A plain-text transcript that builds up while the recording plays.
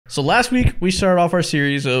So last week, we started off our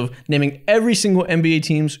series of naming every single NBA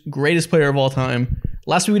team's greatest player of all time.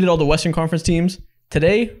 Last week, we did all the Western Conference teams.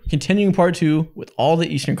 Today, continuing part 2 with all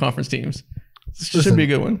the Eastern Conference teams. This should be a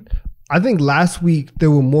good one. I think last week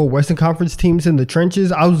there were more Western Conference teams in the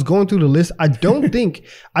trenches. I was going through the list. I think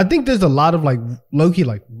there's a lot of like low-key,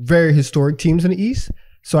 like very historic teams in the East.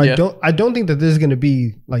 So I don't think that there's going to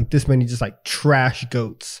be like this many just like trash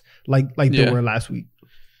goats like there were last week.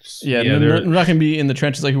 Yeah, we're not going to be in the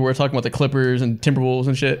trenches like we were talking about the Clippers and Timberwolves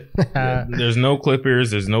and shit. There's no Clippers.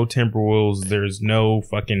 There's no Timberwolves. There's no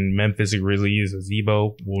fucking Memphis Grizzlies.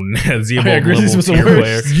 Zebo. Grizzlies was the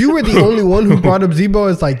worst. You were the only one who brought up Zebo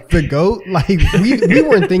as like the GOAT. Like we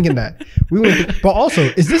weren't thinking that. But also,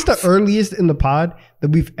 is this the earliest in the pod that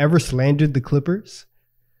we've ever slandered the Clippers?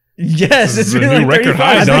 Yes, it's a new record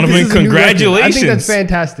high, Donovan. Congratulations. I think that's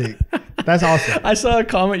fantastic. That's awesome. I saw a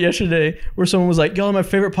comment yesterday where someone was like, y'all are my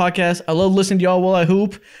favorite podcast. I love listening to y'all while I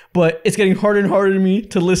hoop, but it's getting harder and harder to me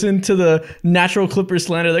to listen to the natural Clippers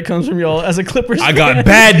slander that comes from y'all as a Clippers fan. I got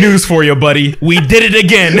bad news for you, buddy. We did it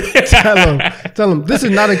again. Tell him this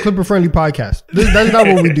is not a Clipper-friendly podcast. That's not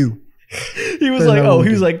what we do. He was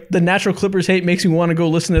like, the natural Clippers hate makes me want to go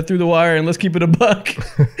listen to Through the Wire and let's keep it a buck.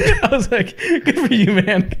 I was like, good for you,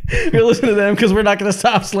 man. Go listen to them because we're not going to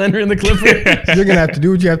stop slandering the Clippers. You're going to have to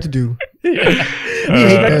do what you have to do. Yeah. We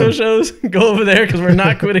hate those shows. Go over there because we're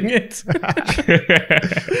not quitting it.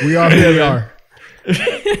 We are who we are.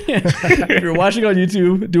 If you're watching on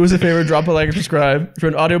YouTube, do us a favor, drop a like and subscribe. If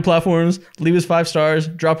you're on audio platforms, leave us 5 stars,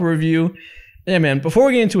 drop a review. Yeah, man, before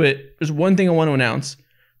we get into it, there's one thing I want to announce.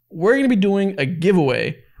 We're going to be doing a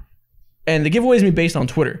giveaway, and the giveaway is going to be based on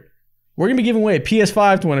Twitter. We're going to be giving away a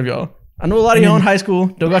PS5 to one of y'all. I know a lot of y'all in high school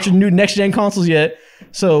don't got your new next-gen consoles yet,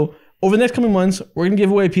 so over the next coming months, we're going to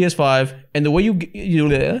give away a PS5, and the way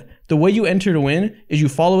you enter to win is you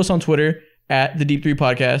follow us on Twitter at the Deep 3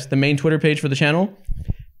 Podcast, the main Twitter page for the channel,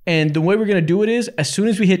 and the way we're going to do it is as soon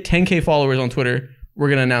as we hit 10K followers on Twitter, we're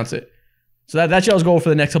going to announce it. So that's y'all's goal for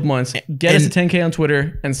the next couple months. Get us to 10K on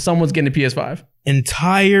Twitter, and someone's getting a PS5.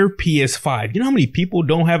 Entire PS5. You know how many people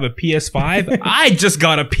don't have a PS5? I just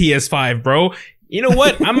got a PS5, bro. You know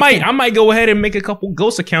what? I might go ahead and make a couple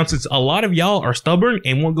ghost accounts. It's a lot of y'all are stubborn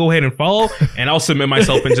and won't go ahead and follow, and I'll submit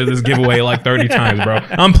myself into this giveaway like 30 times, bro.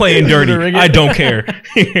 I'm playing dirty. I don't care.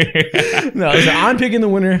 No, so I'm picking the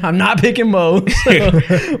winner. I'm not picking Mo. So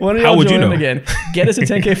one of y'all join again. Get us to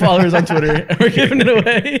 10K followers on Twitter, and we're giving it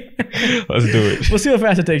away. Let's do it. We'll see how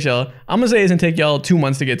fast it takes y'all. I'm gonna say it's gonna take y'all 2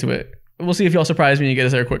 months to get to it. We'll see if y'all surprise me and you get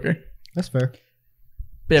us there quicker. That's fair.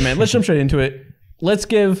 But yeah, man, let's jump straight into it. Let's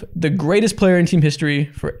give the greatest player in team history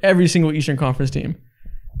for every single Eastern Conference team.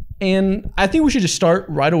 And I think we should just start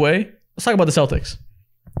right away. Let's talk about the Celtics.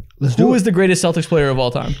 Who is the greatest Celtics player of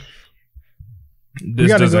all time?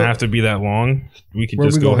 This doesn't have to be that long. We could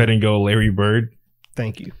just go ahead and go Larry Bird.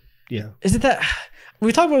 Thank you. Yeah. Is it that?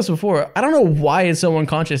 We talked about this before. I don't know why it's so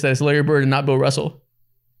unconscious that it's Larry Bird and not Bill Russell.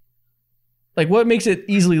 Like, what makes it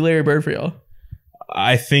easily Larry Bird for y'all?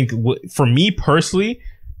 I think, for me personally,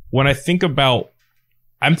 when I think about,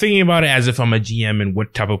 I'm thinking about it as if I'm a GM and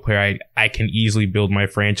what type of player I can easily build my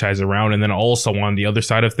franchise around. And then also on the other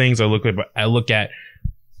side of things, I look at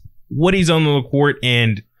what he's on the court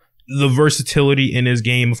and the versatility in his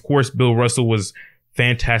game. Of course, Bill Russell was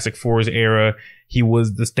fantastic for his era. He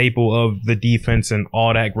was the staple of the defense and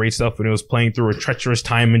all that great stuff. And it was playing through a treacherous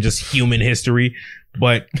time in just human history.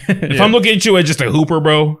 But if I'm looking at you as just a hooper,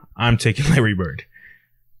 bro, I'm taking Larry Bird.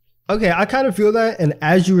 Okay, I kind of feel that. And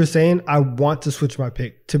as you were saying, I want to switch my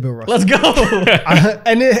pick to Bill Russell. Let's go.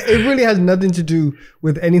 And it really has nothing to do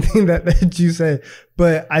with anything that you said.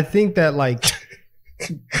 But I think that like,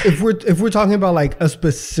 if we're talking about like a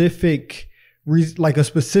specific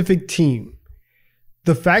team,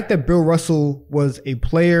 the fact that Bill Russell was a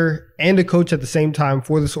player and a coach at the same time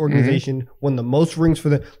for this organization, won the most rings for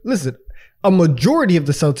them. Listen, a majority of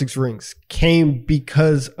the Celtics rings came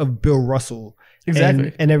because of Bill Russell.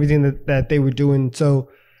 Exactly. And everything that they were doing. So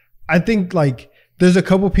I think like there's a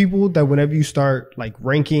couple people that whenever you start like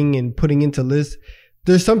ranking and putting into lists,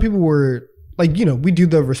 there's some people where like, you know, we do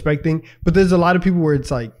the respect thing, but there's a lot of people where it's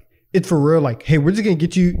like, it's for real. Like, hey, we're just going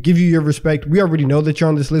to give you your respect. We already know that you're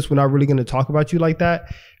on this list. We're not really going to talk about you like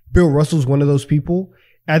that. Bill Russell's one of those people.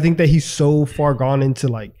 I think that he's so far gone into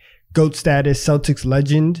like GOAT status, Celtics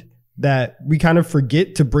legend, that we kind of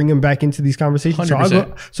forget to bring him back into these conversations.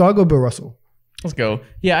 100%. So I'll go Bill Russell. Let's go.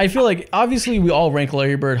 Yeah, I feel like obviously we all rank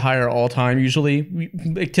Larry Bird higher all time. Usually,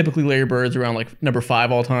 typically Larry Bird's around like number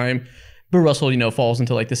 5 all time. Bill Russell, you know, falls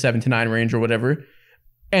into like the 7 to 9 range or whatever.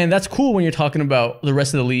 And that's cool when you're talking about the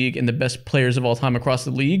rest of the league and the best players of all time across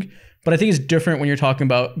the league. But I think it's different when you're talking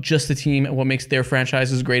about just the team and what makes their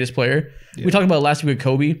franchise's greatest player. Yeah. We talked about last week with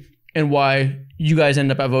Kobe and why you guys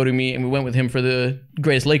ended up outvoting me and we went with him for the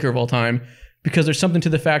greatest Laker of all time, because there's something to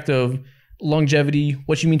the fact of longevity,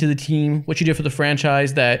 what you mean to the team, what you did for the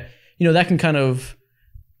franchise, that, you know, that can kind of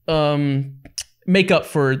make up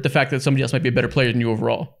for the fact that somebody else might be a better player than you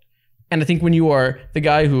overall. And I think when you are the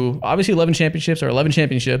guy who obviously 11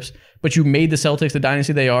 championships, but you made the Celtics the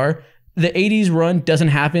dynasty they are, the 80s run doesn't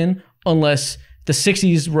happen unless the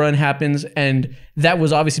 60s run happens, and that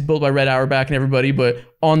was obviously built by Red Auerbach and everybody, but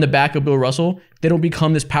on the back of Bill Russell. They don't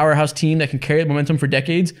become this powerhouse team that can carry the momentum for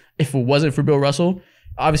decades if it wasn't for Bill Russell.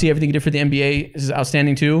 Obviously, everything he did for the NBA is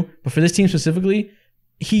outstanding too, but for this team specifically,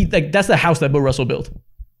 that's the house that Bill Russell built.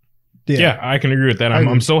 Yeah, I can agree with that.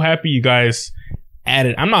 I'm so happy you guys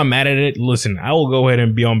added. I'm not mad at it. Listen, I will go ahead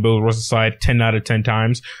and be on Bill Russell's side 10 out of 10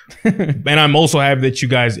 times. And I'm also happy that you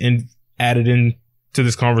guys added in to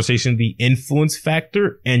this conversation the influence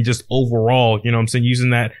factor and just overall, you know what I'm saying, using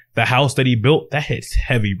the house that he built, that hits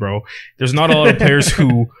heavy, bro. There's not a lot of players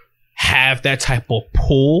who have that type of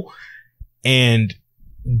pull and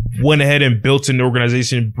went ahead and built an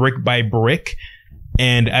organization brick by brick.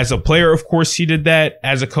 And as a player, of course, he did that.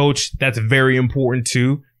 As a coach, that's very important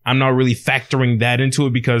too. I'm not really factoring that into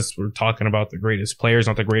it because we're talking about the greatest players,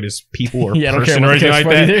 not the greatest people or person or anything like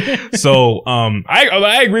that. So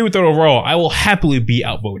I agree with that overall. I will happily be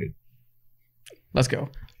outvoted. Let's go.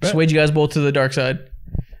 Swayed you guys both to the dark side.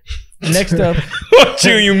 Next up. What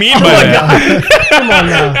do you mean by that? Come on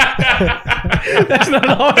now. That's not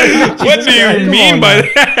hard. What do you mean by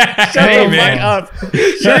that? Hey, man. Up.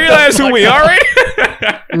 You realize who we are, right?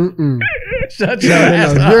 Shut your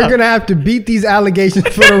ass up. You're going to have to beat these allegations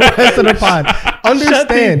for the rest of the pod.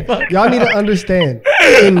 Understand. Y'all need to understand.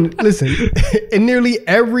 And listen, in nearly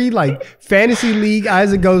every fantasy league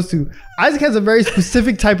Isaac goes to, Isaac has a very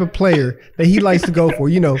specific type of player that he likes to go for.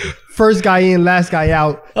 You know, first guy in, last guy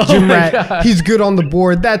out, gym rat. He's good on the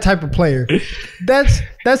board. That type of player. That's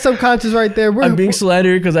subconscious right there. I'm being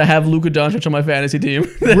slandered because I have Luka Doncic on my fantasy team.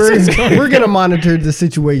 We're gonna monitor the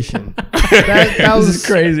situation. That was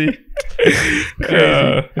crazy.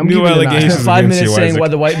 I'm new allegations. 5 minutes saying why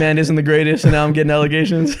the white man isn't the greatest, and now I'm getting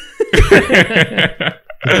allegations.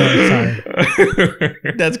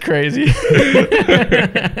 That's crazy. I'm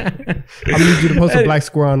gonna need you to post a black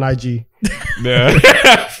square on IG. Yeah.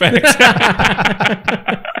 Facts.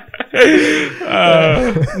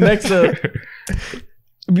 Next up,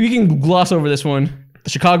 we can gloss over this one.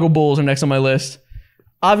 The Chicago Bulls are next on my list.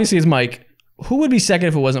 Obviously, it's Mike. Who would be second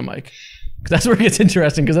if it wasn't Mike? Because that's where it gets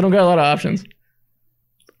interesting, because I don't got a lot of options.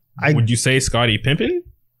 Would you say Scottie Pippen?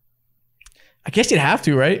 I guess you'd have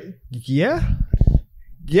to, right? Yeah,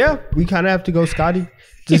 we kind of have to go Scottie.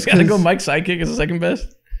 Just gotta go Mike's sidekick as the second best.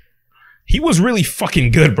 He was really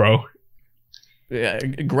fucking good, bro. Yeah,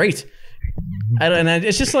 great.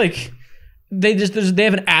 It's just like they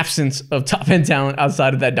have an absence of top end talent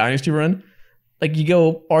outside of that dynasty run. Like you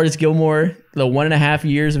go Artis Gilmore, the 1.5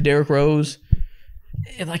 years of Derrick Rose.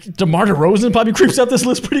 And DeMar DeRozan probably creeps up this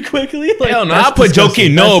list pretty quickly. Hell no, I put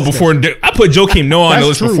Joakim Noah before. I put Joakim Noah on the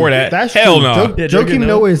list before that. That's hell true. no. Joakim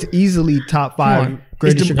Noah is easily top 5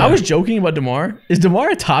 greatest Chicago. I was joking about DeMar. Is DeMar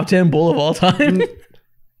a top 10 Bull of all time?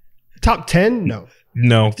 Top 10? No.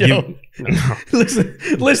 No. No. Listen,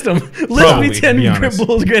 list them. List me 10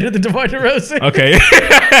 Bulls greater than DeMar DeRozan. Okay.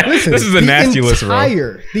 Listen, this is a nasty list,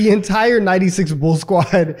 bro. The entire 96 Bull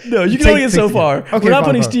squad. No, you can only get so far. Okay, we're not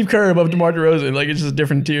putting Steve Kerr above DeMar DeRozan. It's just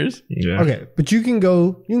different tiers. Yeah. Okay, but you can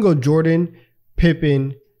go Jordan,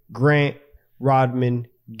 Pippen, Grant, Rodman,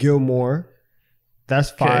 Gilmore.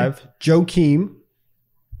 That's 5. Joakim.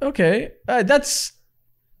 Okay. That's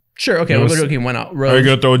sure. Okay, we'll go Joakim. Why not? Are you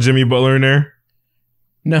gonna throw Jimmy Butler in there?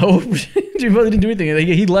 No, Jimmy Butler didn't do anything.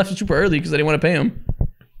 He left super early because they didn't want to pay him.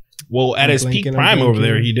 Well, at his peak prime over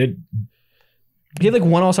there, he did. He had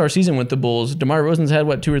 1 All-Star season with the Bulls. DeMar DeRozan's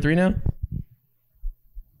had 2 or 3 now.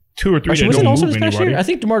 2 or 3. Actually, was he an All-Star this past year? I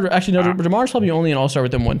think DeMar's probably only an All-Star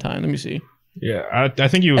with them one time. Let me see. Yeah, I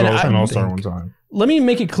think he was also an All-Star one time. Let me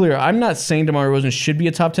make it clear. I'm not saying DeMar DeRozan should be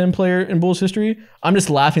a top 10 player in Bulls history. I'm just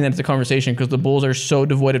laughing that it's a conversation because the Bulls are so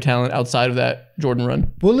devoid of talent outside of that Jordan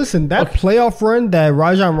run. Well, listen, that playoff run that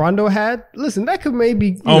Rajon Rondo had, listen, that could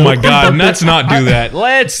maybe... Oh my God, let's not do that.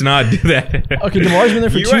 Let's not do that. Okay, DeMar's been there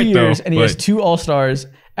for 2 years, and he has 2 All-Stars,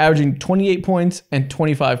 averaging 28 points and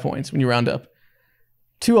 25 points when you round up.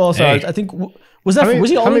 2 All-Stars. Hey. I think... Was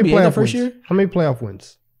he All-NBA that first year? How many playoff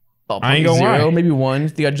wins? I ain't gonna lie. Maybe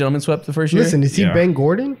 1. He got gentleman swept the first year. Listen, is he Ben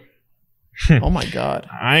Gordon? Oh my god.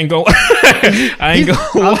 I ain't go. I ain't go.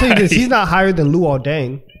 I'll tell you this: he's not higher than Luol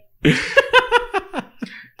Deng.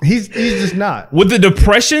 He's just not. With the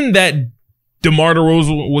depression that DeMar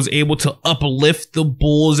DeRozan was able to uplift the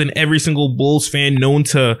Bulls and every single Bulls fan known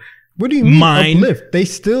to What do you mean mine, uplift? They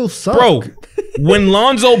still suck. bro. When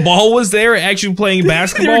Lonzo Ball was there actually playing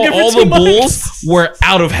basketball, given all 2 the months. Bulls were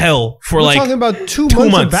out of hell for We're like talking about 2 2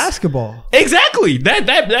 months months of basketball. exactly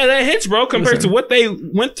that hits, bro. Compared to what they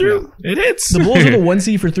went through, it hits. The Bulls were the 1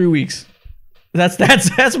 seed for 3 weeks. That's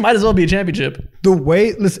might as well be a championship. The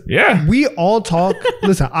way, listen, Yeah. we all talk.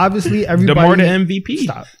 Listen, obviously everybody. DeMar the MVP.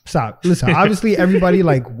 Stop. Listen, obviously everybody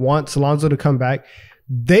like wants Lonzo to come back.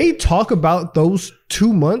 They talk about those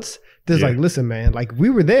 2 months. There's like, listen, man, like we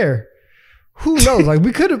were there. Who knows? Like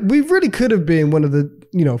we really could have been one of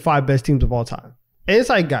the 5 best teams of all time. And it's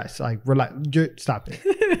like, guys, like relax, stop it.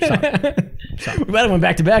 Stop. We might have went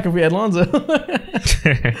back to back if we had Lonzo.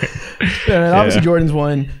 Yeah, obviously Jordan's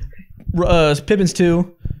 1. Pippen's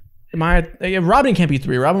 2. Rodman can't be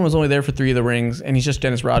 3. Rodman was only there for 3 of the rings, and he's just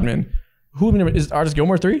Dennis Rodman. Who is Artist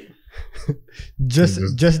Gilmore 3?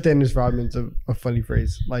 just Dennis Rodman's a funny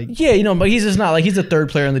phrase. Like, yeah, but he's just not like he's a 3rd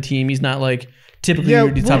player on the team. He's not like typically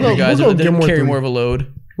the top 3 guys. We'll They're Gilmore carrying 3. more of a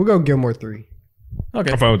load. We'll go Gilmore 3.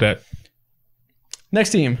 Okay. I'm fine with that. Next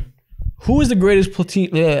team. Who is the greatest team?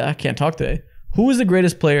 I can't talk today. Who is the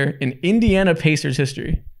greatest player in Indiana Pacers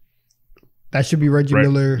history? That should be Reggie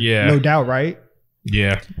Miller. Yeah. No doubt, right?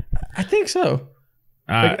 Yeah. I think so.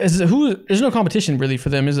 There's no competition really for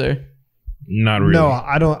them, is there? Not really. No,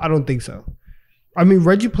 I don't think so. I mean,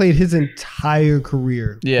 Reggie played his entire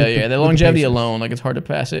career. Yeah. The longevity alone, like it's hard to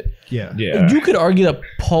pass it. Yeah. You could argue that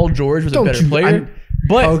Paul George was a better player,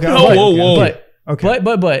 but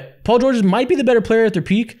But Paul George might be the better player at their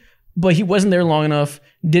peak, but he wasn't there long enough.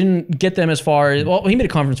 Didn't get them as far. Well, he made a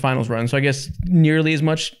conference finals run, so I guess nearly as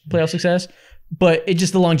much playoff success. But it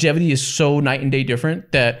just the longevity is so night and day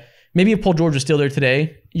different that maybe if Paul George was still there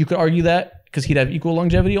today, you could argue that because he'd have equal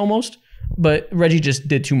longevity almost. But Reggie just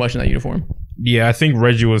did too much in that uniform. Yeah, I think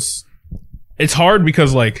Reggie was. It's hard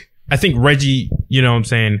because like I think Reggie, you know what I'm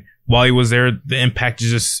saying, while he was there, the impact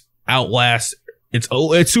just outlasts.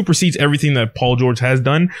 It supersedes everything that Paul George has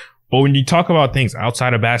done. But when you talk about things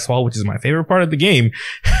outside of basketball, which is my favorite part of the game,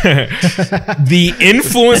 the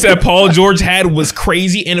influence that Paul George had was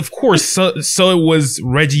crazy. And of course, so it was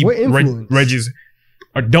Reggie. What influence? Reggie's.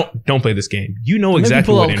 Don't play this game. You know Maybe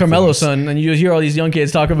exactly pull what out Carmelo's son, and you just hear all these young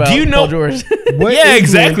kids talk about Do you know- Paul George. What Yeah, influence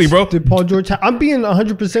exactly, bro. Did Paul George have? I'm being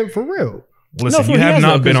 100% for real. Listen, No, you he have has,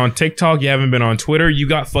 not though, been 'cause- on TikTok. You haven't been on Twitter. You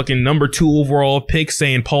got fucking number 2 overall pick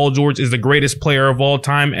saying Paul George is the greatest player of all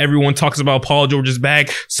time. Everyone talks about Paul George's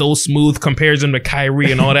bag. So smooth, compares him to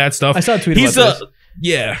Kyrie and all that stuff. I saw a tweet about this.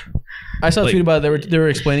 Yeah. I saw a tweet about it. They were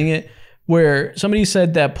explaining it where somebody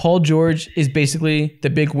said that Paul George is basically the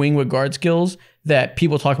big wing with guard skills that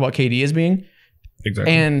people talk about KD as being.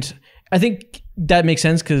 Exactly. And I think that makes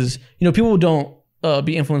sense because, people don't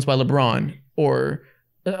be influenced by LeBron or,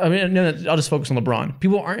 I'll just focus on LeBron.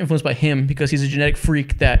 People aren't influenced by him because he's a genetic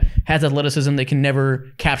freak that has athleticism they can never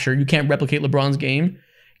capture. You can't replicate LeBron's game.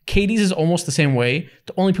 KD's is almost the same way.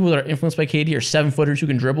 The only people that are influenced by KD are 7-footers who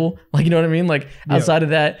can dribble. Like, you know what I mean? Like, outside of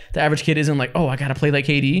that, the average kid isn't like, oh, I got to play like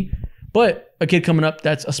KD. But a kid coming up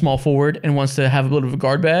that's a small forward and wants to have a little bit of a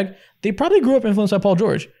guard bag, they probably grew up influenced by Paul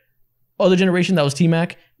George. Other generation, that was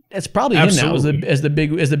T-Mac. It's probably him now as the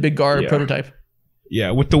big guard prototype.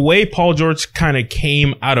 Yeah, with the way Paul George kind of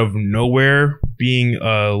came out of nowhere, being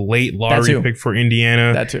a late lottery pick for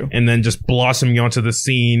Indiana, That too. and then just blossoming onto the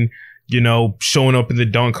scene, showing up in the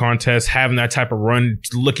dunk contest, having that type of run,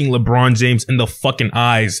 looking LeBron James in the fucking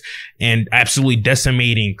eyes, and absolutely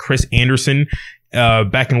decimating Chris Anderson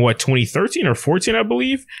back in 2013 or 14, I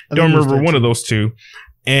believe. Don't remember, one of those two.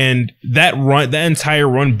 And that entire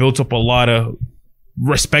run built up a lot of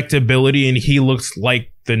respectability, and he looks like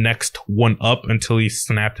the next one up until he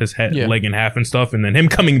snapped his leg in half and stuff. And then him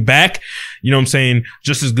coming back, you know what I'm saying,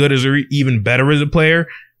 just as good as or even better as a player,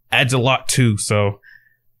 adds a lot too. So,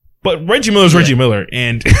 but Reggie Miller's Reggie Miller,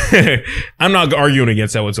 and I'm not arguing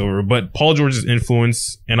against that whatsoever. But Paul George's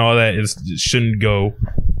influence and all that shouldn't go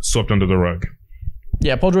swept under the rug.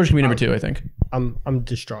 Yeah, Paul George can be number 2, I think. I'm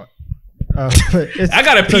distraught. I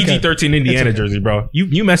got a PG-13 Indiana jersey, bro.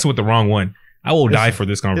 You messing with the wrong one. I will die for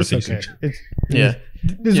this conversation. It's okay.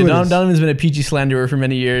 Donovan's been a PG slanderer for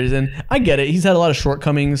many years, and I get it. He's had a lot of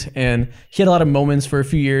shortcomings, and he had a lot of moments for a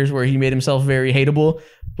few years where he made himself very hateable.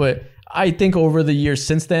 But I think over the years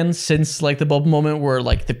since then, since like the bubble moment where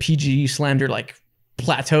like the PG slander like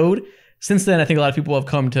plateaued, since then I think a lot of people have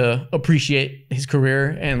come to appreciate his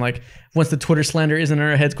career, and like once the Twitter slander isn't in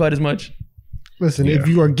our heads quite as much. Listen, if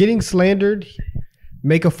you are getting slandered,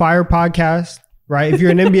 make a fire podcast, right? If you're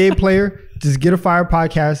an NBA player, just get a fire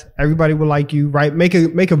podcast. Everybody will like you, right? Make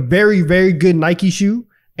a very, very good Nike shoe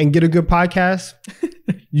and get a good podcast.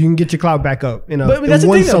 You can get your clout back up. You know, but that's the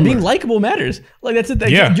thing, though. Being likable matters. Like that's it.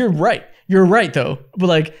 Yeah. You're right. You're right, though. But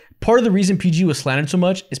like part of the reason PG was slandered so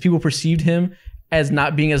much is people perceived him as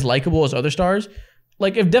not being as likable as other stars.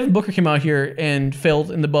 Like if Devin Booker came out here and failed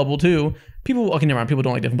in the bubble too, people, okay, never mind. People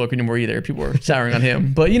don't like Devin Booker anymore either. People are souring on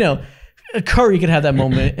him. But you know, Curry could have that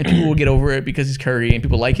moment and people will get over it because he's Curry and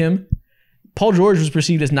people like him. Paul George was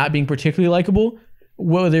perceived as not being particularly likable,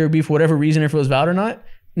 whether it be for whatever reason, if it was valid or not.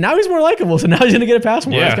 Now he's more likable, so now he's gonna get a pass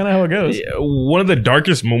more. That's kind of how it goes. Yeah. One of the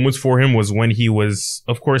darkest moments for him was when he was,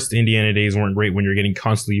 of course, the Indiana days weren't great when you're getting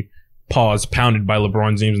constantly pounded by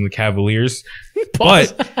LeBron James and the Cavaliers.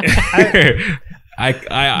 But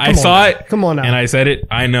I saw it. Come on now. And I said it.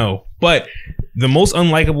 I know. But the most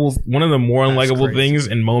unlikable, one of the more unlikable things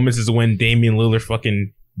and moments is when Damian Lillard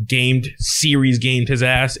fucking gamed his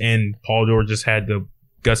ass, and Paul George just had the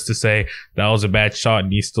guts to say that was a bad shot,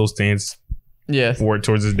 and he still stands for it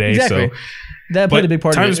towards his day. Exactly. So that played a big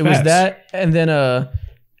part of it. It was that, and then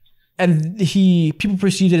people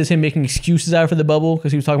perceived it as him making excuses out for the bubble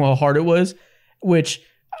because he was talking about how hard it was, which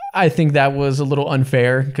I think that was a little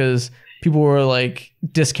unfair because people were like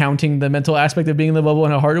discounting the mental aspect of being in the bubble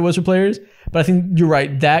and how hard it was for players. But I think you're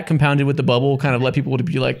right. That compounded with the bubble kind of led people to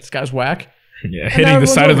be like, this guy's whack. Yeah, hitting the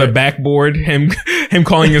side of the backboard, him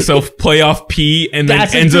calling himself playoff P, and then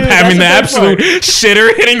ends up having the absolute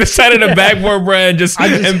shitter hitting the side of the backboard, bro, and just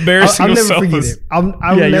embarrassing himself. I'll never forget it.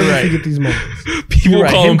 I'll never forget these moments. People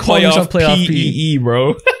call him playoff PEE,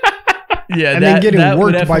 bro. Yeah, and then getting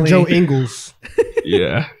worked by Joe Ingles.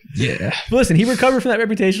 Yeah. But listen, he recovered from that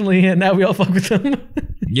reputationally, and now we all fuck with him.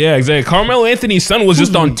 Yeah, exactly. Carmelo Anthony's son was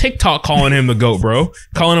just on TikTok calling him the GOAT, bro.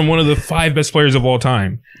 Calling him one of the 5 best players of all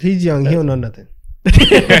time. He's young. He don't know nothing.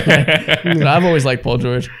 But I've always liked Paul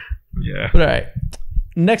George. Yeah. But all right.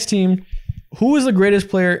 Next team. Who is the greatest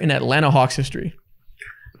player in Atlanta Hawks history?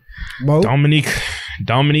 Dominique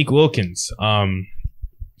Wilkins.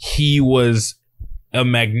 He was a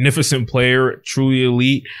magnificent player, truly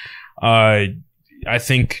elite. I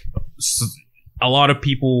think a lot of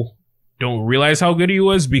people don't realize how good he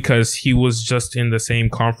was because he was just in the same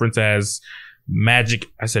conference as Larry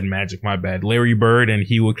Bird, and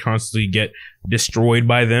he would constantly get destroyed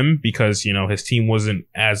by them because, you know, his team wasn't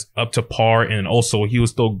as up to par, and also he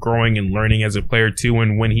was still growing and learning as a player too.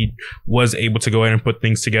 And when he was able to go ahead and put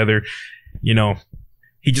things together, you know,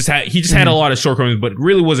 he just had a lot of shortcomings, but it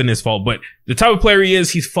really wasn't his fault. But the type of player he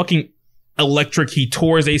is, he's fucking electric. He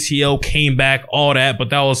tore his ACL, came back, all that,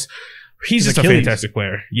 but he's just Achilles. A fantastic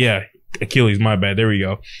player. Yeah. Achilles, my bad. There we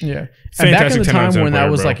go. Yeah. And back in the time when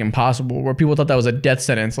that was like impossible, where people thought that was a death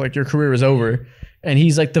sentence, like your career was over, and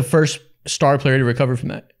he's like the first star player to recover from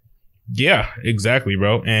that. Yeah, exactly,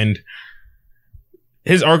 bro. And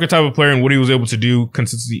his archetype of player and what he was able to do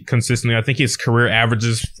consistently, I think his career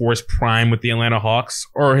averages for his prime with the Atlanta Hawks,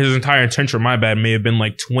 or his entire tenure, my bad, may have been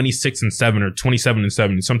like 26-7 or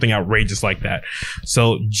 27-7, something outrageous like that.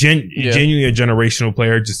 So genuinely a generational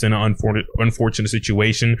player, just in an unfortunate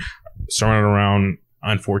situation, surrounded around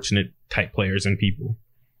unfortunate type players and people.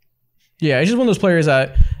 Yeah, he's just one of those players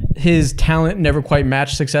that his talent never quite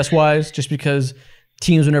matched success-wise, just because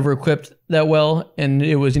teams were never equipped that well, and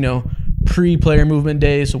it was, you know, pre-player movement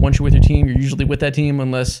days. So once you're with your team, you're usually with that team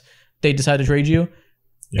unless they decide to trade you.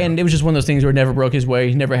 Yeah. And it was just one of those things where it never broke his way.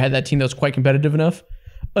 He never had that team that was quite competitive enough.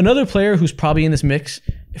 Another player who's probably in this mix,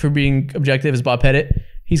 if we're being objective, is Bob Pettit.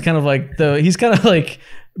 He's kind of like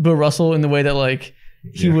Bill Russell in the way that like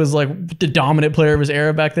he was like the dominant player of his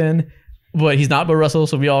era back then, but he's not Bill Russell.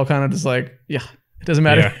 So we all kind of just like, yeah, it doesn't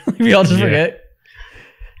matter. Yeah. We all just forget.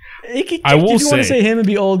 If you want to say him and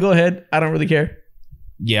be old, go ahead. I don't really care.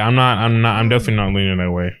 Yeah, I'm definitely not leaning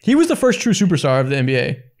that way. He was the first true superstar of the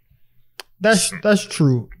NBA. That's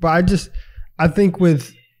true. But I think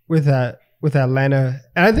with Atlanta,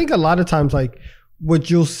 and I think a lot of times like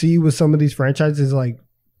what you'll see with some of these franchises is like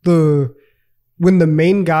when the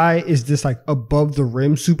main guy is this like above the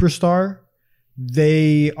rim superstar,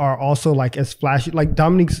 they are also like as flashy. Like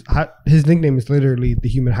Dominique's, his nickname is literally the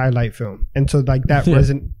human highlight film, and so like that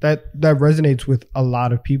resonates with a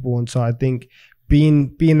lot of people. And so I think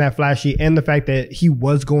being that flashy and the fact that he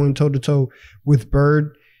was going toe to toe with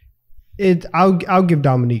Bird, I'll give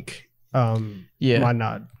Dominique my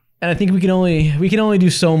nod. And I think we can only do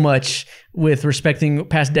so much with respecting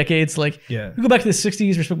past decades. Like we go back to the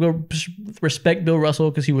 60s, respect Bill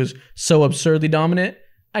Russell because he was so absurdly dominant.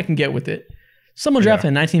 I can get with it. Someone drafted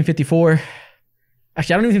in 1954.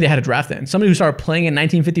 Actually, I don't even think they had a draft then. Somebody who started playing in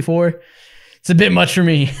 1954. it's a bit much for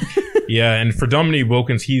me. Yeah, and for Dominique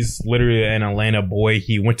Wilkins, he's literally an Atlanta boy.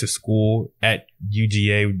 He went to school at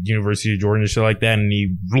UGA, University of Georgia, and shit like that, and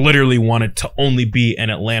he literally wanted to only be an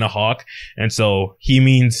Atlanta Hawk. And so he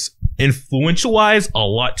means, influential-wise, a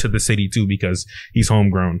lot to the city, too, because he's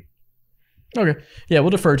homegrown. Okay. Yeah, we'll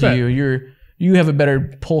defer to you. You have a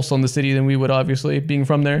better pulse on the city than we would, obviously, being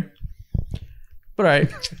from there. But all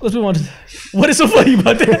right, let's move on to what is so funny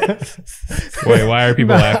about that? Wait, why are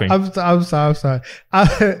people laughing? I'm sorry.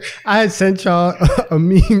 I had sent y'all a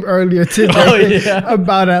meme earlier today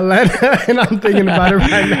about Atlanta, and I'm thinking about it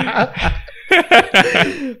right now.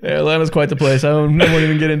 Yeah, Atlanta's quite the place. I won't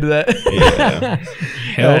even get into that. Yeah.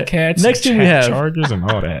 Hellcats, next team we have Chargers, and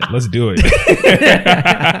all that. Let's do it.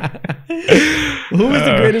 Who is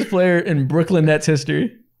the greatest player in Brooklyn Nets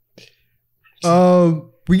history?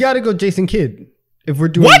 We got to go Jason Kidd if we're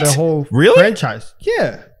doing the whole franchise.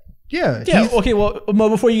 Yeah. Okay. Well, Mo,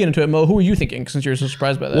 before you get into it, Mo, who are you thinking? Since you're so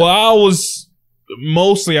surprised by that. Well, I was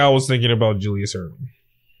thinking about Julius Erving.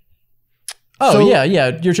 Oh, so,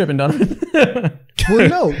 yeah, you're tripping, Donovan.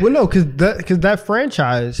 well, no, because that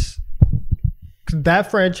franchise,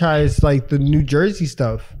 like the New Jersey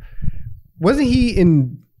stuff, wasn't he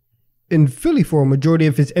in Philly for a majority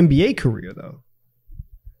of his NBA career though?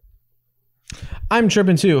 I'm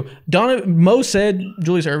tripping too. Mo said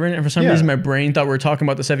Julius Erving, and for some reason my brain thought we were talking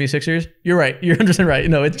about the 76ers. You're right. You're 100% right.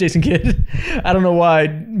 No, it's Jason Kidd. I don't know why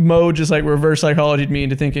Mo just like reverse psychologied me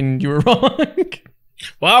into thinking you were wrong.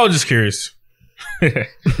 Well, I was just curious.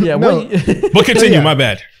 Yeah, no. But continue. My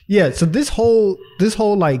bad. Yeah. So this whole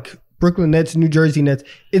like Brooklyn Nets, New Jersey Nets,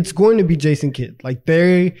 it's going to be Jason Kidd. Like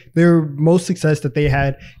their most success that they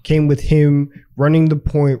had came with him running the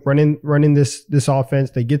point, running this offense.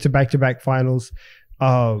 They get to back-to-back finals.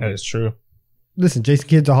 That is true. Listen, Jason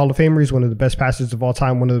Kidd's a Hall of Famer. He's one of the best passers of all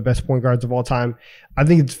time, one of the best point guards of all time. I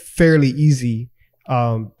think it's fairly easy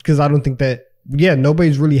because I don't think that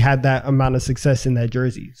nobody's really had that amount of success in that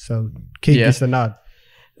jersey. So Kidd gets the nod.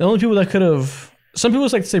 The only people that could have. Some people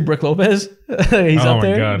like to say Brook Lopez. He's up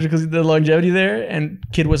there because of the longevity there, and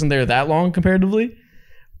Kidd wasn't there that long comparatively.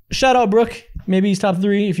 Shout out Brook. Maybe he's top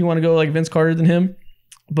 3 if you want to go like Vince Carter than him,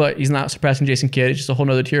 but he's not surpassing Jason Kidd. It's just a whole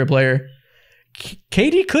nother tier of player.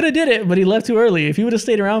 KD could have did it, but he left too early. If he would have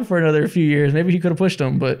stayed around for another few years, maybe he could have pushed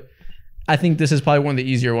him. But I think this is probably one of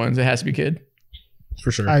the easier ones. It has to be Kidd.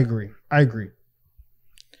 For sure. I agree.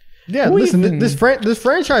 Yeah, listen, this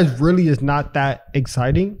franchise really is not that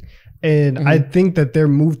exciting. And I think that their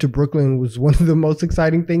move to Brooklyn was one of the most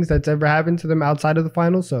exciting things that's ever happened to them outside of the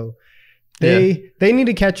finals. So they need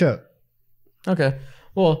to catch up. Okay.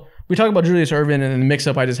 Well, we talk about Julius Erving and the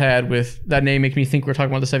mix-up I just had with that name makes me think we're talking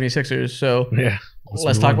about the 76ers. So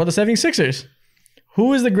let's talk about the 76ers.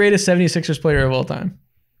 Who is the greatest 76ers player of all time?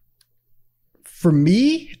 For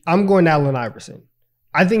me, I'm going Allen Iverson.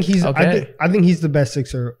 I think he's I think he's the best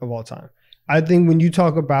Sixer of all time. I think when you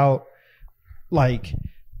talk about like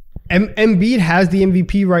Embiid has the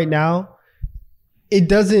MVP right now, it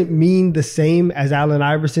doesn't mean the same as Allen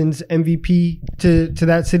Iverson's MVP to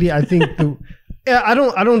that city. I think I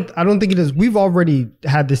don't think it is. We've already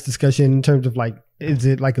had this discussion in terms of like, is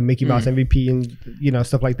it like a Mickey Mouse MVP and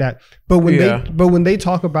stuff like that. But when they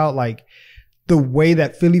talk about like the way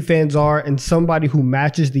that Philly fans are and somebody who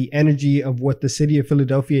matches the energy of what the city of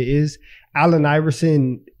Philadelphia is, Allen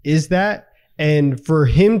Iverson is that. And for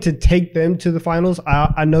him to take them to the finals,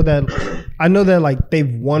 I know that like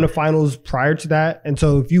they've won a finals prior to that. And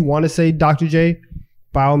so if you want to say Dr. J,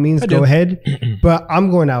 by all means, go ahead. But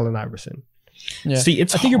I'm going Allen Iverson. Yeah. See, I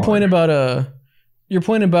think your point about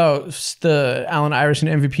the Allen Iverson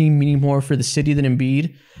MVP meaning more for the city than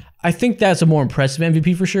Embiid, I think that's a more impressive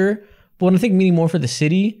MVP for sure. But when I think meaning more for the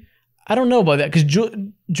city, I don't know about that because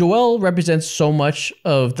Joel represents so much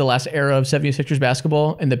of the last era of 76ers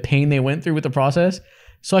basketball and the pain they went through with the process.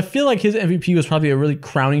 So I feel like his MVP was probably a really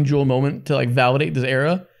crowning jewel moment to like validate this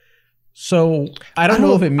era. So I don't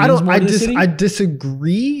know if it means more to the city. I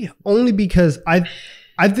disagree only because I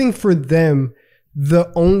think for them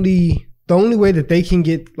the only way that they can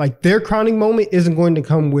get like their crowning moment isn't going to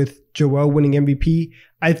come with Joel winning MVP.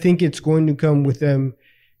 I think it's going to come with them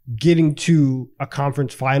getting to a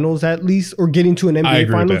conference finals at least, or getting to an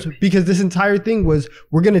NBA finals, because this entire thing was,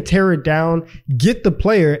 we're going to tear it down, get the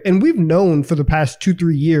player. And we've known for the past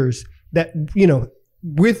 2-3 years that,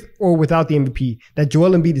 with or without the MVP, that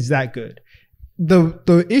Joel Embiid is that good.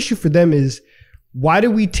 The issue for them is, why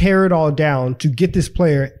do we tear it all down to get this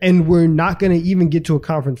player and we're not going to even get to a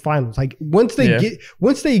conference finals? Like once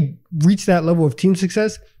they reach that level of team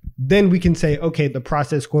success, then we can say, okay, the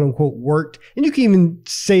process quote unquote worked. And you can even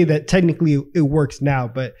say that technically it works now,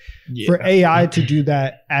 but for AI to do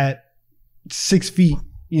that at 6 feet,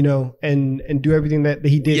 you know, and do everything that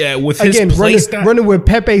he did. Yeah, with his play style. Running with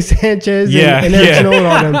Pepe Sanchez and Eric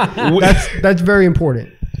Nolan on him. That's very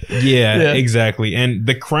important. Yeah, exactly. And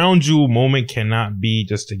the crown jewel moment cannot be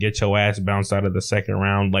just to get your ass bounced out of the second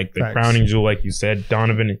round. Like the crowning jewel, like you said,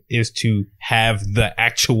 Donovan, is to have the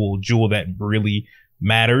actual jewel that really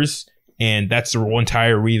matters. And that's the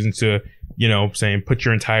entire reason to, you know, saying put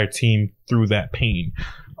your entire team through that pain.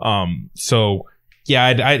 So yeah,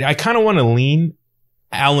 I kind of want to lean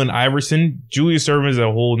Allen Iverson. Julius Erving is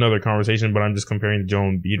a whole nother conversation, but I'm just comparing to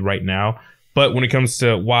Joel Embiid right now. But when it comes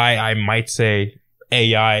to why I might say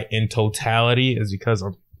AI in totality is because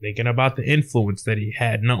I'm thinking about the influence that he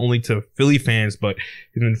had, not only to Philly fans, but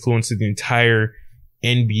his influence to the entire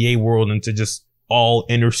NBA world and to just all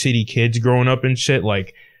inner city kids growing up and shit.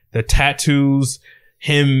 Like the tattoos,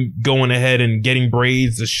 him going ahead and getting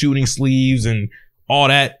braids, the shooting sleeves, and all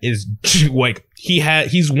that is like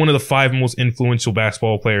he's one of the 5 most influential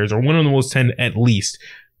basketball players, or one of the most 10 at least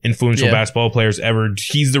influential basketball players ever.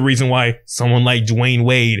 He's the reason why someone like Dwayne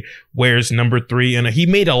Wade wears number 3, and he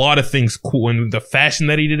made a lot of things cool. And the fashion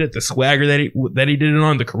that he did it, the swagger that he did it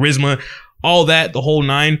on, the charisma, all that, the whole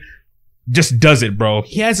 9, just does it, bro.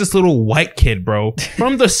 He has this little white kid, bro,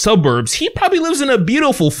 from the suburbs. He probably lives in a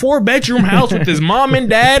beautiful 4-bedroom house with his mom and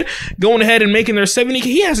dad going ahead and making their 70.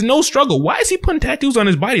 He has no struggle. Why is he putting tattoos on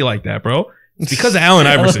his body like that, bro? It's because of Allen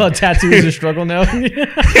Iverson. I love how tattoos is a struggle now.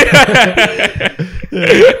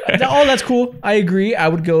 Oh, that's cool. I agree. I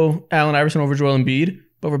would go Allen Iverson over Joel Embiid.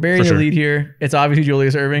 But we're burying the lead here. It's obviously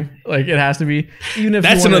Julius Erving. Like, it has to be. Even if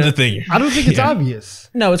that's another thing. I don't think it's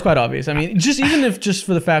obvious. No, it's quite obvious. I mean, just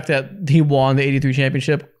for the fact that he won the 83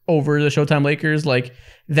 championship over the Showtime Lakers, like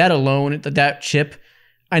that alone, that chip.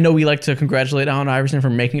 I know we like to congratulate Allen Iverson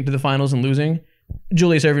for making it to the finals and losing.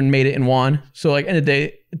 Julius Erving made it and won. So, like, end of the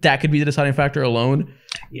day, that could be the deciding factor alone.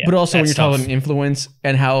 Yeah, but also when you're talking influence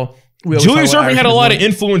and how Julius Erving had a lot of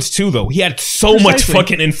influence too, though. He had so much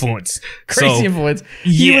fucking influence. Crazy influence.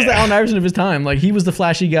 He was the Allen Iverson of his time. Like, he was the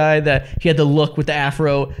flashy guy that he had the look with the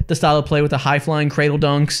afro, the style of play with the high flying cradle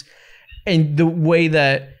dunks, and the way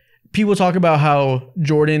that people talk about how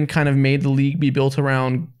Jordan kind of made the league be built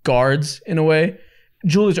around guards in a way.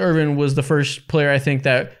 Julius Erving was the first player, I think,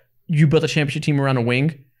 that you built a championship team around a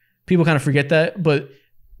wing. People kind of forget that, but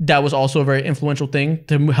that was also a very influential thing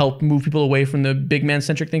to help move people away from the big man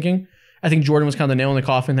centric thinking. I think Jordan was kind of the nail in the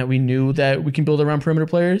coffin that we knew that we can build around perimeter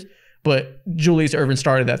players, but Julius Erving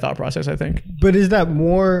started that thought process, I think. But is that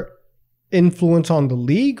more influence on the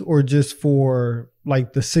league or just for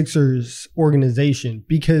like the Sixers organization?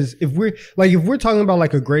 Because if we're talking about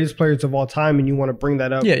like a greatest players of all time and you want to bring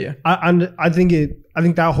that up, I think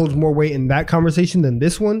that holds more weight in that conversation than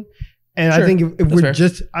this one. And sure, I think if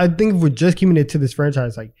we're just keeping it to this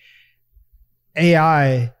franchise, like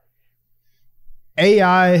AI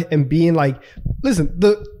and being like, listen,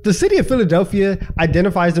 the city of Philadelphia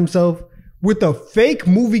identifies themselves with a fake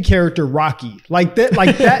movie character, Rocky. Like that,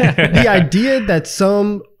 the idea that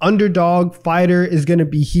some underdog fighter is going to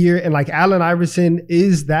be here and like Allen Iverson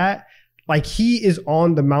is that, like he is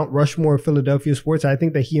on the Mount Rushmore of Philadelphia sports. I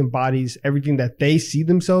think that he embodies everything that they see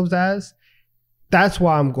themselves as. That's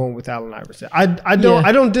why I'm going with Allen Iverson. I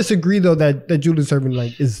don't disagree though that Julius Erving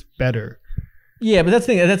like is better. Yeah, but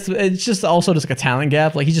it's just also just like a talent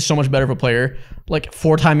gap. Like he's just so much better of a player. Like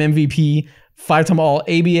 4-time MVP, 5-time All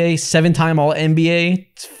ABA, 7-time All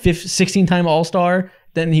NBA, 16-time All Star.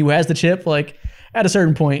 Then he has the chip. Like at a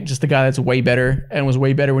certain point, just the guy that's way better and was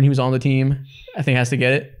way better when he was on the team, I think has to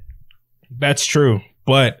get it. That's true,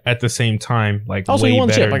 but at the same time, like also he won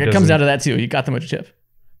the chip. Like it comes down to that too. You got them with a chip.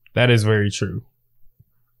 That is very true.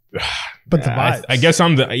 But the vibes. I guess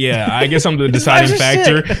I'm the deciding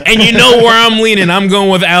factor. And you know where I'm leaning. I'm going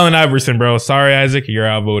with Allen Iverson, bro. Sorry, Isaac, you're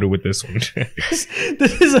outvoted with this one.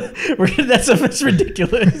 That's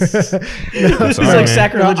ridiculous. It's like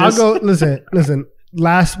sacrilegious. I'll go. Listen.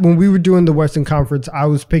 When we were doing the Western Conference, I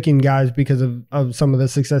was picking guys because of some of the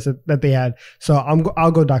success that they had. So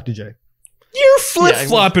I'll go Dr. J. You're flip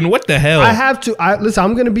flopping. What the hell? I have to. Listen.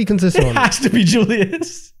 I'm going to be consistent. It has to be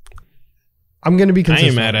Julius. I'm going to be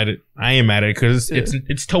consistent. I ain't mad at it because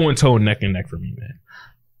it's toe and toe, neck and neck for me, man.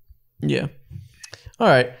 Yeah. All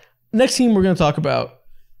right. Next team we're going to talk about,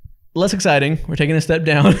 less exciting. We're taking a step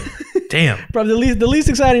down. Damn. Probably the least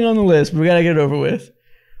exciting on the list, but we got to get it over with.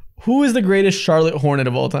 Who is the greatest Charlotte Hornet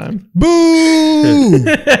of all time? Boo! All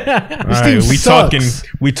right,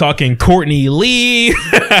 we talking Courtney Lee,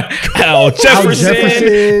 Al Jefferson,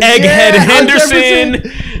 Egghead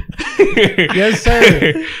Henderson. Yes,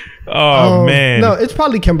 sir. Oh man. No, it's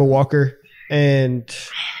probably Kemba Walker. And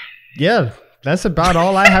yeah, That's about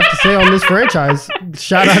all I have to say on this franchise.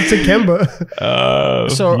 Shout out to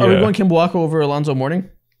Kemba. So are we going Kemba Walker over Alonzo Mourning?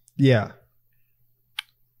 Yeah.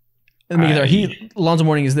 Alonzo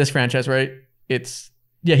Mourning is this franchise, right? He's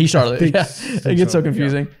Charlotte. Yeah, it gets so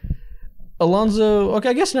confusing. Yeah. Alonzo, okay,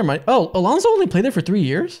 I guess never mind. Oh, Alonzo only played there for 3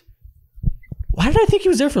 years? Why did I think he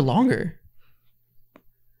was there for longer?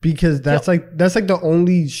 Because that's like the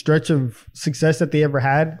only stretch of success that they ever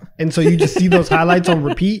had. And so you just see those highlights on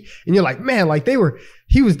repeat and you're like, man, like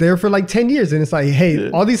he was there for like 10 years. And it's like, hey,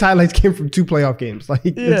 all these highlights came from 2 playoff games. Like,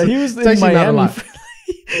 he was in Miami.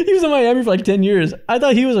 He was in Miami for like 10 years. I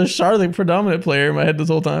thought he was a Charlotte predominant player in my head this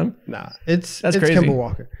whole time. Nah, it's crazy. Kemba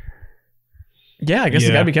Walker. Yeah, I guess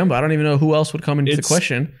it's got to be Kemba. I don't even know who else would come into the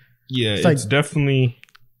question. Yeah, it's definitely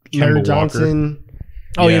Kemba Larry Johnson. Walker.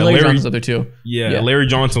 Oh, yeah, Larry Johnson's up there too. Yeah, Larry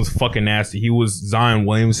Johnson's fucking nasty. He was Zion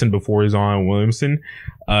Williamson before Zion Williamson.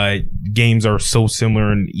 Games are so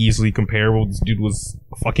similar and easily comparable. This dude was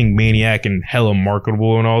a fucking maniac and hella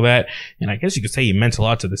marketable and all that. And I guess you could say he meant a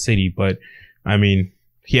lot to the city, but I mean,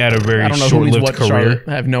 he had a very short-lived career. Charlotte.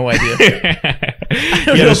 I have no idea.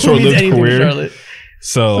 He had a short-lived career.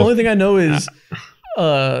 So the only thing I know is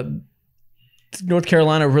North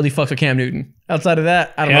Carolina really fucks with Cam Newton. Outside of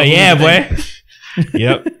that, I don't know. Yeah, boy.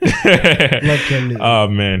 Yep. Love Cam Newton. Oh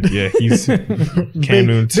man, yeah, he's Cam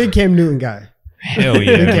Newton. Big Cam Newton guy. Hell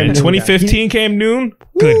yeah, man. 2015 Cam Newton.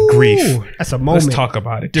 Good grief. That's a moment. Let's talk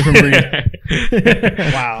about it. Different breed.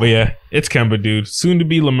 Wow. But yeah, it's Kemba, dude. Soon to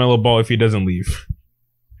be LaMelo Ball if he doesn't leave.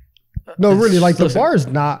 No, really, like the bar is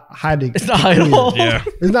not high to It's not high at all. Yeah.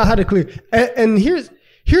 It's not high to clear. And here's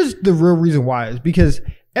the real reason why is because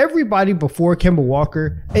everybody before Kemba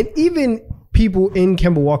Walker and even people in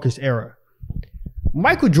Kemba Walker's era,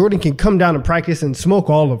 Michael Jordan can come down and practice and smoke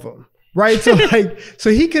all of them, right? So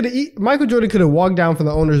Michael Jordan could have walked down from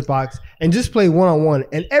the owner's box and just played one-on-one,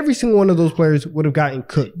 and every single one of those players would have gotten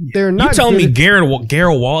cooked. They're not. You telling me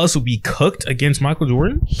Garrett Wallace would be cooked against Michael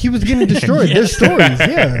Jordan? He was getting destroyed. There's stories,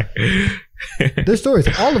 yeah. There's stories.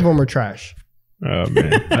 All of them are trash. Oh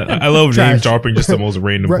man, I love name dropping just the most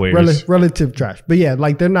random players. Relative trash, but yeah,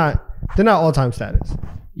 like they're not all-time status.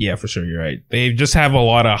 Yeah, for sure. You're right. They just have a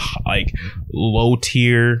lot of like low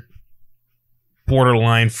tier,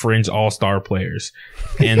 borderline fringe all-star players.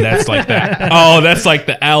 And that's like that. Oh, that's like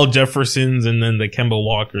the Al Jeffersons and then the Kemba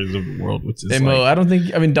Walkers of the world, which is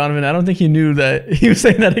Donovan, I don't think he knew that he was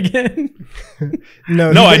saying that again.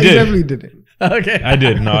 No, I did. He definitely didn't. Okay. I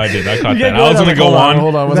did. No, I did. I caught that. I was going to go on.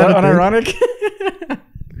 Hold on. Was that unironic?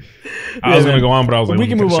 I was going to go on, but I was like, we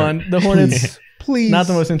can move on. The Hornets, please. Not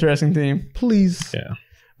the most interesting team. Please. Yeah.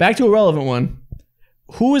 Back to a relevant one.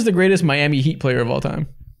 Who is the greatest Miami Heat player of all time?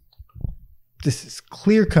 This is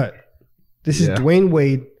clear cut. This is Dwayne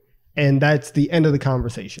Wade, and that's the end of the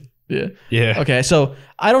conversation. Yeah. Yeah. Okay, so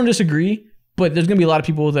I don't disagree, but there's going to be a lot of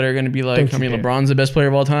people that are going to be like, LeBron's the best player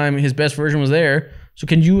of all time. His best version was there. So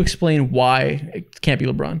can you explain why it can't be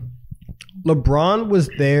LeBron? LeBron was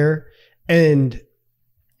there, and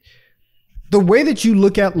the way that you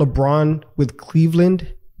look at LeBron with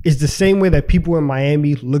Cleveland is the same way that people in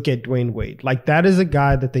Miami look at Dwayne Wade. Like, that is a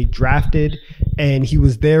guy that they drafted, and he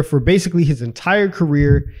was there for basically his entire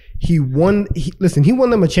career. He won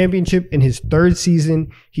them a championship in his 3rd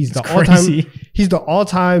season. He's the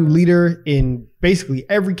all-time leader in basically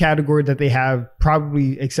every category that they have,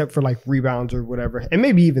 probably except for like rebounds or whatever, and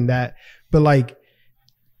maybe even that. But like,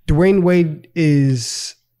 Dwayne Wade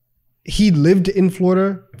he lived in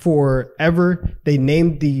Florida forever. They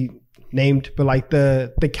but like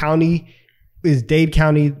the county is Dade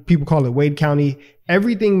County. People call it Wade County.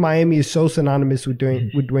 Everything Miami is so synonymous with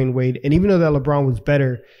Dwayne Wade. And even though that LeBron was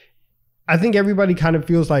better, I think everybody kind of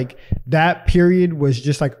feels like that period was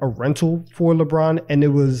just like a rental for LeBron, and it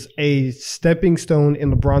was a stepping stone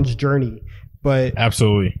in LeBron's journey. But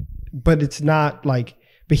absolutely, but it's not like,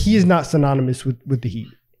 but he is not synonymous with the Heat.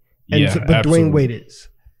 And but absolutely. Dwayne Wade is.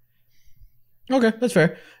 Okay, that's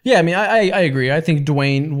fair. Yeah, I mean, I agree. I think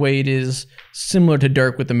Dwayne Wade is similar to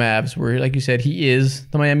Dirk with the Mavs, where, like you said, he is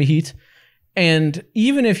the Miami Heat. And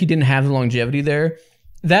even if he didn't have the longevity there,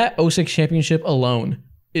 that 06 championship alone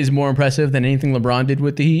is more impressive than anything LeBron did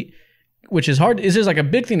with the Heat, which is hard. It's just like a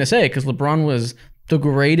big thing to say because LeBron was the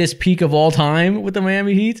greatest peak of all time with the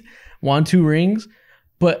Miami Heat, won 2 rings,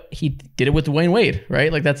 but he did it with Dwayne Wade,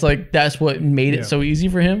 right? Like that's what made it so easy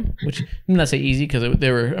for him, which I'm not say easy because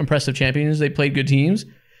they were impressive champions. They played good teams.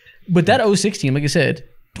 But that 06 team, like I said,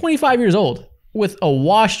 25 years old with a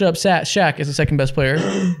washed up Shaq as the second best player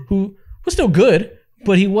who was still good,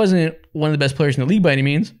 but he wasn't one of the best players in the league by any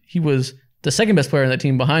means. He was the second best player on that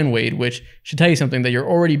team behind Wade, which should tell you something, that you're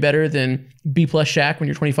already better than B+ Shaq when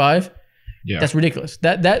you're 25. Yeah. That's ridiculous.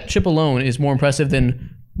 That chip alone is more impressive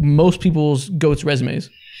than most people's GOATs resumes.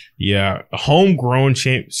 Yeah, homegrown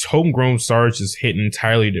stars just hit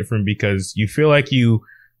entirely different because you feel like you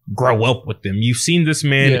grow up with them. You've seen this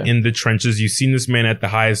man in the trenches. You've seen this man at the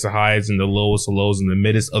highest of highs and the lowest of lows and the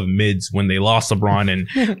middest of mids when they lost LeBron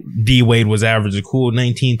and D Wade was average a cool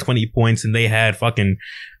 19, 20 points and they had fucking,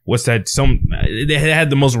 they had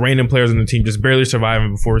the most random players on the team just barely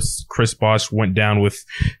surviving before Chris Bosh went down with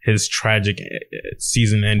his tragic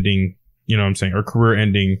season ending, you know what I'm saying, or career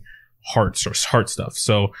ending heart stuff.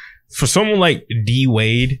 So for someone like D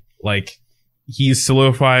Wade, like, he's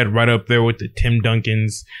solidified right up there with the Tim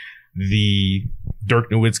Duncans, the Dirk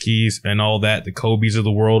Nowitzkis, and all that, the Kobe's of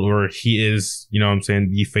the world, or he is, you know what I'm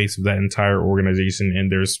saying, the face of that entire organization,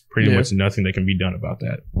 and there's pretty much nothing that can be done about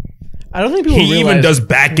that. I don't think people He even does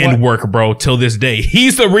back end work, bro, till this day.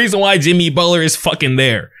 He's the reason why Jimmy Butler is fucking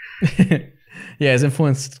there. Yeah, his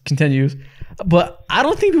influence continues. But I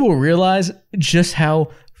don't think people realize just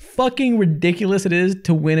how fucking ridiculous it is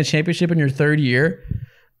to win a championship in your third year.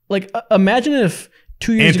 Like, imagine if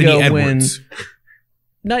 2 years Anthony ago Edwards.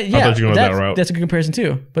 That's a good comparison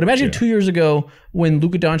too. But imagine 2 years ago when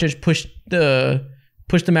Luka Doncic pushed the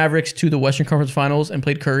Mavericks to the Western Conference Finals and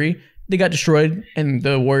played Curry. They got destroyed and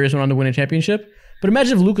the Warriors went on to win a championship. But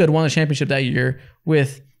imagine if Luka had won a championship that year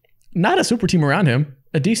with not a super team around him,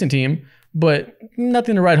 a decent team, but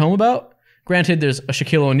nothing to write home about. Granted, there's a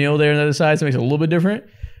Shaquille O'Neal there on the other side, so it makes it a little bit different.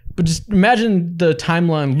 But just imagine the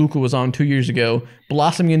timeline Luka was on 2 years ago,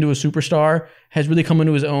 blossoming into a superstar, has really come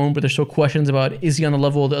into his own, but there's still questions about, is he on the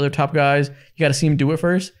level of the other top guys? You got to see him do it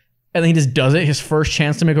first. And then he just does it, his first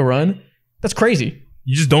chance to make a run. That's crazy.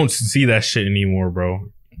 You just don't see that shit anymore, bro.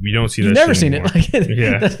 You don't see that shit. You've never seen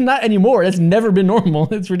it. That's not anymore. That's never been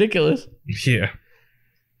normal. It's ridiculous. Yeah.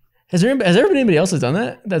 Has there ever been anybody else that's done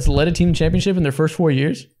that? That's led a team championship in their first 4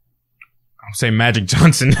 years? I'll say Magic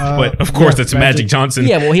Johnson, but of course it's Magic Johnson.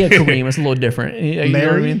 Yeah, well, he had Kareem. It's a little different. You know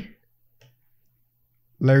what I mean?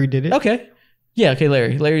 Larry did it. Okay. Yeah, okay,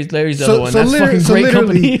 Larry. Larry's the other one. That's fucking great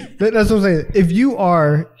company. That's what I'm saying. If you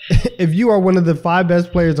are one of the 5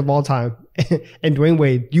 best players of all time, and Dwayne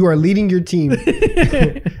Wade, you are leading your team.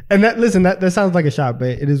 And that sounds like a shot, but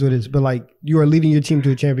it is what it is. But like, you are leading your team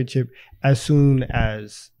to a championship as soon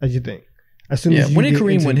as you think. As soon as you when did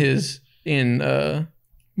Kareem win his in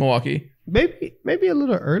Milwaukee? Maybe a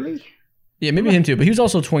little early. Yeah, maybe him too. But he was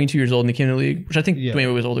also 22 years old when he came to the league, which I think Dwayne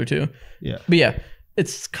Wade was older too. Yeah. But yeah,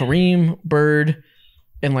 it's Kareem, Bird,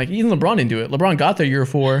 and like even LeBron didn't do it. LeBron got there year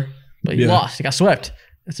 4, but he lost. He got swept.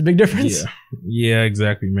 That's a big difference. Yeah,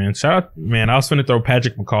 exactly, man. Shout out, man. I was going to throw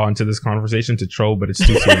Patrick McCaw into this conversation to troll, but it's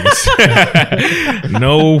too serious.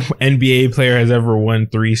 No NBA player has ever won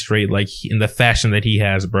 3 straight like in the fashion that he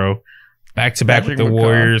has, bro. Back to back with the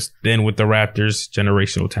Warriors, then with the Raptors.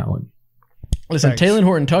 Generational talent. Listen, Taylor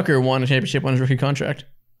Horton Tucker won a championship on his rookie contract.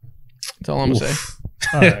 That's all I'm going to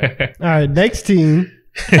say. All right. Next team.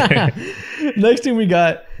 Next team we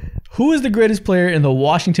got, who is the greatest player in the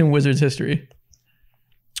Washington Wizards history?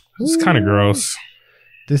 This is kind of gross.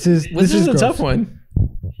 This is a tough one.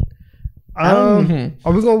 Are we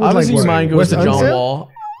going with obviously your mind goes to John Unseld?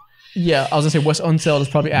 Wall. Yeah, I was gonna say Wes Unseld is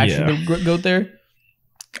probably actually the GOAT there.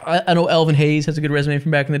 I know Elvin Hayes has a good resume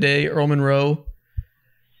from back in the day. Earl Monroe.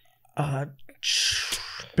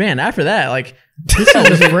 Man, after that, like this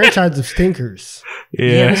is a franchise of stinkers.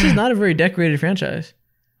 Yeah, this is not a very decorated franchise.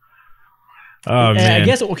 Oh man, I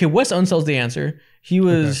guess Wes Unseld's the answer. He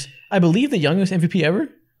was, I believe, the youngest MVP ever.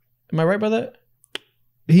 Am I right by that?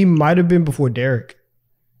 He might have been before Derek.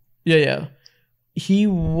 Yeah. He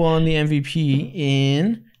won the MVP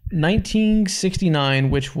in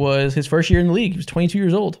 1969, which was his first year in the league. He was 22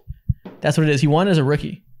 years old. That's what it is. He won as a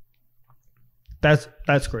rookie. That's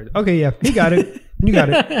great. Okay, yeah, you got it. You got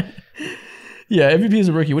it. Yeah, MVP as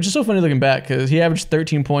a rookie, which is so funny looking back because he averaged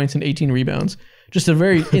 13 points and 18 rebounds. Just a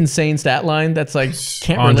very insane stat line that's like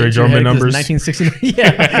can't Andre relate to your head Drummond numbers. 1969.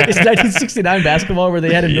 Yeah, it's 1969 basketball where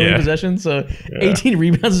they had a million possessions. So 18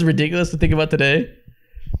 rebounds is ridiculous to think about today.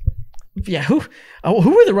 Yeah, who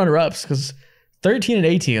were the runner-ups? Because 13 and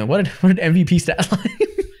 18, what an MVP stat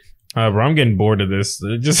line. Bro, I'm getting bored of this.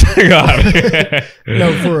 Just God.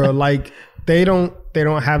 No, for real. Like they don't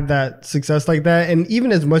have that success like that. And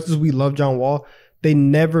even as much as we love John Wall, they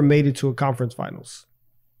never made it to a conference finals.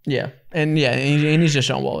 Yeah, and he's just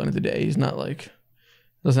John Wall at the end of the day. He's not like,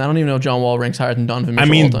 listen, I don't even know if John Wall ranks higher than Donovan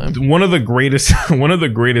Mitchell all time. one of the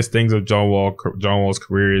greatest things of John Wall's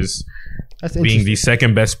career is being the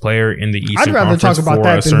second best player in the Eastern Conference. I'd rather talk about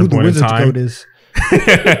that than who the Wizards GOAT is.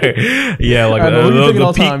 Yeah, like right, who do you think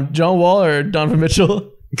all time, John Wall or Donovan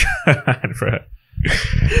Mitchell?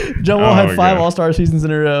 John Wall had 5 All-Star seasons in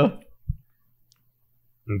a row.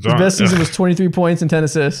 His best season was 23 points and 10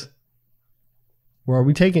 assists. Where are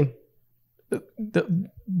we taking?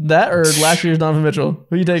 That or last year's Donovan Mitchell?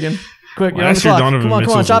 Who are you taking? Quick, you're on the Last year, clock. Donovan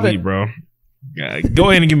Come on, chop elite, it. bro. Go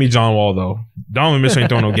ahead and give me John Wall, though. Donovan Mitchell ain't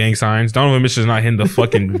throwing no gang signs. Donovan Mitchell's not hitting the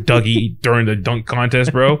fucking Dougie during the dunk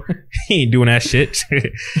contest, bro. He ain't doing that shit.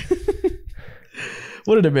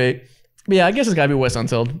 What a debate. But yeah, I guess it's got to be Wes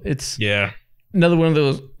Unseld. It's another one of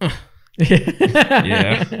those.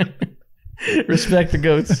 Yeah. Respect the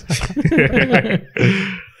goats.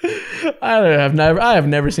 I have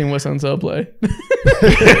never seen Wes Unseld play.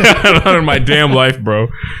 Not in my damn life, bro.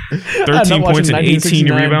 13 points and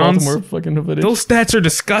 18 rebounds. Those stats are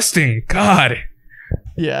disgusting. God.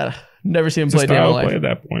 Yeah, never seen him play damn life. At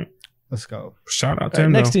that point. Let's go. Shout out to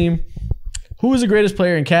him. Next team. Who is the greatest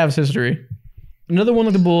player in Cavs history? Another one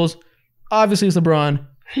of the Bulls. Obviously, it's LeBron.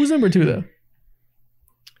 Who's number 2 though?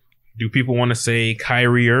 Do people want to say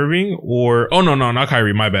Kyrie Irving or... Oh, no, not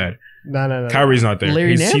Kyrie. My bad. No. Kyrie's not there.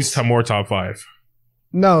 Larry Nance? He's more top 5.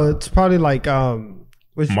 No, it's probably like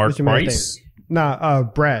Mark Price? Nah,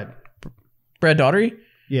 Brad. Brad Daugherty?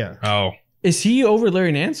 Yeah. Oh. Is he over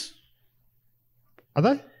Larry Nance?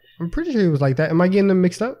 I'm pretty sure he was like that. Am I getting them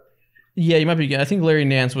mixed up? Yeah, you might be. I think Larry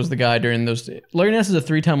Nance was the guy during those. Larry Nance is a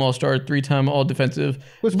 3-time All-Star, 3-time All-Defensive.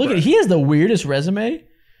 He has the weirdest resume.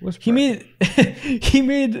 He made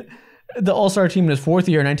the All-Star team in his 4th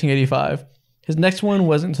year in 1985. His next one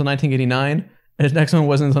wasn't until 1989, and his next one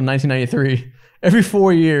wasn't until 1993. Every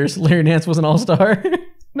 4 years, Larry Nance was an All-Star.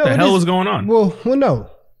 No, the hell was going on? Well, no.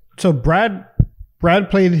 So Brad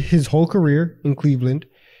played his whole career in Cleveland.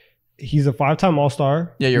 He's a 5-time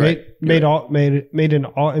All-Star. Yeah, you're right. Made an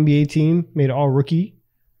All-NBA team. Made All-Rookie.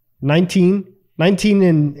 19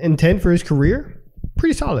 and 10 for his career.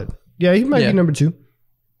 Pretty solid. Yeah, he might be number 2.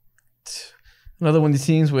 Another one of these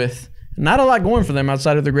teams with not a lot going for them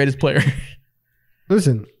outside of their greatest player.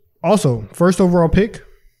 Listen, also, first overall pick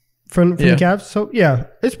from the Cavs. So, yeah,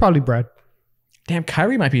 it's probably Brad. Damn,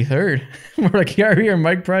 Kyrie might be 3rd. More like Kyrie or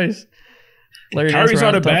Mike Price. Kyrie's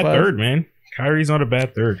not a bad 3rd, man. Kyrie's not a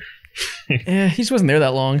bad 3rd. Yeah, he just wasn't there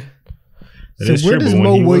that long. So where does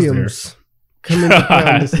Mo Williams come into play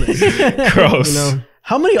on this list? Gross.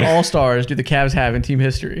 How many All-Stars do the Cavs have in team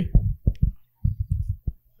history?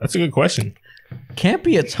 That's a good question. Can't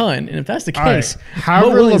be a ton. And if that's the case,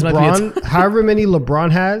 however many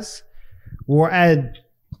LeBron has, we'll add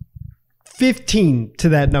 15 to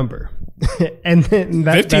that number. And then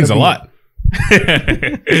 15's a lot.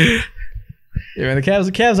 Yeah, man, the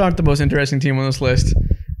Cavs aren't the most interesting team on this list.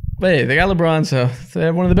 But hey, they got LeBron, so they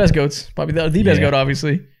have one of the best GOATs. Probably the best GOAT,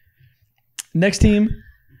 obviously. Next team.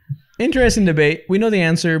 Interesting debate. We know the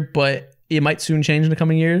answer, but it might soon change in the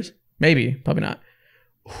coming years. Maybe. Probably not.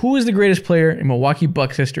 Who is the greatest player in Milwaukee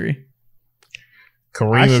Bucks history?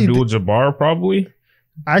 Kareem Abdul-Jabbar, probably.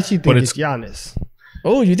 I actually think it's Giannis.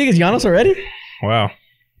 Oh, you think it's Giannis already? Wow.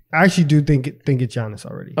 I actually do think it's Giannis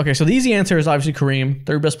already. Okay, so the easy answer is obviously Kareem,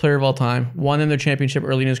 3rd best player of all time, won in their championship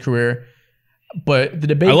early in his career. But the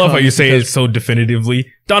debate. I love how you say it so definitively.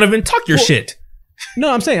 Donovan, talk your shit.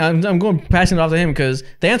 No, I'm saying I'm going passing it off to him because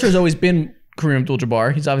the answer has always been Kareem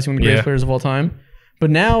Abdul-Jabbar. He's obviously one of the greatest players of all time. But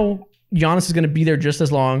now Giannis is going to be there just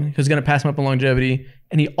as long. He's going to pass him up in longevity,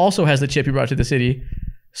 and he also has the chip he brought to the city.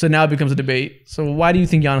 So now it becomes a debate. So why do you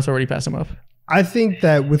think Giannis already passed him up? I think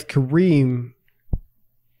that with Kareem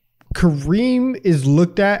is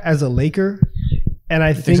looked at as a Laker, and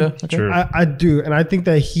I think so? Okay. I do, and I think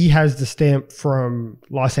that he has the stamp from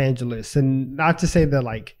Los Angeles, and not to say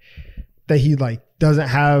that that he doesn't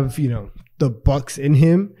have the Bucks in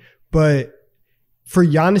him, but for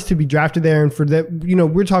Giannis to be drafted there, and for that,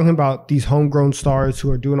 we're talking about these homegrown stars who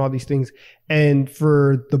are doing all these things, and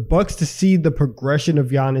for the Bucks to see the progression of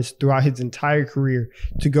Giannis throughout his entire career,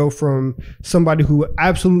 to go from somebody who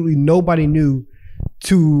absolutely nobody knew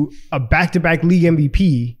to a back-to-back league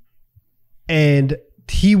MVP, and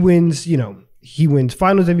he wins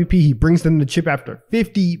finals MVP. He brings them the chip after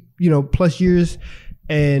 50, plus years,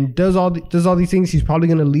 and does all these things. He's probably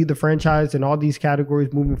going to lead the franchise in all these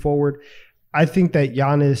categories moving forward. I think that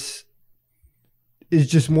Giannis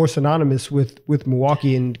is just more synonymous with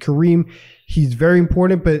Milwaukee, and Kareem, he's very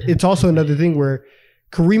important, but it's also another thing where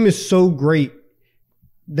Kareem is so great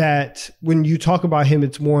that when you talk about him,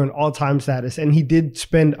 it's more an all-time status. And he did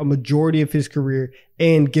spend a majority of his career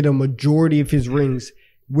and get a majority of his rings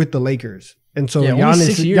with the Lakers. And so Giannis,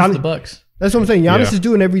 6 years with the Bucks. That's what I'm saying. Giannis is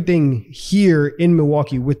doing everything here in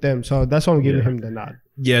Milwaukee with them. So that's why I'm giving him the nod.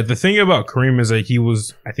 Yeah, the thing about Kareem is that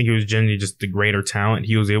I think he was genuinely just the greater talent.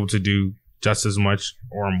 He was able to do just as much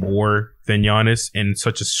or more than Giannis in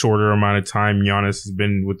such a shorter amount of time. Giannis has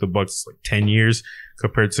been with the Bucks like 10 years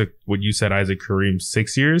compared to what you said, Isaac, Kareem,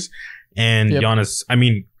 6 years. And Giannis, I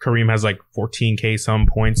mean, Kareem has like 14K some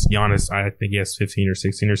points. Giannis, I think he has 15 or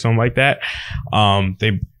 16 or something like that.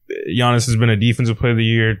 Giannis has been a defensive player of the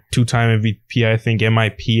year, 2-time MVP, I think,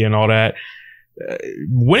 MIP and all that.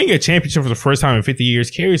 Winning a championship for the first time in 50 years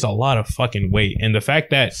carries a lot of fucking weight. And the fact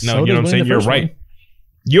that, you know what I'm saying? You're right.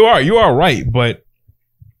 You are right, but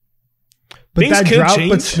things that could drought,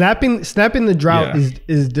 change. but snapping the drought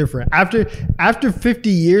is different. After 50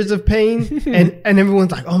 years of pain, and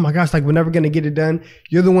everyone's like, oh my gosh, like we're never gonna get it done.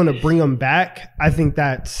 You're the one to bring them back. I think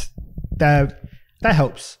that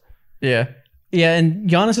helps. Yeah, and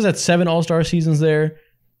Giannis has had 7 All-Star seasons there.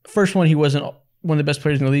 First one, he wasn't one of the best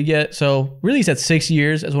players in the league yet. So really, he's had 6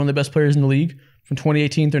 years as one of the best players in the league from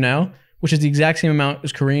 2018 through now, which is the exact same amount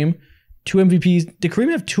as Kareem. 2 MVPs. Did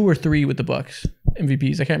Kareem have 2 or 3 with the Bucks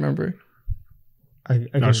MVPs? I can't remember. I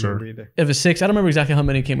can't remember either. If it's 6, I don't remember exactly how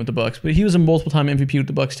many came with the Bucks, but he was a multiple-time MVP with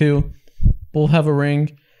the Bucks too. Both have a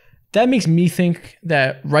ring. That makes me think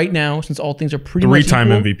that right now, since all things are pretty much equal,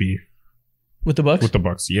 3-time MVP with the Bucks. With the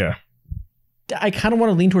Bucks, yeah. I kind of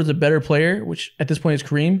want to lean towards a better player, which at this point is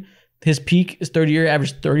Kareem. His peak is third year,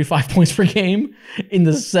 averaged 35 points per game in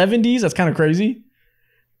the 70s. That's kind of crazy.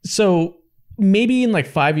 So maybe in like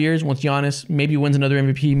 5 years, once Giannis maybe wins another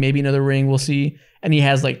MVP, maybe another ring, we'll see, and he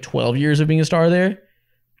has like 12 years of being a star there,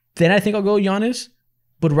 then I think I'll go Giannis.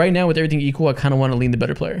 But right now, with everything equal, I kind of want to lean the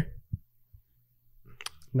better player.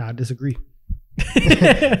 Nah, I disagree.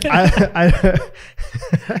 That's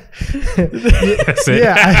it.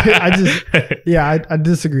 I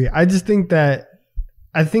disagree. I just think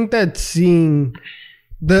that seeing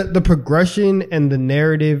the progression and the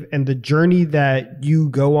narrative and the journey that you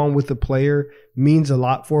go on with the player means a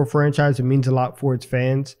lot for a franchise. It means a lot for its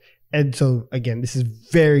fans. And so again, this is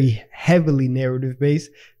very heavily narrative based,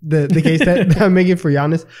 the case that I'm making for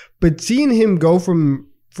Giannis. But seeing him go from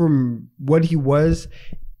what he was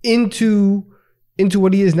into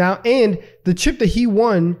what he is now, and the chip that he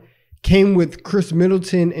won came with Chris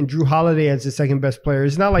Middleton and Drew Holiday as the second best player.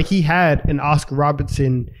 It's not like he had an Oscar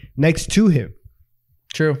Robertson next to him.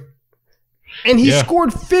 True. And he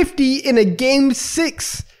scored 50 in a game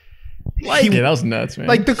 6. Like, that was nuts, man.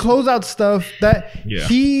 Like the closeout stuff that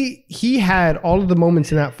he had all of the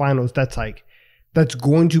moments in that finals that's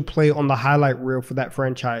going to play on the highlight reel for that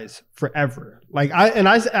franchise forever. Like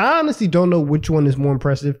I honestly don't know which one is more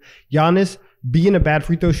impressive. Giannis being a bad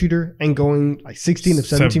free throw shooter and going like 16 of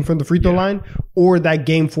 17 from the free throw line, or that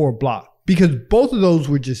game 4 block, because both of those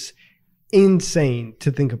were just insane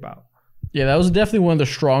to think about. Yeah, that was definitely one of the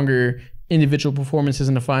stronger individual performances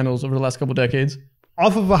in the finals over the last couple decades.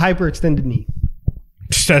 Off of a hyperextended knee.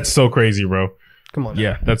 That's so crazy, bro. Come on.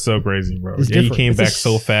 Yeah, that's so crazy, bro. He came back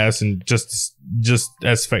so fast and just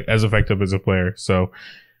as effective as a player. So,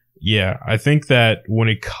 yeah, I think that when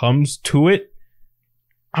it comes to it,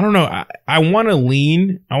 I don't know. I want to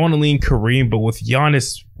lean Kareem, but with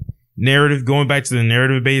Giannis narrative, going back to the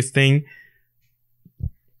narrative based thing,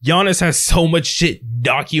 Giannis has so much shit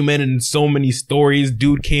documented in so many stories.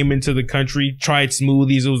 Dude came into the country, tried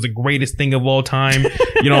smoothies. It was the greatest thing of all time.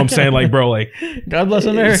 You know what I'm saying? Like, bro, like, God bless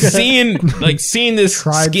America. Seeing this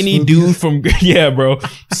skinny smoothies. dude from,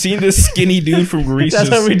 seeing this skinny dude from Greece. That's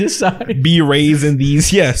how we decide. Be raised in these,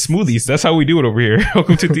 smoothies. That's how we do it over here.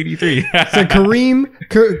 Welcome to DD3. So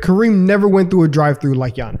Kareem never went through a drive-through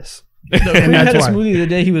like Giannis. No, Kareem had a smoothie the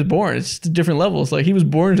day he was born. It's just different levels. Like, he was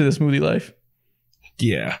born into the smoothie life.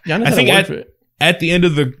 Yeah, Giannis I think at the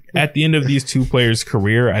end of these two players'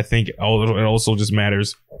 career, I think it also just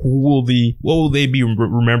matters what will they be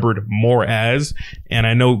remembered more as. And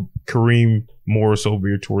I know Kareem more so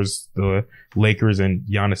veered towards the Lakers, and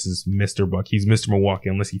Giannis is Mr. Buck. He's Mr. Milwaukee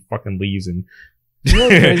unless he fucking leaves and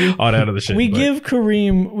all that other shit. We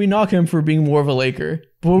knock him for being more of a Laker,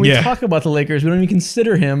 but when we talk about the Lakers, we don't even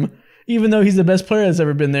consider him, even though he's the best player that's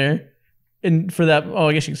ever been there. And for that,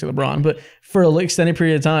 I guess you can say LeBron, but for an extended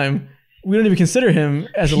period of time, we don't even consider him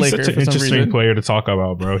as a Laker. He's such an interesting player to talk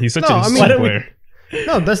about, bro. He's such an interesting player.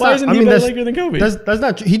 No, that's Why not. isn't he a better Laker than Kobe? That's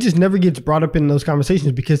not true. He just never gets brought up in those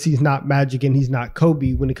conversations because he's not Magic and he's not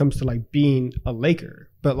Kobe when it comes to like being a Laker.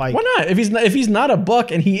 But like, why not? If he's not a Buck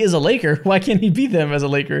and he is a Laker, why can't he be them as a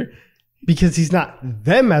Laker? Because he's not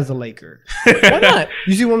them as a Laker. Why not?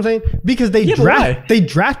 You see what I'm saying? Because they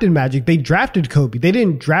drafted Magic. They drafted Kobe. They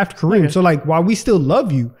didn't draft Kareem. Okay. So like, while we still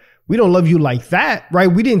love you, we don't love you like that, right?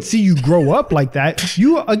 We didn't see you grow up like that.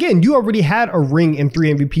 You already had a ring and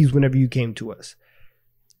 3 MVPs whenever you came to us.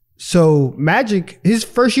 So Magic, his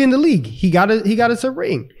first year in the league, he got us a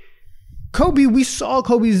ring. Kobe, we saw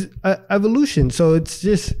Kobe's evolution. So it's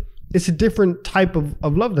a different type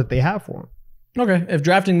of love that they have for him. Okay, if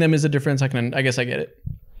drafting them is a difference, I guess I get it.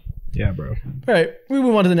 Yeah, bro. All right, we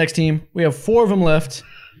move on to the next team. We have 4 of them left,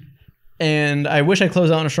 and I wish I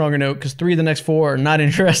closed out on a stronger note because 3 of the next 4 are not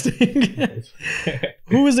interesting.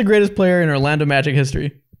 Who is the greatest player in Orlando Magic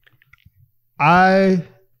history? I'm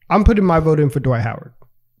putting my vote in for Dwight Howard.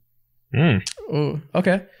 Oh,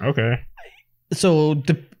 okay. Okay. So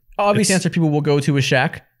the obvious answer people will go to is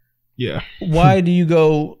Shaq. Yeah. Why do you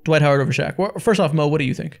go Dwight Howard over Shaq? Well, first off, Mo, what do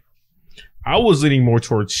you think? I was leaning more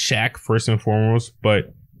towards Shaq first and foremost,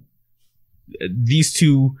 but these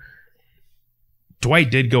two, Dwight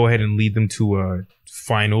did go ahead and lead them to a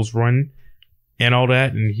finals run and all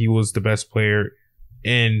that, and he was the best player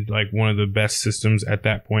in like one of the best systems at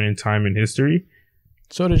that point in time in history.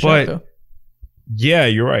 So did Shaq, though. Yeah,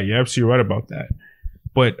 you're right. You're absolutely right about that.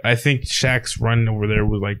 But I think Shaq's run over there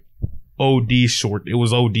was like OD short. It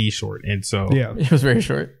was OD short, and so yeah, it was very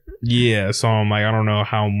short. Yeah, so I'm like, I don't know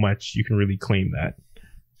how much you can really claim that.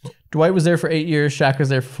 Dwight was there for 8 years. Shaq was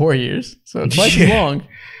there for 4 years. So twice as long.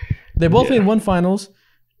 They both made 1 finals.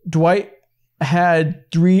 Dwight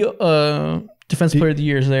had 3 defensive player of the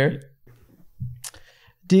years there.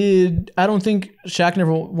 I don't think Shaq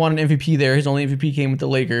never won an MVP there. His only MVP came with the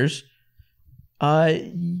Lakers.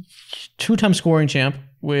 2-time scoring champ,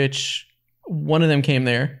 which one of them came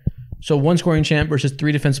there. So 1 scoring champ versus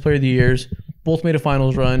 3 defensive player of the years. Both made a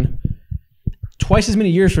finals run. Twice as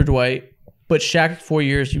many years for Dwight, but Shaq 4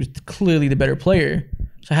 years, he was clearly the better player.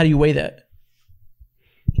 So how do you weigh that?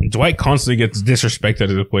 Dwight constantly gets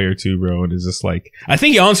disrespected as a player too, bro. And it's just like, I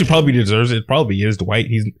think he honestly probably deserves it. Probably is Dwight.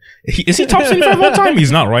 Is he top 75 all time?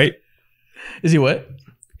 He's not, right? Is he what?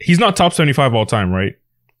 He's not top 75 all time, right?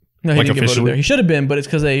 No, he didn't get voted there. He should have been, but it's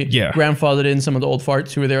because they grandfathered in some of the old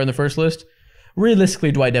farts who were there on the first list.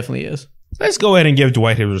 Realistically, Dwight definitely is. Let's go ahead and give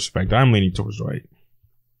Dwight his respect. I'm leaning towards Dwight.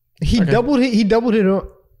 He doubled it.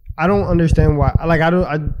 I don't understand why. Like I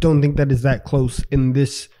don't think that is that close in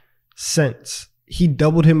this sense. He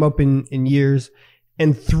doubled him up in years,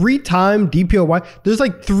 and 3-time DPOY. There's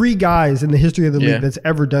like 3 guys in the history of the league that's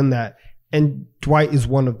ever done that, and Dwight is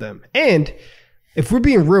one of them. And if we're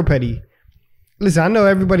being real petty, listen, I know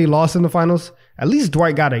everybody lost in the finals. At least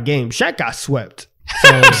Dwight got a game. Shaq got swept.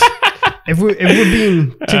 So if we're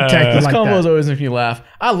being tic-tac this like combo that. is always making me laugh.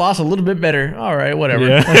 I lost a little bit better. All right, whatever.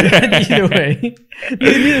 Yeah. Either way,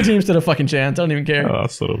 neither team stood a fucking chance. I don't even care. I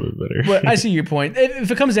lost a little bit better. But I see your point.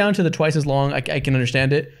 If it comes down to the twice as long, I can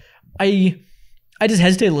understand it. I just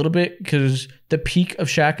hesitate a little bit because the peak of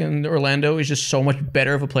Shaq in Orlando is just so much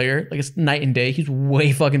better of a player. Like it's night and day. He's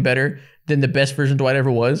way fucking better than the best version Dwight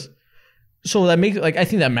ever was. So that makes I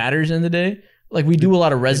think that matters in the day. Like we do a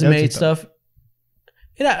lot of resume stuff.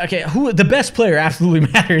 Yeah, okay. The best player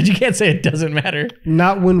absolutely matters. You can't say it doesn't matter.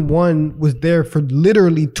 Not when one was there for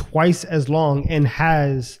literally twice as long and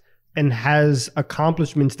has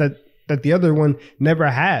accomplishments that the other one never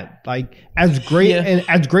had. Like as great and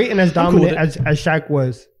as dominant as Shaq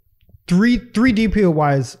was, three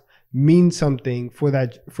DPOYs mean something for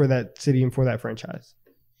that city and for that franchise.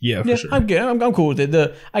 Yeah, for sure. I'm cool with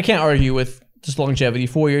it. I can't argue with just longevity.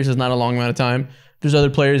 4 years is not a long amount of time. There's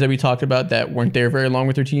other players that we talked about that weren't there very long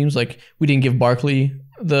with their teams. Like we didn't give Barkley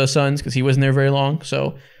the Suns because he wasn't there very long.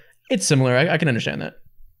 So it's similar. I can understand that.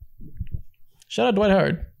 Shout out Dwight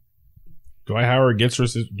Howard. Dwight Howard gets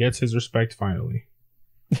his respect finally.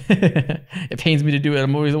 It pains me to do it.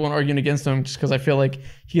 I'm always the one arguing against him just because I feel like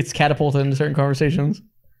he gets catapulted into certain conversations.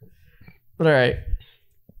 But all right.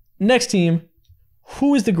 Next team.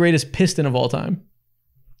 Who is the greatest Piston of all time?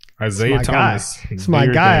 Isaiah Thomas. It's my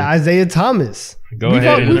guy, Isaiah Thomas. We've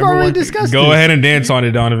already discussed Go ahead and dance on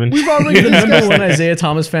it, Donovan. We've already You're the discussed number one Isaiah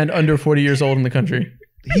Thomas fan under 40 years old in the country.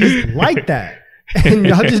 He's like that. And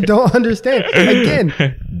y'all just don't understand. Again,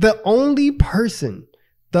 the only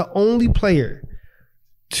player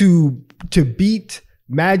to beat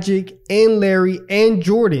Magic and Larry and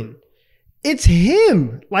Jordan, it's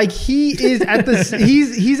him. Like he is at the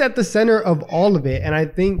he's at the center of all of it. And I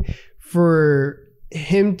think for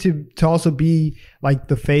him to also be like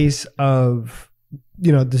the face of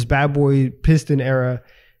this bad boy Piston era,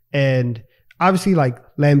 and obviously like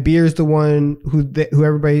Lambier's the one who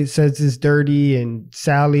everybody says is dirty, and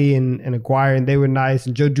Sally and Aguirre, and they were nice,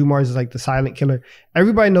 and Joe Dumars is like the silent killer.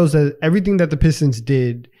 Everybody knows that everything that the Pistons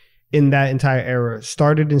did in that entire era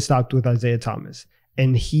started and stopped with Isaiah Thomas,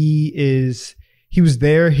 and he was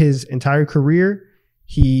there his entire career.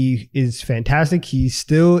 He is fantastic. He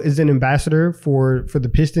still is an ambassador for the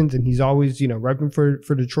Pistons, and he's always, repping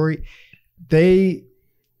for Detroit.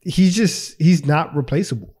 He's not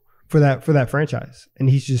replaceable for that franchise. And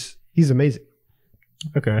he's He's amazing.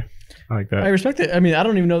 Okay, I like that. I respect it. I mean, I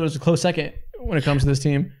don't even know there's a close second when it comes to this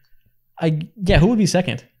team. Who would be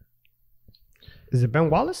second? Is it Ben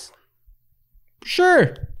Wallace?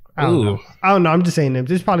 Sure. I don't know. I'm just saying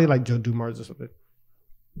names. It's probably like Joe Dumars or something.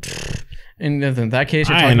 And in that case,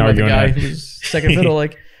 you're I talking ain't about the guy arguing that. who's second fiddle.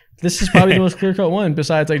 Like, this is probably the most clear-cut one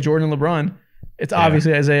besides like Jordan and LeBron. It's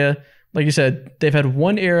obviously Isaiah. Like you said, they've had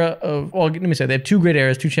one era of, well, let me say, they have two great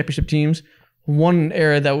eras, two championship teams. One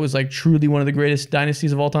era that was like truly one of the greatest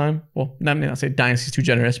dynasties of all time. Well, not say dynasties too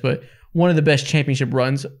generous, but one of the best championship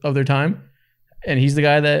runs of their time. And he's the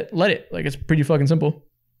guy that led it. Like, it's pretty fucking simple.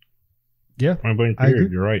 Yeah. I'm blank I period.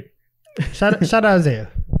 agree. You're right. Shout out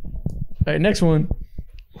Isaiah. All right, next one.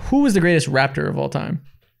 Who is the greatest Raptor of all time?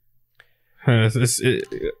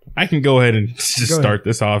 I can go ahead and just start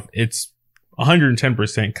this off. It's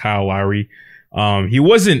 110% Kyle Lowry. He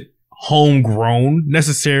wasn't homegrown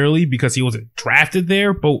necessarily because he wasn't drafted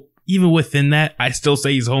there, but even within that, I still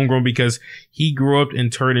say he's homegrown because he grew up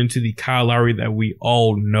and turned into the Kyle Lowry that we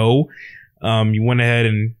all know. He went ahead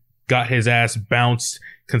and got his ass bounced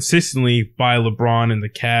consistently by LeBron and the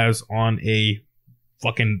Cavs on a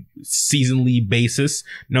fucking seasonally basis.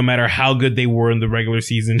 No matter how good they were in the regular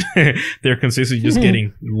season, they're consistently just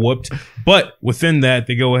getting whooped. But within that,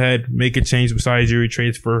 they go ahead, make a change besides Yuri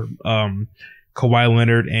trades for Kawhi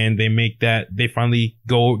Leonard, and they finally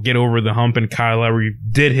get over the hump, and Kyle Lowry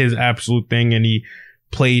did his absolute thing, and he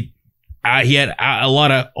played. He had a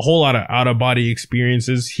whole lot of out of body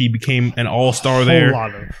experiences. He became an all-star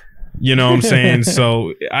there. You know what I'm saying?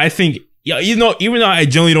 So I think, even though I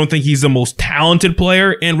generally don't think he's the most talented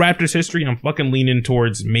player in Raptors history, I'm fucking leaning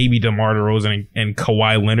towards maybe DeMar DeRozan and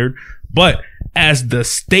Kawhi Leonard. But as the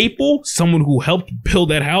staple, someone who helped build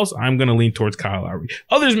that house, I'm going to lean towards Kyle Lowry.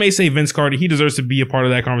 Others may say Vince Carter. He deserves to be a part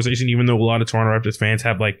of that conversation, even though a lot of Toronto Raptors fans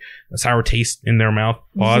have like a sour taste in their mouth.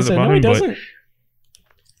 No, he doesn't.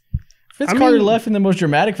 Vince Carter left in the most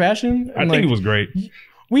dramatic fashion. I think it was great.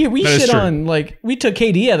 We shit on, like, we took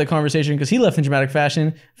KD out of the conversation because he left in dramatic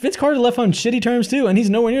fashion. Vince Carter left on shitty terms too, and he's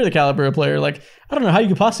nowhere near the caliber of player. Like, I don't know how you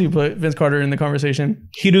could possibly put Vince Carter in the conversation.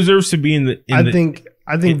 He deserves to be in the Vince,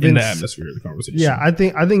 the atmosphere of the conversation. Yeah, I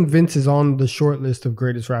think Vince is on the short list of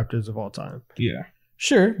greatest Raptors of all time. Yeah.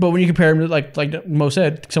 Sure, but when you compare him to, like Mo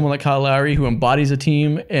said, someone like Kyle Lowry, who embodies a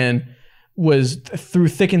team and was through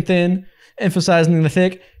thick and thin, emphasizing the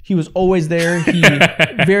thick, he was always there. He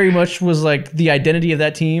very much was like the identity of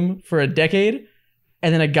that team for a decade.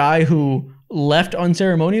 And then a guy who left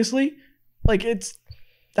unceremoniously, like, it's,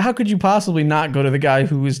 how could you possibly not go to the guy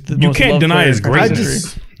who is the most loved player? You can't deny his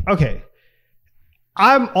greatness. Okay.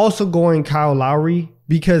 I'm also going Kyle Lowry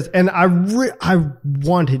because, and I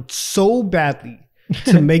wanted so badly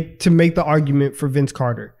to make the argument for Vince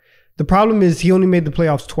Carter. The problem is he only made the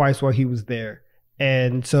playoffs twice while he was there.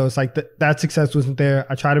 And so it's like that success wasn't there.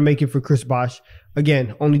 I tried to make it for Chris Bosh.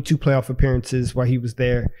 Again, only 2 playoff appearances while he was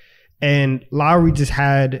there. And Lowry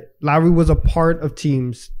was a part of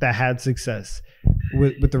teams that had success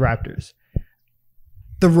with the Raptors.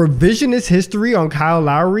 The revisionist history on Kyle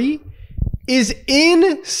Lowry is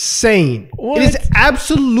insane. What? It is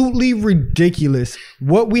absolutely ridiculous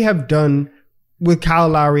what we have done with Kyle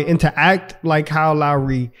Lowry, and to act like Kyle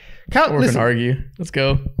Lowry. We're gonna argue. Let's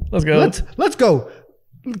go. Let's go.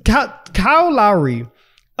 Kyle Lowry,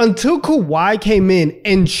 until Kawhi came in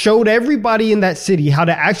and showed everybody in that city how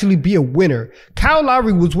to actually be a winner, Kyle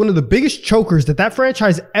Lowry was one of the biggest chokers that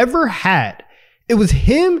franchise ever had. It was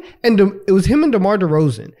him and DeMar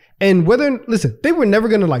DeRozan. And they were never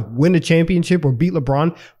gonna like win a championship or beat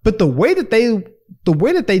LeBron, but the way that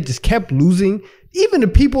they just kept losing, even to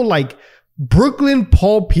people like Brooklyn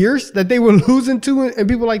Paul Pierce that they were losing to, and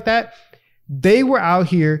people like that, they were out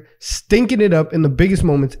here stinking it up in the biggest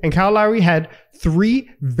moments. And Kyle Lowry had 3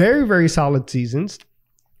 very, very solid seasons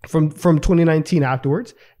from 2019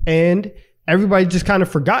 afterwards. And everybody just kind of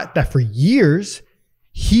forgot that for years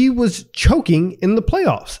he was choking in the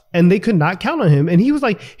playoffs and they could not count on him. And he was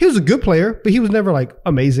a good player, but he was never like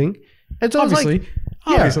amazing. And so obviously.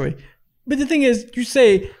 But the thing is, you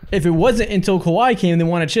say if it wasn't until Kawhi came they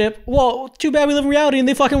won a chip, well, too bad we live in reality and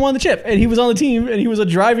they fucking won the chip. And he was on the team and he was a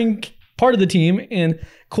driving part of the team. And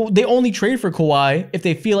they only trade for Kawhi if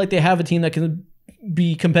they feel like they have a team that can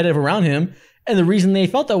be competitive around him. And the reason they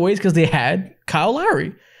felt that way is because they had Kyle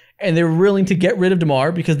Lowry. And they were willing to get rid of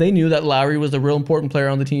DeMar because they knew that Lowry was the real important player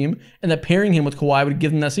on the team and that pairing him with Kawhi would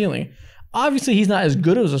give them that ceiling. Obviously, he's not as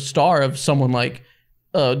good as a star of someone like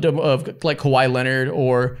Kawhi Leonard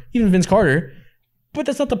or even Vince Carter, but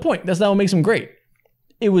that's not the point. That's not what makes him great.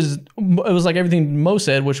 It was like everything Mo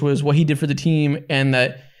said, which was what he did for the team and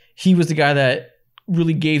that he was the guy that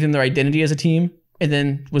really gave them their identity as a team and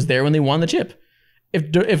then was there when they won the chip.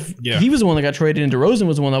 If he was the one that got traded and DeRozan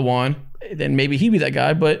was the one that won, then maybe he'd be that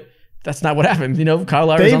guy. But that's not what happened. You know, Kyle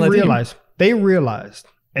Lowry's on that team. They realized,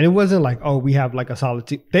 and it wasn't like, oh, we have like a solid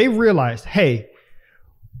team. They realized, hey,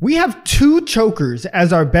 we have 2 chokers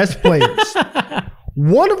as our best players.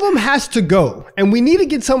 One of them has to go, and we need to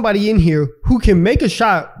get somebody in here who can make a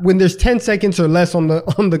shot when there's 10 seconds or less on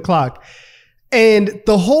the clock. And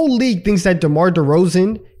the whole league thinks that DeMar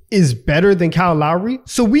DeRozan is better than Kyle Lowry,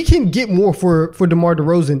 so we can get more for DeMar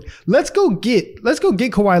DeRozan. Let's go get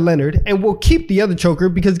Kawhi Leonard, and we'll keep the other choker,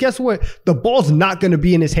 because guess what? The ball's not going to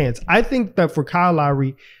be in his hands. I think that for Kyle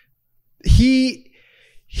Lowry, he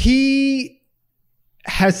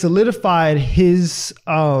has solidified his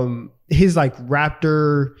like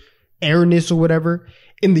Raptor airness or whatever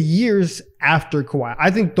in the years after Kawhi.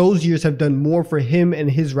 I think those years have done more for him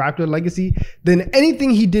and his Raptor legacy than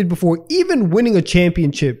anything he did before, even winning a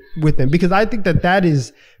championship with them, because I think that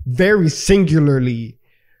is very singularly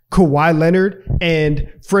Kawhi Leonard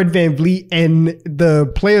and Fred VanVleet and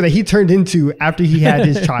the player that he turned into after he had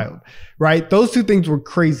his child, right? Those 2 things were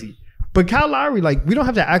crazy. But Kyle Lowry, like, we don't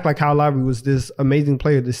have to act like Kyle Lowry was this amazing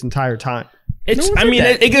player this entire time. It's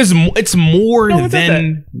more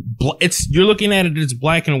than you're looking at it as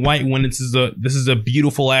black and white when this is a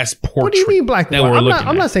beautiful ass portrait. What do you mean black and white?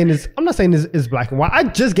 I'm not saying it's black and white. I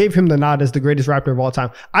just gave him the nod as the greatest Raptor of all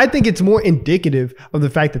time. I think it's more indicative of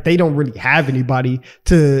the fact that they don't really have anybody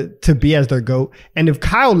to be as their GOAT. And if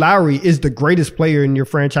Kyle Lowry is the greatest player in your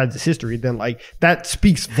franchise's history, then like that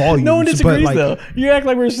speaks volumes. No one disagrees, though. You act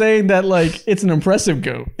like we're saying that like it's an impressive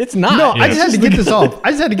GOAT. It's not. No, I just had to get this off.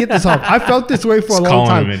 I felt this way for a long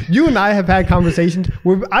time. You and I have had conversations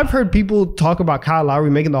where I've heard people talk about Kyle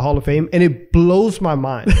Lowry making the Hall of Fame, and it blows my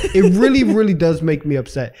mind. It really, really does make me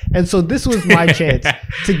upset. And so this was my chance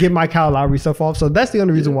to get my Kyle Lowry stuff off. So that's the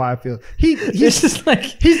only reason why I feel he's just like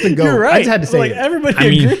he's the GOAT. You're right. I just had to say like,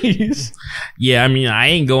 everybody agrees. Yeah, I mean, I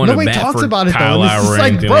ain't going Nobody to bat talks for about it, Kyle though. Lowry or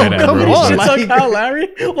like, anything bro, like that, come bro. on. Like, Kyle Lowry?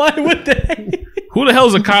 Why would they? Who the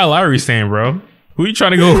hell's a Kyle Lowry fan, bro? Who are you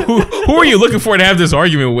trying to go? Who are you looking for to have this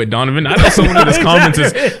argument with, Donovan? I know someone in this comments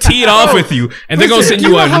is teed off with you, and they're gonna send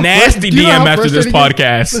you a nasty DM after this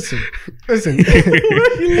podcast. Listen.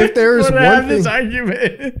 If there is one thing, this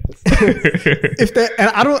argument, and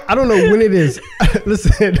I don't know when it is.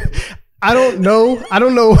 Listen. I don't know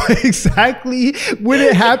exactly when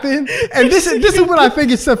it happened. And this is when I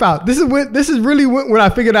figured stuff out. This is really when I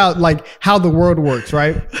figured out like how the world works,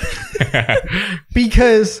 right?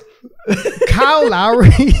 Because Kyle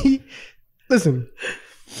Lowry, listen,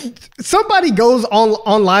 somebody goes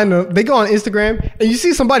online, they go on Instagram, and you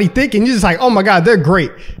see somebody thick, and you're just like, oh my God, they're great.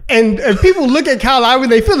 And people look at Kyle Lowry,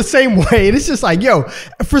 they feel the same way. And it's just like, yo,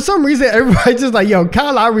 for some reason, everybody's just like, yo,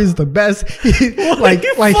 Kyle Lowry is the best. He won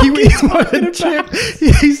a chip.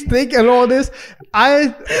 He's thick and all this.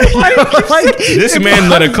 This man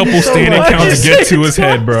let a couple standing counts get to his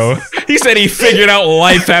head, bro. He said he figured out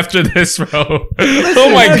life after this, bro.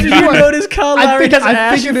 Oh my God. Did you notice Kyle Lowry has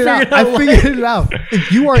I figured it out.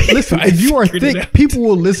 If you are thick, people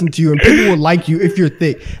will listen to you and people will like you if you're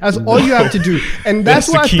thick. That's all you have to do. And that's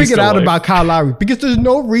what I figured out about Kyle Lowry, because there's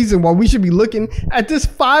no reason why we should be looking at this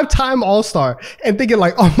 5-time All-Star and thinking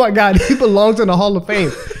like, oh my God, he belongs in the Hall of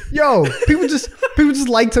Fame. Yo, people just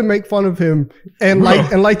like to make fun of him and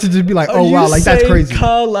like to just be like, oh wow, like that's crazy.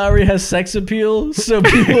 Kyle Lowry has sex appeal, so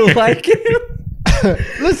people like him.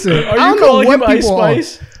 Listen, are you calling him Ice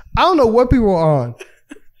Spice? I don't know what people are on.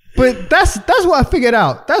 But that's what I figured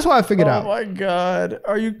out. That's what I figured out. Oh my God.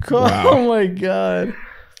 Are you Oh my God.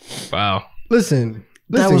 Wow. Listen.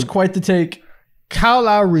 That was quite the take. Kyle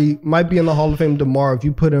Lowry might be in the Hall of Fame tomorrow if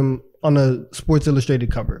you put him on a Sports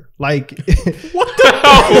Illustrated cover. Like, what the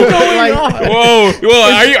hell is going on? Whoa.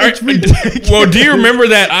 Well, do you remember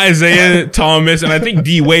that Isaiah Thomas, and I think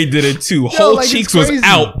D Wade did it too. Whole Cheeks was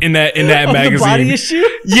out in that magazine. The body issue?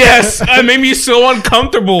 Yes. It made me so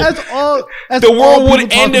uncomfortable. That's the world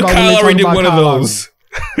would end if Kyle Lowry did one of those.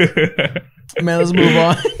 Man, let's move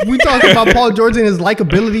on. We talked about Paul George and his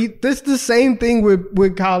likability. This is the same thing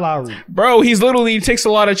with Kyle Lowry. Bro, he takes a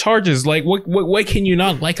lot of charges. Like, what can you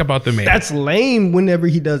not like about the man? That's lame whenever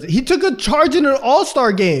he does it. He took a charge in an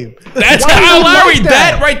All-Star game. That's Kyle Lowry.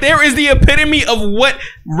 That right there is the epitome of what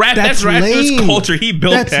that's Raptors culture. He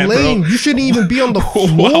built that's lame. You shouldn't even be on the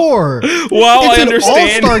floor. Well, it's I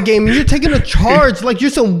understand. An All-Star game and you're taking a charge like you're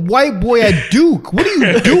some white boy at Duke. What are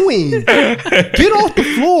you doing? Get off the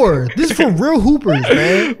floor. This is for real hoopers,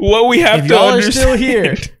 man. What we have to understand. Are still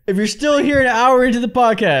here, if you're still here an hour into the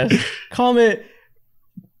podcast, comment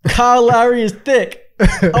Kyle Lowry is thick.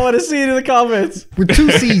 I want to see it in the comments with 2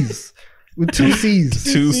 C's. with 2 C's.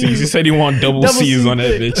 2 C's. He said he want double C's on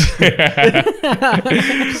that bitch.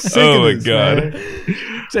 Oh my god.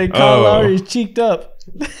 Say Kyle Lowry's cheeked up.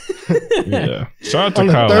 Yeah. Shout out to On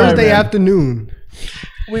a Kyle. Thursday afternoon.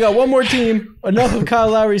 We got one more team. Enough of Kyle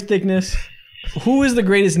Lowry's thickness. Who is the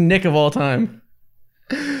greatest Nick of all time?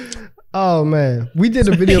 Oh man, we did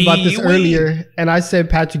a video about this earlier, and I said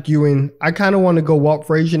Patrick Ewing. I kind of want to go Walt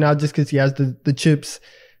Frazier now, just because he has the chips.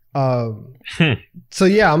 So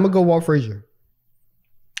yeah, I'm gonna go Walt Frazier.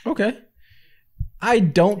 Okay, I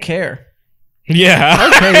don't care.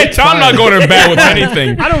 Yeah, okay, I'm not going to bat with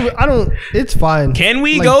anything. I don't. It's fine. Can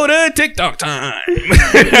we go to TikTok time?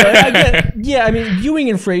 I mean, Ewing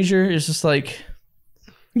and Frazier is just like,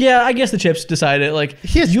 yeah, I guess the chips decided it. Like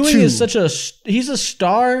Ewing is such he's a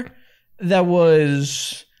star that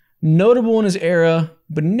was notable in his era,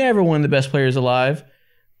 but never one of the best players alive.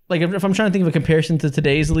 Like if I'm trying to think of a comparison to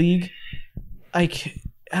today's league, like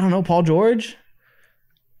I don't know, Paul George.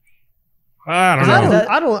 I don't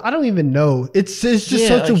know. I don't even know. It's just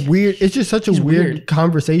such a weird. It's just such a weird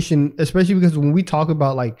conversation, especially because when we talk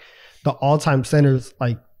about like the all-time centers,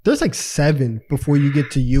 like there's like 7 before you get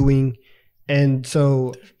to Ewing, and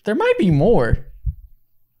so there might be more.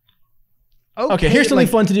 Okay, here's something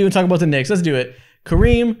fun to do and talk about the Knicks. Let's do it.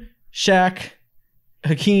 Kareem, Shaq,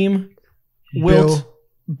 Hakeem, Wilt,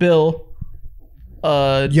 Bill,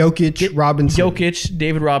 Jokic, Robinson. Jokic,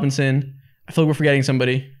 David Robinson. I feel like we're forgetting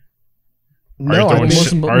somebody. No,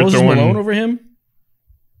 Moses Malone over him.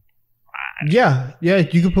 Yeah,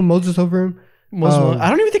 you could put Moses over him. I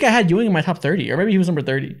don't even think I had Ewing in my top 30, or maybe he was number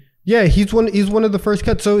 30. Yeah, he's one of the first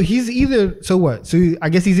cuts. So he's either I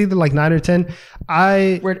guess he's either like 9 or 10.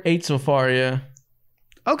 We're at 8 so far, yeah.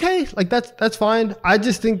 Okay, like that's fine. I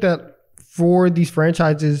just think that for these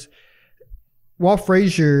franchises, Walt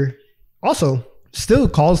Frazier also still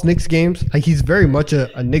calls Knicks games. Like he's very much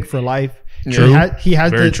a Knick for life. True. He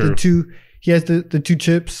has the 2. He has the 2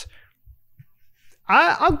 chips.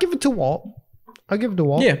 I'll give it to Walt.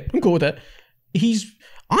 Yeah, I'm cool with that. He's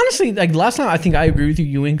honestly, like last time, I think I agree with you,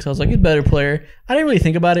 Ewing, because I was like, he's a better player. I didn't really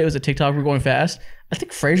think about it. It was a TikTok. We're going fast. I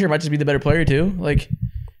think Frazier might just be the better player too. Like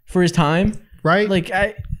for his time, right? Like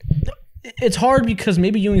it's hard because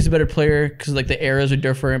maybe Ewing's a better player because like the eras are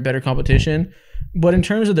different, better competition. But in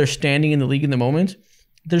terms of their standing in the league in the moment,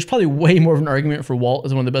 there's probably way more of an argument for Walt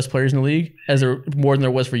as one of the best players in the league as there more than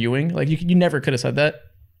there was for Ewing. Like you never could have said that.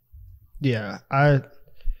 Yeah,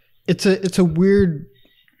 it's a weird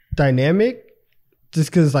dynamic. Just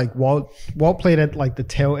because like Walt played at like the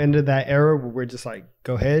tail end of that era where we're just like,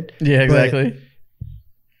 go ahead. Yeah, exactly.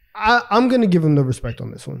 I'm gonna give him the respect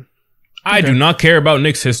on this one. I do not care about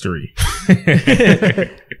Knicks history. A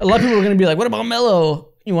lot of people are gonna be like, what about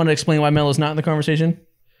Melo? You want to explain why Melo's not in the conversation?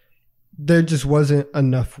 There just wasn't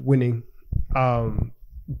enough winning.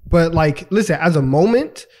 But like, listen, as a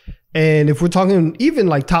moment, and if we're talking even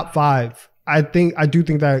like top 5, I do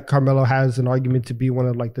think that Carmelo has an argument to be one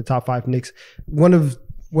of like the top 5 Knicks. One of.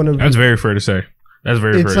 That's very fair to say. That's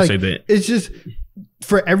very fair to say that. It's just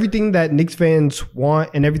for everything that Knicks fans want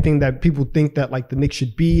and everything that people think that like the Knicks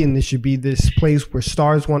should be, and this should be this place where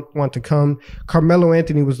stars want to come. Carmelo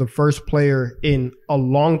Anthony was the first player in a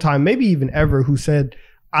long time, maybe even ever, who said,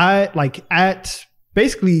 I like at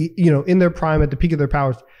basically, in their prime, at the peak of their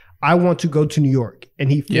powers, I want to go to New York.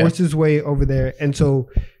 And he forced his way over there. And so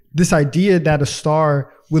this idea that a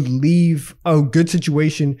star would leave a good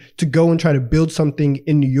situation to go and try to build something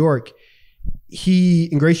in New York, he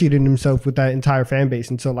ingratiated himself with that entire fan base.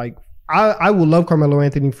 And so like, I will love Carmelo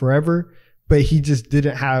Anthony forever, but he just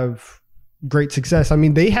didn't have great success. I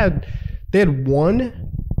mean, they had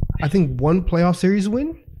one playoff series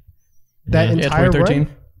win that entire 2013.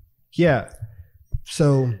 Run. Yeah.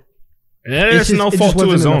 So it's no fault to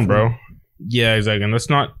his own, bro. Yeah, exactly. And that's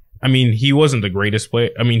not, I mean, he wasn't the greatest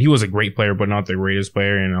player. I mean, he was a great player, but not the greatest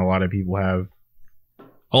player. And a lot of people have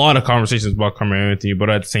a lot of conversations about Carmelo Anthony, but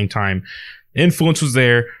at the same time, influence was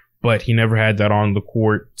there, but he never had that on the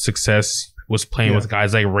court success. Was playing with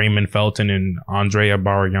guys like Raymond Felton and Andrea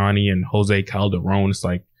Bargnani and Jose Calderon. It's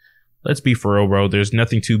like, let's be for real, bro. There's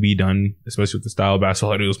nothing to be done, especially with the style of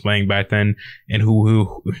basketball that he was playing back then, and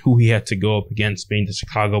who he had to go up against, being the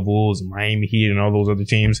Chicago Bulls and Miami Heat and all those other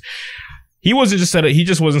teams. He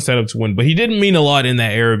just wasn't set up to win, but he didn't mean a lot in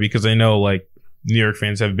that era because I know like New York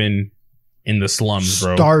fans have been in the slums,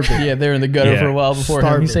 bro. Starving. Yeah, they're in the gutter for a while before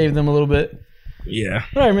him. He saved them a little bit. Yeah.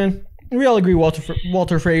 All right, man. We all agree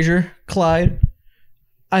Walter Frazier, Clyde.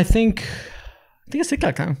 I think it's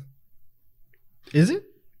TikTok time. Is it?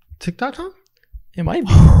 TikTok time? It might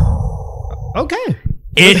be. Okay.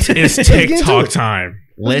 It is TikTok time.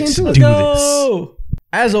 Let's do this.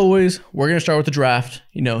 As always, we're going to start with the draft.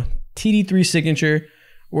 TD3 signature.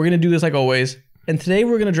 We're going to do this like always. And today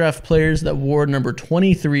we're going to draft players that wore number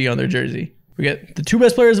 23 on their jersey. We get the 2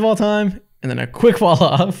 best players of all time and then a quick fall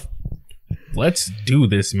off. Let's do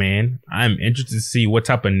this, man. I'm interested to see what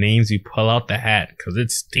type of names you pull out the hat because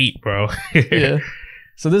it's steep, bro. Yeah.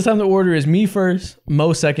 So this time the order is me first,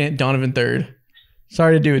 Mo second, Donovan third.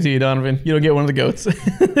 Sorry to do it to you, Donovan. You don't get one of the goats.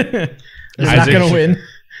 You're not going to win.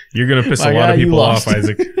 You're going to piss a lot of people off,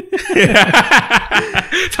 Isaac.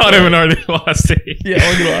 Donovan already lost it. Yeah,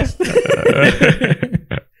 already lost.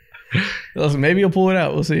 Listen, maybe you'll pull it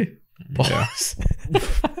out. We'll see. Pause.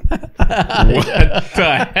 What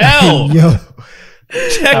the hell? Yo,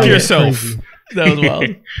 Check yourself. That was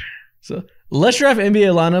wild. So let's draft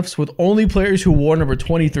NBA lineups with only players who wore number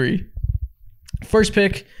 23. First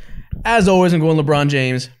pick, as always, I'm going LeBron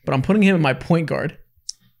James, but I'm putting him at my point guard.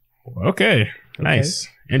 Okay. Nice.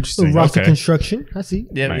 Interesting. roster construction. I see.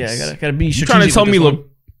 Yeah, Nice. yeah, gotta be You trying to strategic tell with me this one.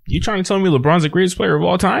 You trying to tell me LeBron's the greatest player of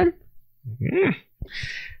all time?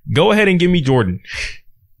 Go ahead and give me Jordan.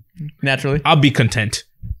 Naturally. I'll be content.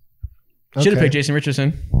 Should have Okay. picked Jason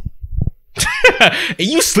Richardson. And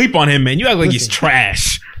you sleep on him, man. You act like he's Listen.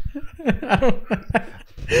 trash.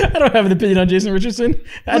 I don't have an opinion on Jason Richardson.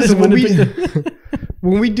 I just Listen, when wanted we to pick the-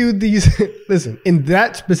 when we do these, listen, in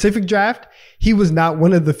that specific draft, he was not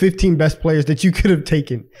one of the 15 best players that you could have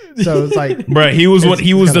taken. So it's like, Bruh, he was It's the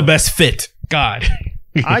kinda- best fit. God.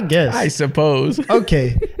 I guess. I suppose.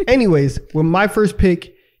 Okay. Anyways, with my first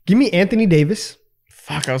pick, give me Anthony Davis.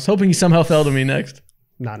 Fuck, I was hoping he somehow fell to me next.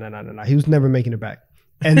 No. He was never making it back.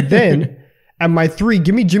 And then at my 3,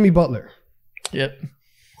 give me Jimmy Butler. Yep.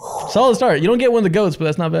 Solid start. You don't get one of the goats, but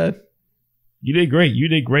that's not bad. You did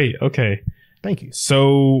great. Okay. Thank you.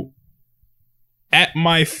 So at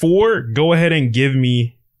my 4, go ahead and give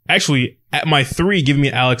me, actually at my 3, give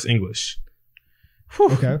me Alex English.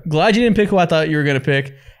 Whew. Okay. Glad you didn't pick who I thought you were going to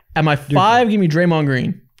pick. At my 5, give me Draymond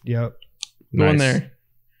Green. Yep. Going Nice. there.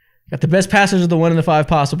 Got the best passers of the 1 and the 5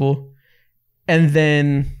 possible. And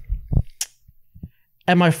then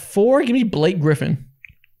at my 4, give me Blake Griffin.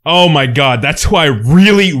 Oh my God. That's who I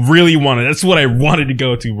really, really wanted. That's what I wanted to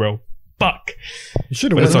go to, bro. Fuck. You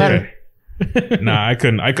should have But it's won. Doesn't okay. Nah, I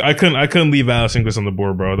couldn't leave Alex English on the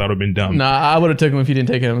board, bro. That would have been dumb. Nah, I would have took him if you didn't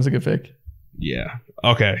take him. It was a good pick. Yeah.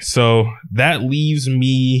 Okay. So that leaves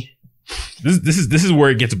me. This is where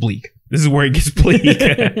it gets bleak. This is where it gets bleak.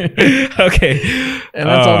 Okay. And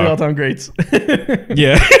that's all the all-time greats.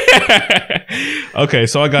 Yeah. Okay.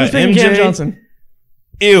 So I got Who's picking MJ. Cam Johnson?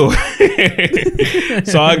 Ew.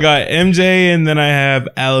 So I got MJ, and then I have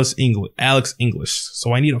Alex English.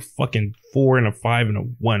 So I need a fucking 4 and a 5 and a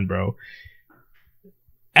 1, bro.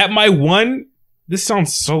 At my 1, this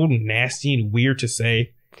sounds so nasty and weird to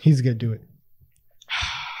say. He's going to do it.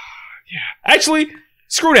 Yeah. Actually,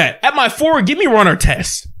 screw that. At my 4, give me Ron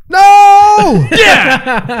Artest. No!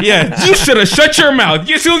 Yeah. Yeah. You should have shut your mouth.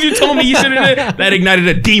 As soon as you told me you should have, that ignited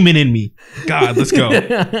a demon in me. God, let's go.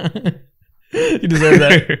 You deserve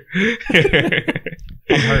that.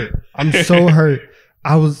 I'm hurt. I'm so hurt.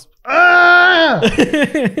 I was. Ah!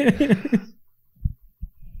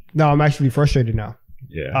 No, I'm actually frustrated now.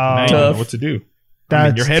 Yeah. Now you don't know what to do. I'm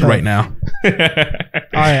in That's your head tough. right now. All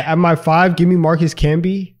right, at my 5, give me Marcus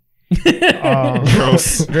Camby.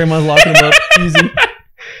 Gross. Draymond's locking him up. Easy.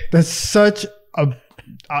 That's such a.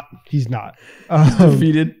 He's not.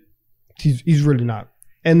 Defeated. He's really not.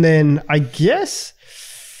 And then I guess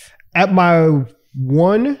at my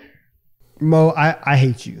 1, Mo, I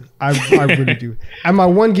hate you. I really do. At my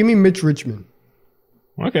 1, give me Mitch Richmond.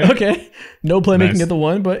 Okay. Okay. No playmaking Nice. at the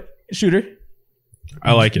 1, but shooter.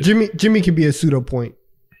 I like it. Jimmy can be a pseudo point.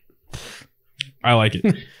 I like it.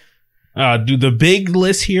 Dude, the big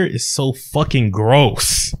list here is so fucking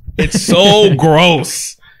gross. It's so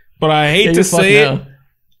gross. But I hate to you're say fucked it.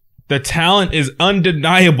 The talent is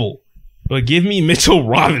undeniable. But give me Mitchell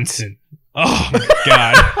Robinson. Oh my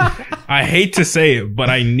God. I hate to say it, but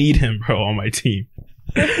I need him, bro, on my team.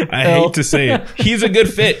 I hate to say it. He's a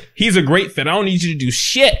good fit. He's a great fit. I don't need you to do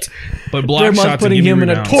shit. But block Draymond's shots and putting give me him in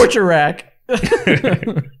a rebounds. torture rack.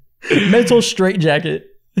 Mental straitjacket.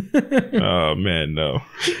 Oh man, no.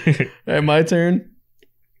 All right, my turn.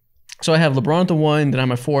 So I have LeBron at the 1, then I have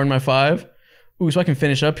my 4 and my 5. Ooh, so I can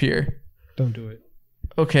finish up here. Don't do it.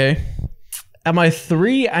 Okay. At my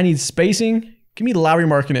 3, I need spacing. Give me Lowry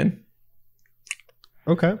Markkinen.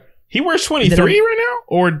 Okay. He wears 23 right now?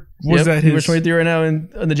 Or was that He his? wears 23 right now in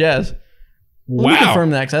the Jazz. Let me Wow. confirm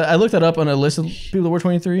that, 'cause I looked that up on a list of people that wear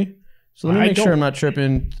 23. So let me I make sure don't- I'm not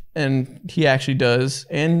tripping. And he actually does.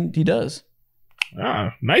 And he does.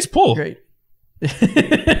 Ah, nice pull. Great. Nice.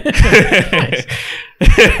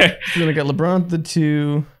 So then I got LeBron at the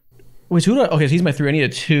 2. Wait, so who do okay, so he's my 3. I need a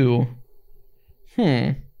 2.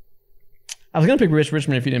 I was going to pick Rich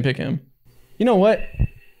Richmond if you didn't pick him. You know what?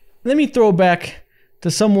 Let me throw back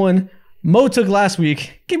to someone Mo took last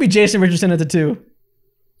week. Give me Jason Richardson at the 2.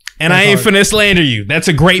 And I ain't finna slander you. That's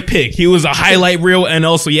a great pick. He was a highlight reel and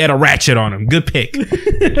also he had a ratchet on him. Good pick.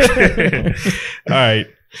 All right.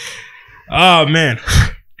 Oh, man.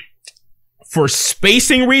 For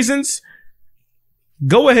spacing reasons,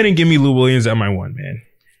 go ahead and give me Lou Williams at my 1, man.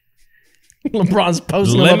 LeBron's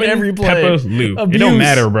posting him up every play. Pepper, Lou. It don't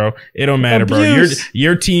matter, bro. It don't matter, bro.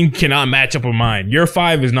 Your team cannot match up with mine. Your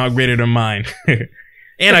 5 is not greater than mine.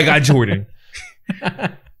 And I got Jordan.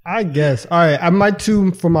 I guess. All right. I might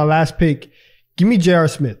 2 for my last pick. Give me J.R.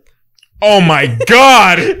 Smith. Oh my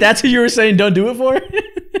God. That's who you were saying don't do it for?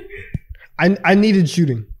 I needed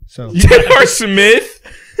shooting. So J.R. Smith?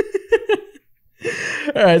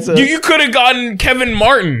 All right. So you could have gotten Kevin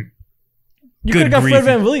Martin. You could have got Fred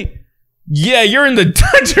VanVleet. Yeah, you're in the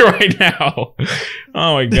dungeon right now.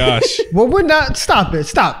 Oh my gosh. Well, we're not. Stop it.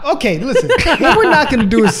 Stop. Okay, listen. What we're not going to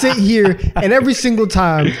do is sit here and every single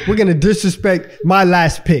time we're going to disrespect my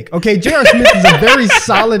last pick. Okay, J.R. Smith is a very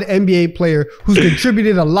solid NBA player who's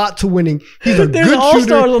contributed a lot to winning. He's a There's good all-stars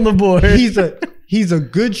shooter on the board. He's a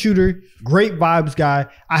good shooter. Great vibes guy.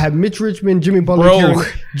 I have Mitch Richmond, Jimmy Butler.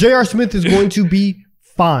 J.R. Smith is going to be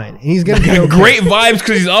fine. And he's going to be okay. Great vibes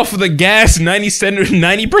because he's off of the gas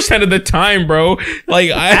 90% of the time, bro.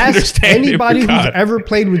 Like, I Ask understand. anybody who's ever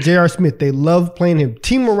played with J.R. Smith. They love playing him.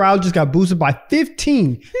 Team morale just got boosted by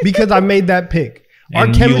 15 because I made that pick.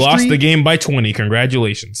 And you lost the game by 20.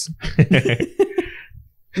 Congratulations.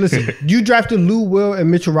 Listen, you drafted Lou Will and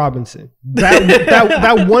Mitchell Robinson. That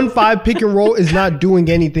 1-5 pick and roll is not doing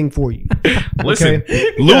anything for you. Listen,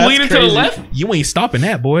 Okay? Lou leaning to the left, you ain't stopping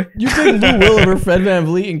that, boy. You took Lou Will over Fred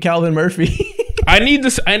VanVleet and Calvin Murphy. I need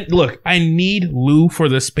this. Look, I need Lou for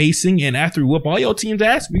the spacing, and after we whoop all your team's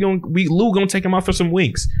ass, Lou gonna take him out for some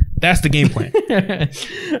wings. That's the game plan.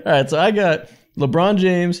 All right, so I got LeBron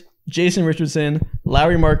James, Jason Richardson,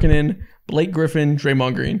 Larry Markkinen, Blake Griffin,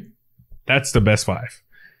 Draymond Green. That's the best 5.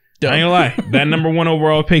 Done. I ain't gonna lie. That number 1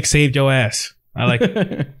 overall pick saved your ass. I like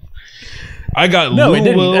it. I got No, Lou it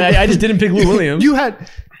didn't. Will. I just didn't pick Lou Williams. You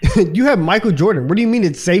had Michael Jordan. What do you mean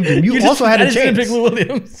it saved him? You also had a chance. Didn't pick Lou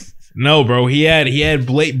Williams. No, bro. He had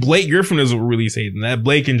Blake Griffin is what really saved him. That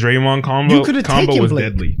Blake and Draymond combo was Blake.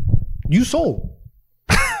 deadly. You sold.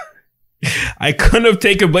 I couldn't have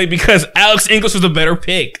taken Blake because Alex English was a better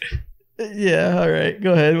pick. Yeah, all right.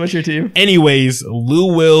 Go ahead. What's your team? Anyways,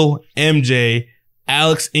 Lou Will, MJ,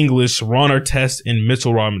 Alex English, Ron Artest, and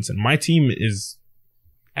Mitchell Robinson. My team is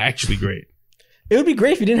actually great. It would be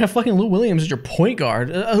great if you didn't have fucking Lou Williams as your point guard.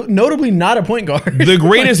 Notably not a point guard. The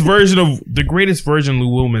greatest version Lou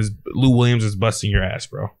Williams is busting your ass,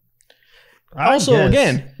 bro. Also,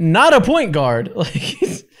 again, not a point guard. Like,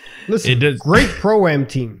 listen, great pro-am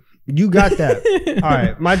team. You got that. All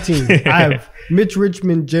right, my team. I have Mitch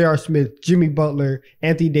Richmond, J.R. Smith, Jimmy Butler,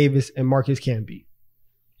 Anthony Davis, and Marcus Camby.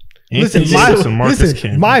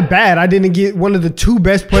 Listen, my bad. I didn't get one of the 2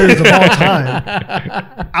 best players of all time.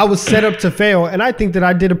 I was set up to fail, and I think that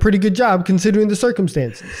I did a pretty good job considering the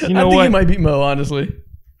circumstances. You know I think you might beat Mo, honestly.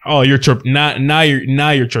 Oh, you're chirping. Now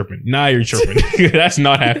you're chirping. Now you're chirping. That's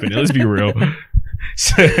not happening. Let's be real.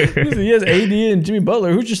 Listen, he has AD and Jimmy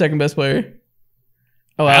Butler. Who's your second best player?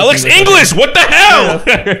 Oh, Alex English. What the hell?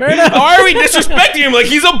 Fair enough. Why are we disrespecting him like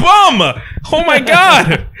he's a bum? Oh my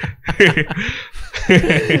God.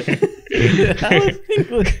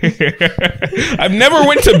 I've never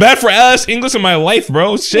went to bat for Alex English in my life,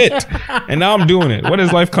 bro. Shit. And now I'm doing it. What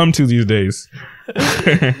does life come to these days? All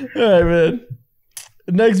right, man.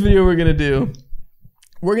 The next video we're going to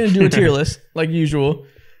do a tier list like usual.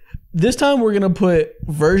 This time we're going to put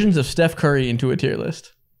versions of Steph Curry into a tier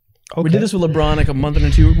list. Okay. We did this with LeBron like a month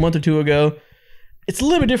or two ago. It's a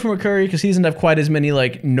little bit different with Curry because he doesn't have quite as many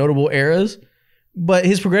like notable eras, but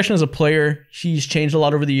his progression as a player, he's changed a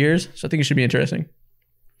lot over the years. So I think it should be interesting.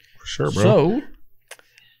 For sure, bro. So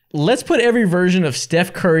let's put every version of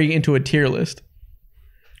Steph Curry into a tier list.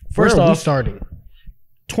 First off, starting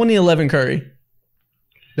 2011 Curry.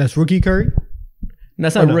 That's rookie Curry?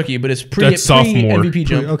 That's not rookie, but it's That's sophomore. MVP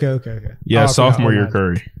jump. Okay. Yeah, sophomore year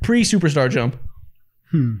Curry. Pre-superstar jump.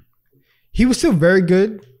 He was still very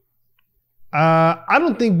good. I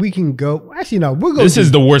don't think we can go. Actually, no. We'll go. This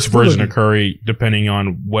is the worst version of Curry, depending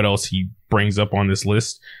on what else he brings up on this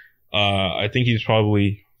list. I think he's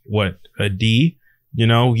probably a D. You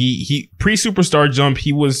know, he pre-superstar jump.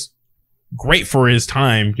 He was great for his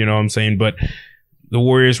time. You know what I'm saying? But the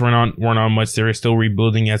Warriors weren't on much. They were still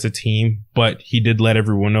rebuilding as a team. But he did let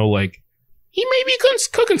everyone know, like, he may be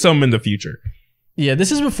cooking something in the future. Yeah,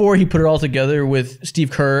 this is before he put it all together with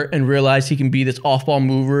Steve Kerr and realized he can be this off-ball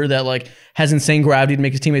mover that like has insane gravity to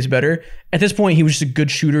make his teammates better. At this point, he was just a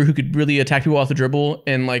good shooter who could really attack people off the dribble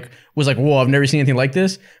and like was like, whoa, I've never seen anything like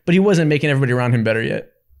this. But he wasn't making everybody around him better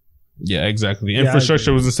yet. Yeah, exactly. The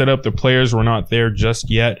infrastructure wasn't set up. The players were not there just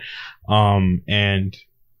yet. And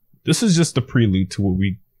this is just the prelude to what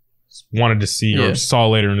we wanted to see or saw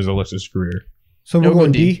later in his illustrious career. So we're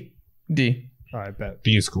going D? D. All right, bet.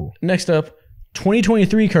 D is cool. Next up,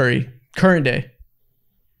 2023 Curry, current day.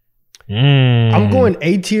 I'm going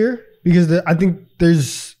A tier because I think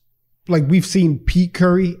there's like we've seen Pete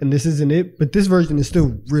Curry and this isn't it, but this version is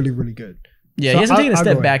still really, really good. Yeah, so he hasn't taken a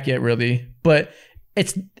step back yet, really. But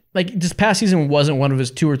it's like this past season wasn't one of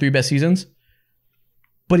his 2 or 3 best seasons,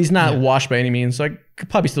 but he's not washed by any means. So I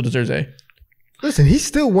probably still deserves A. Listen, he's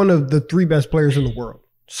still one of the 3 best players in the world.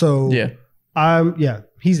 So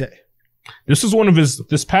he's A.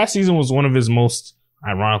 This past season was one of his most,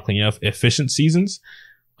 ironically enough, efficient seasons.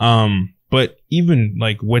 But even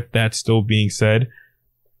like with that still being said,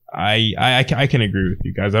 I can agree with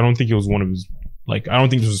you guys. I don't think it was one of his, like, I don't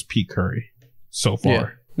think this was Pete Curry so far. Yeah.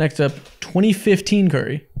 Next up, 2015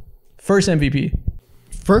 Curry, first MVP.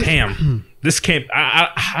 Damn, this can't.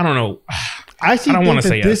 I don't know. I don't want to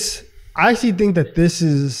say this. I actually think that this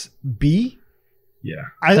is B. Yeah,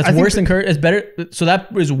 that's worse than Curry. It's better. So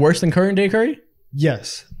that is worse than current day Curry.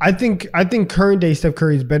 Yes, I think current day Steph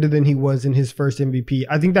Curry is better than he was in his first MVP.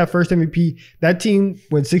 I think that first MVP, that team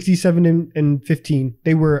went 67 and 15.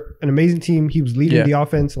 They were an amazing team. He was leading the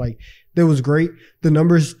offense. Like, that was great. The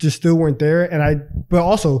numbers just still weren't there, but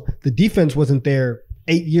also the defense wasn't there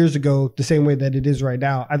 8 years ago the same way that it is right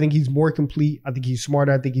now. I think he's more complete. I think he's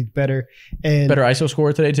smarter. I think he's better and better ISO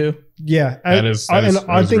scorer today too. Yeah, I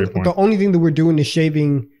think the only thing that we're doing is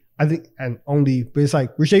shaving. I think, but it's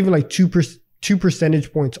like we're shaving like 2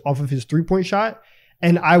 percentage points off of his 3-point shot,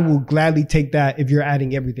 and I will gladly take that if you're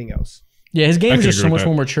adding everything else. Yeah, his game is just so much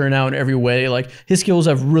more mature now in every way. Like, his skills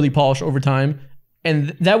have really polished over time, and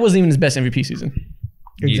that wasn't even his best MVP season.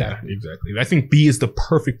 Exactly. Yeah, exactly. I think B is the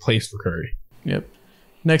perfect place for Curry. Yep.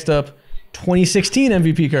 Next up, 2016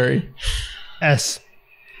 MVP Curry. S.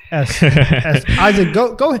 Isaac,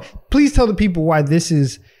 go ahead. Please tell the people why this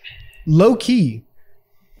is low key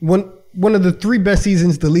one of the 3 best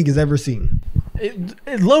seasons the league has ever seen.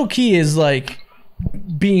 It low key is like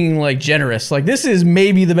being like generous. Like, this is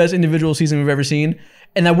maybe the best individual season we've ever seen,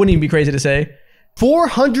 and that wouldn't even be crazy to say.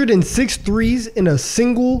 406 threes in a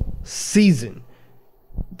single season.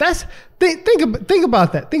 That's think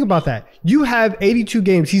about that. Think about that. You have 82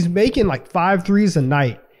 games. He's making like 5 threes a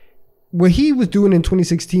night. What he was doing in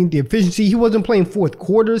 2016, the efficiency, he wasn't playing fourth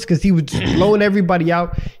quarters because he was just blowing everybody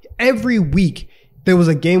out. Every week there was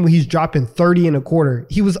a game where he's dropping 30 in a quarter.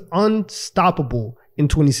 He was unstoppable in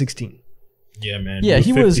 2016. Yeah, man. Yeah,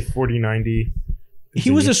 he 50, was 40, 90.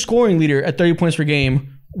 He was a scoring leader at 30 points per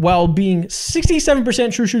game while being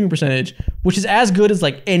 67% true shooting percentage, which is as good as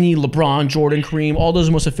like any LeBron, Jordan, Kareem, all those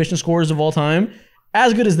most efficient scorers of all time,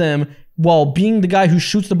 as good as them, while being the guy who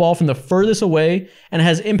shoots the ball from the furthest away and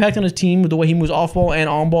has impact on his team with the way he moves off ball and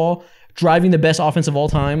on ball, driving the best offense of all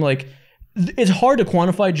time. Like, it's hard to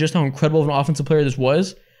quantify just how incredible of an offensive player this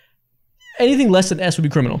was. Anything less than S would be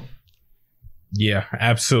criminal. Yeah,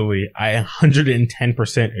 absolutely. I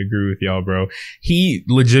 110% agree with y'all, bro. He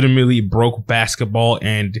legitimately broke basketball,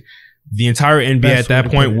 and the entire NBA at that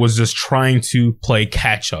point was just trying to play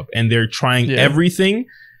catch up, and they're trying everything.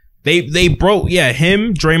 They broke,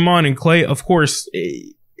 him, Draymond, and Clay, of course,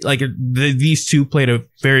 these two played a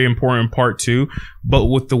very important part too. But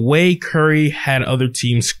with the way Curry had other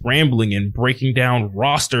teams scrambling and breaking down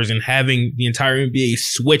rosters and having the entire NBA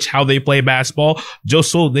switch how they play basketball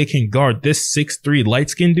just so they can guard this 6'3" light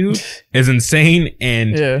skinned dude is insane.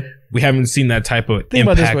 And we haven't seen that type of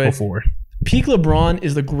impact before. Peak LeBron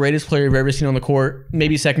is the greatest player you've ever seen on the court.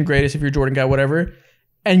 Maybe second greatest if you're a Jordan guy, whatever.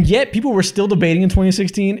 And yet people were still debating in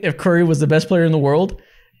 2016 if Curry was the best player in the world.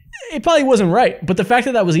 It probably wasn't right, but the fact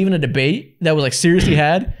that that was even a debate that was like seriously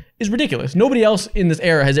had is ridiculous. Nobody else in this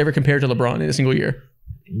era has ever compared to LeBron in a single year.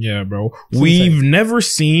 Yeah, bro. We've never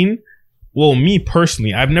seen, well, me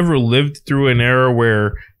personally, I've never lived through an era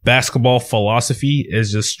where basketball philosophy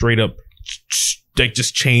is just straight up like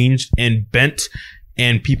just changed and bent,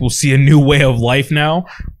 and people see a new way of life now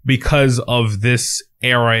because of this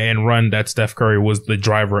era and run that Steph Curry was the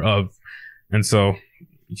driver of. And so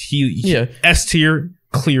he S tier,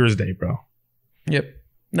 clear as day, bro. Yep.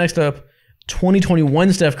 Next up,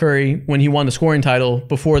 2021 Steph Curry when he won the scoring title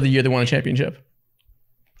before the year they won the championship.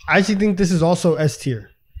 I actually think this is also S tier.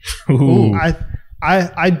 Ooh.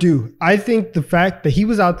 I do. I think the fact that he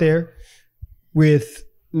was out there with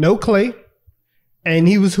no Clay, and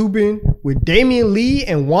he was hooping with Damian Lee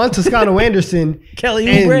and Juan Toscano Anderson. Kelly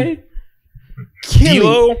Oubre. Killing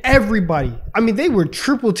D'Lo. everybody. I mean, they were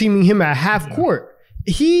triple teaming him at half court.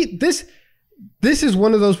 This is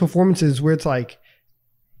one of those performances where it's like,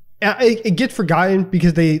 it gets forgotten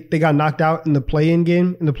because they got knocked out in the play-in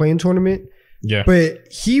game, in the play-in tournament. Yeah.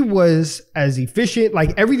 But he was as efficient,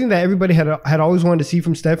 like everything that everybody had always wanted to see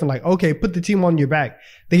from Steph, and like, okay, put the team on your back.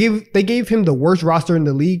 They gave him the worst roster in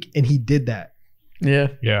the league, and he did that. Yeah.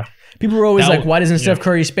 Yeah. People were always like, why doesn't Steph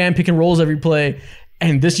Curry spam pick and rolls every play?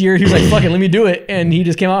 And this year he was like, fuck it, let me do it. And he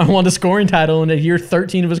just came out and won the scoring title in year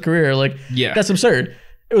 13 of his career. Like, that's absurd.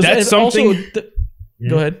 It was That's something. Also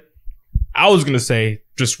go ahead. I was going to say,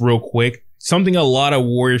 just real quick, something a lot of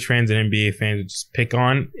Warriors fans and NBA fans just pick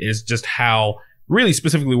on is just how, really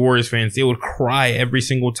specifically Warriors fans, they would cry every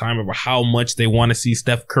single time about how much they want to see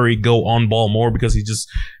Steph Curry go on ball more because he's just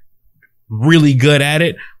really good at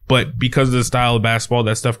it. But because of the style of basketball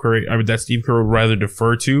that Steve Kerr would rather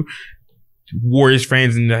defer to, Warriors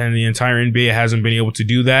fans and the entire NBA hasn't been able to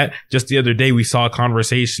do that. Just the other day, we saw a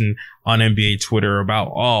conversation on NBA Twitter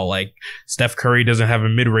about, like Steph Curry doesn't have a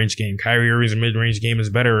mid-range game. Kyrie Irving's mid-range game is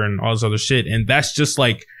better and all this other shit. And that's just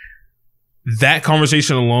like, that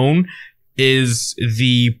conversation alone is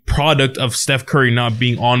the product of Steph Curry not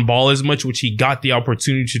being on ball as much, which he got the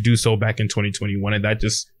opportunity to do so back in 2021. And that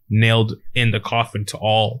just nailed in the coffin to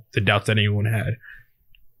all the doubts that anyone had.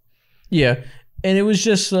 Yeah. And it was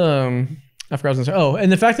just, I forgot what I was going to say.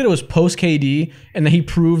 And the fact that it was post KD and that he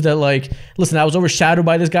proved that, like, listen, I was overshadowed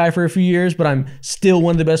by this guy for a few years, but I'm still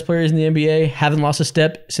one of the best players in the NBA. Haven't lost a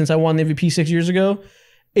step since I won the MVP 6 years ago.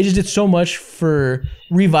 It just did so much for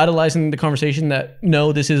revitalizing the conversation that,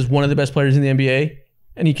 no, this is one of the best players in the NBA.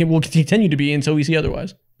 And he will continue to be until we see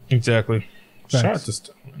otherwise. Exactly. Shout out to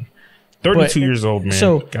Steph. 32 years old, man.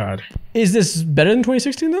 So, God. Is this better than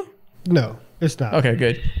 2016, though? No. It's not. Okay,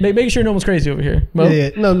 good. Making sure no one's crazy over here. Mo?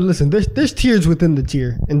 Yeah. No, listen. There's tiers within the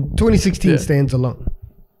tier, and 2016 stands alone.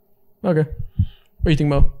 Okay. What do you think,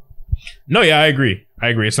 Mo? No, yeah, I agree.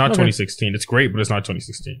 It's not 2016. It's great, but it's not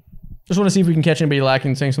 2016. Just want to see if we can catch anybody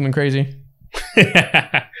lacking saying something crazy.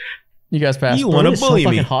 You guys pass. You want to bully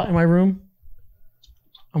me? It's so fucking hot in my room.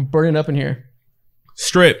 I'm burning up in here.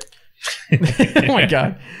 Strip. Oh my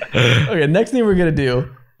God. Okay, next thing we're gonna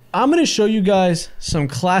do. I'm gonna show you guys some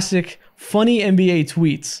classic funny NBA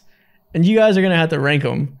tweets, and you guys are gonna have to rank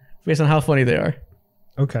them based on how funny they are.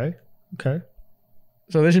 Okay.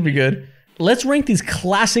 So this should be good. Let's rank these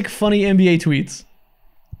classic funny NBA tweets.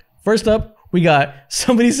 First up, we got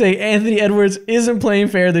somebody say Anthony Edwards isn't playing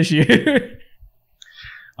fair this year.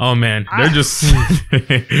 Oh man, they're just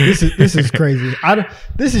this is crazy.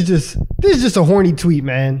 This is just a horny tweet,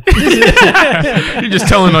 man. You're just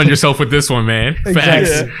telling on yourself with this one, man. Facts.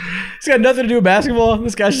 Yeah. It's got nothing to do with basketball.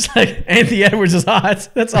 This guy's just like, Anthony Edwards is hot.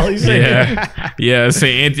 That's all he's saying. Yeah.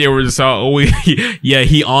 Say Anthony Edwards is hot.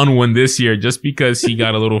 He on one this year just because he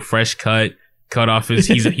got a little fresh cut off his.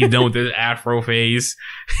 He's done with his afro phase,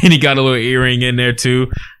 and he got a little earring in there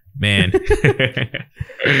too. Man. 1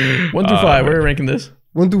 through 5. We're ranking this.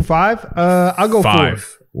 1 through 5. I'll go 5.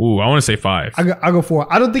 4. Ooh, I want to say 5. I'll go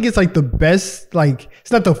 4. I don't think it's like the best. Like,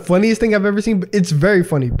 it's not the funniest thing I've ever seen, but it's very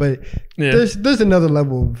funny. But there's another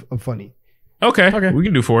level of funny. Okay, we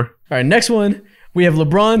can do 4. All right, next one. We have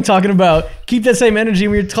LeBron talking about keep that same energy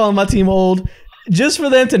when you're calling my team old, just for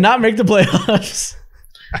them to not make the playoffs.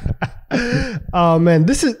 Oh man,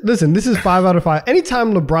 this is 5 out of 5.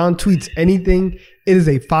 Anytime LeBron tweets anything, it is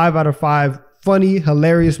a 5 out of 5. Funny,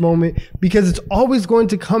 hilarious moment, because it's always going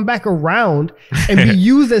to come back around and be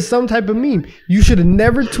used as some type of meme. You should have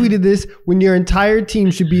never tweeted this when your entire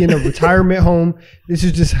team should be in a retirement home. This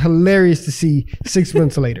is just hilarious to see 6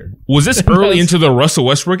 months later. Was this early into the Russell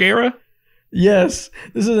Westbrook era? Yes,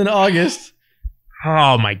 this is in August.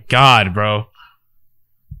 Oh my God, bro.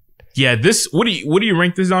 Yeah, this. What do you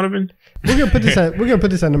rank this, Donovan? We're gonna put this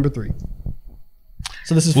at number 3.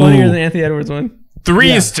 So this is funnier than Anthony Edwards one.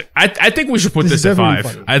 3 is. I think we should put this at 5.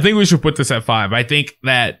 Funny. I think we should put this at 5. I think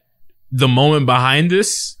that the moment behind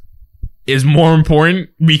this is more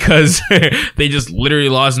important because they just literally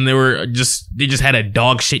lost and they just had a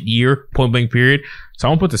dog shit year, point blank period. So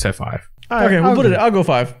I'm gonna put this at 5. Okay, I'll go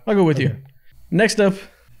 5. I'll go with you. Next up,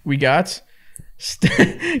 we got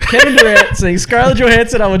Kevin Durant saying, Scarlett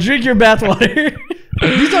Johansson, I will drink your bathwater.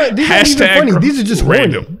 These aren't even funny. These are just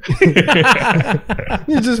random. These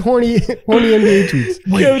are just horny NBA tweets.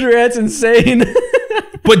 Kevin Durant's insane.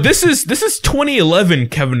 But this is 2011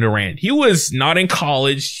 Kevin Durant. He was not in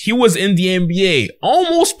college. He was in the NBA.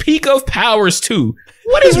 Almost peak of powers too.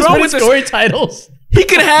 What is wrong with scoring titles? He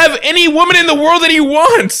could have any woman in the world that he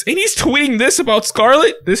wants, and he's tweeting this about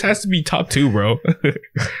Scarlett. This has to be top 2, bro.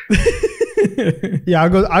 Yeah,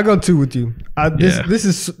 I'll go 2 with you. This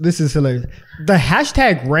is hilarious. The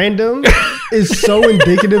hashtag random is so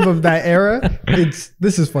indicative of that era.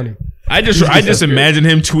 This is funny. I just imagine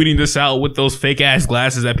him tweeting this out with those fake ass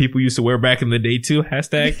glasses that people used to wear back in the day too.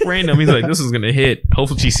 Hashtag random. He's like, this is gonna hit.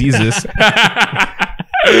 Hopefully she sees this.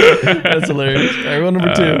 That's hilarious. All right, well,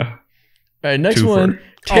 number 2. All right, next one.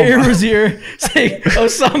 Terry Rozier saying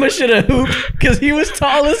Osama should have hooped because he was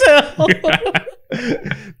tall as hell.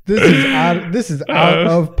 This is out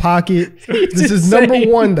of pocket. This is number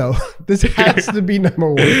 1 though. This has to be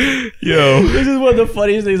number 1. Yo, this is one of the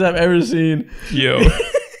funniest things I've ever seen. Yo,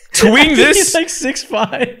 tweeting this. He's like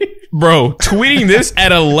 6'5". Bro, tweeting this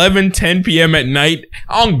at 11:10 p.m. at night.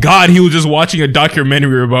 On God, he was just watching a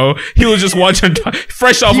documentary, bro. He was just watching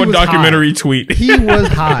fresh off a documentary tweet. He was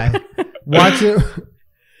high. Watching.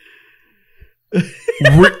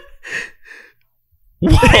 Whoa.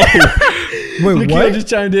 Wait, Nikhil what? just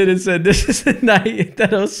chimed in and said, "This is the night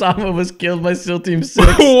that Osama was killed by SEAL Team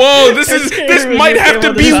 6." Whoa, this might have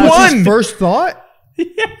to be That's his one. first thought?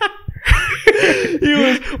 Yeah.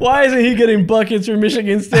 Why isn't he getting buckets for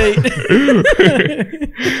Michigan State?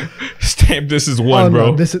 Stamp, this is one,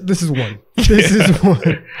 bro. No, this is one. This is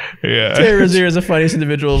one. Yeah. Terry Rozier is the funniest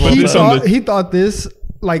individual of all time. He thought this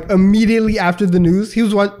like immediately after the news. He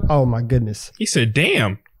was what? Oh my goodness. He said,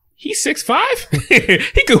 "Damn, he's 6'5".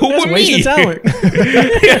 He could hoop with me." Talent.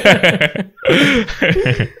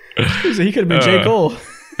 He could have been J. Cole.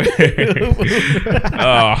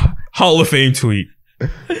 Hall of Fame tweet.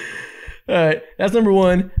 All right, that's number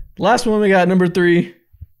 1. Last one we got, number 3.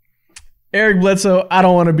 Eric Bledsoe, I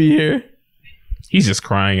don't want to be here. He's just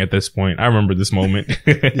crying at this point. I remember this moment.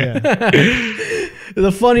 Yeah.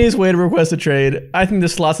 The funniest way to request a trade. I think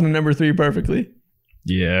this slots into number 3 perfectly.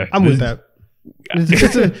 Yeah, I'm with that.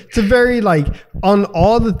 It's a very like on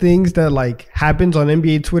all the things that like happens on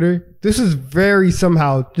NBA Twitter. This is very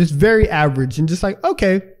somehow just very average and just like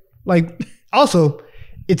okay, like also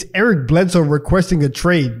it's Eric Bledsoe requesting a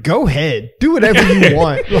trade. Go ahead, do whatever you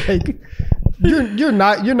want. Like you're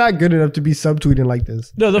not good enough to be subtweeting like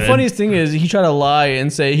this. No, the funniest thing is he tried to lie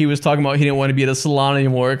and say he was talking about he didn't want to be at the salon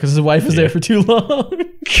anymore because his wife was there for too long.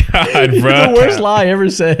 God, bro, the worst lie ever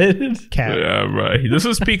said. Cat. Yeah, right. This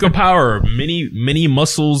is peak of power. Mini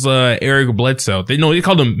muscles. Eric Bledsoe. They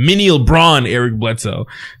called him Mini LeBron Eric Bledsoe.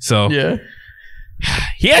 So yeah.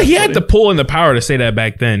 Yeah, he had the pull and the power to say that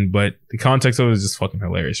back then, but the context of it is just fucking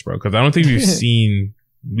hilarious, bro. Because I don't think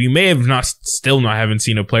we may have haven't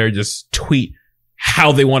seen a player just tweet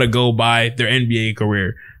how they want to go by their NBA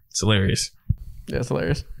career. It's hilarious. Yeah, it's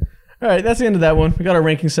hilarious. All right, that's the end of that one. We got our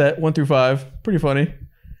ranking set 1 through 5. Pretty funny.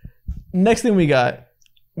 Next thing we got,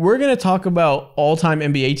 we're going to talk about all-time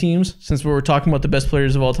NBA teams since we were talking about the best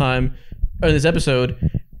players of all time in this episode.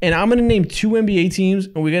 And I'm going to name 2 NBA teams,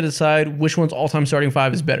 and we got to decide which one's all-time starting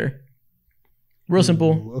 5 is better. Real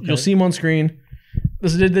simple. Okay. You'll see them on screen.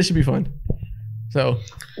 This should be fun. So,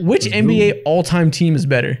 which NBA all-time team is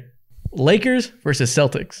better? Lakers versus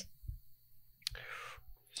Celtics.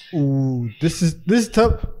 Ooh, this is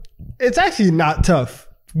tough. It's actually not tough.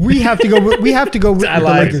 We have to go with the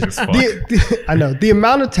Lakers. I know. The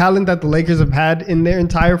amount of talent that the Lakers have had in their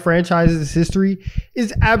entire franchise's history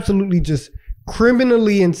is absolutely just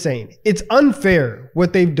criminally insane. It's unfair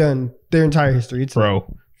what they've done their entire history. It's bro,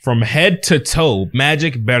 from head to toe,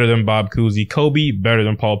 Magic better than Bob Cousy, Kobe better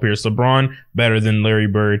than Paul Pierce, LeBron better than Larry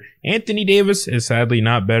Bird, Anthony Davis is sadly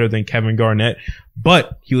not better than Kevin Garnett,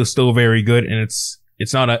 but he was still very good, and it's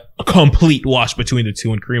not a complete wash between the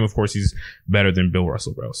two. And Kareem, of course, he's better than Bill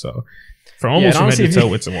Russell, bro. So from almost from head to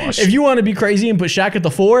toe, it's a wash. If you want to be crazy and put Shaq at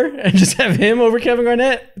the 4 and just have him over Kevin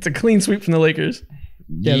Garnett, it's a clean sweep from the Lakers.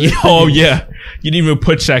 Yeah, oh yeah, you didn't even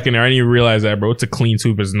put Shaq in there. I didn't even realize that, bro. It's a clean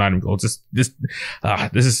sweep. It's not even goal. It's just this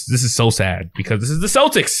is so sad because this is the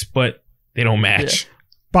Celtics, but they don't match. Yeah.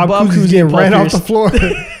 Bob Cousy getting ran ooff the floor.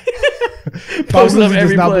 Bob Cousy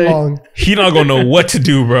does not belong. He not gonna know what to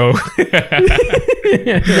do, bro. He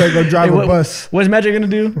gotta go drive a bus. What's Magic gonna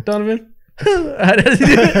do, Donovan? How does he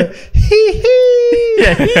do it?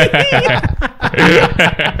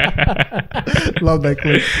 Love that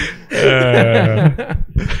clip.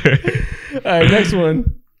 All right, next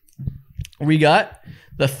one. We got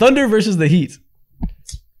the Thunder versus the Heat.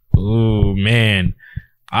 Oh man,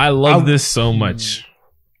 I love this so much,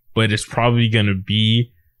 but it's probably gonna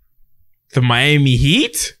be the Miami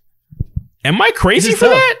Heat. Am I crazy for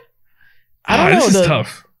that? I don't know. This is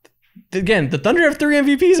tough. Again, the Thunder have 3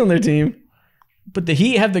 MVPs on their team, but the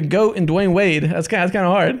Heat have the GOAT and Dwayne Wade. That's kind of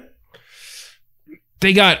hard.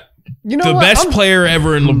 They got You know the what? best player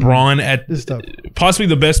ever in LeBron at This stuff. possibly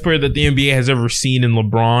the best player that the NBA has ever seen in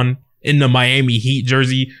LeBron in the Miami Heat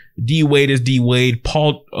jersey. D Wade is D Wade.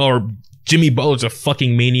 Jimmy Butler's a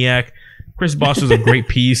fucking maniac. Chris Bosh was a great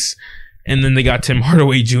piece, and then they got Tim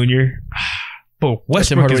Hardaway Jr. But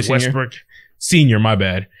Westbrook is Westbrook Senior. My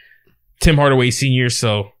bad. Tim Hardaway Senior.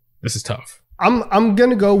 So this is tough. I'm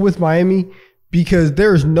gonna go with Miami because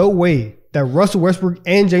there is no way that Russell Westbrook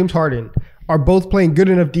and James Harden are both playing good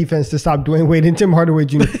enough defense to stop Dwayne Wade and Tim Hardaway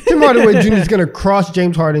Jr. Tim Hardaway Jr. is going to cross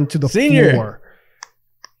James Harden to the floor.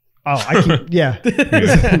 Oh, yeah.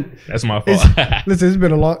 That's my fault. Listen, it's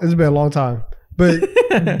been a long time. But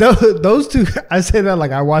those two, I say that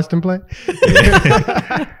like I watched them play.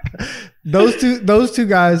 Those two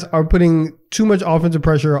guys are putting too much offensive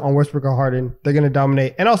pressure on Westbrook and Harden. They're going to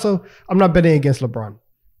dominate. And also, I'm not betting against LeBron.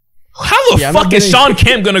 How the fuck is Sean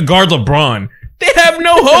Kemp going to guard LeBron? They have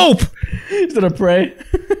no hope. He's gonna pray.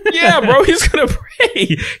 Yeah, bro. He's gonna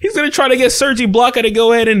pray. He's gonna try to get Serge Ibaka to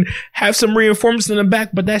go ahead and have some reinforcements in the back,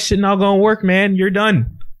 but that shit not gonna work, man. You're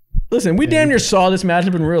done. Listen, we damn near saw this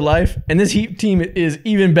matchup in real life, and this Heat team is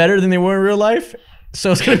even better than they were in real life.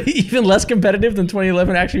 So it's gonna be even less competitive than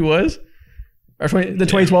 2011 actually was, or the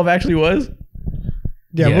 2012 actually was.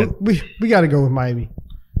 Yeah. We got to go with Miami.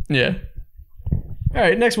 Yeah. All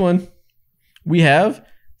right, next one. We have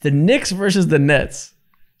the Knicks versus the Nets.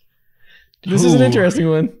 This is an interesting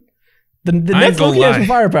one. The Nets low-key have some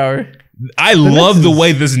firepower. I love the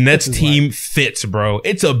way this Nets team fits, bro.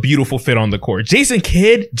 It's a beautiful fit on the court. Jason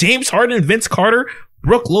Kidd, James Harden, Vince Carter,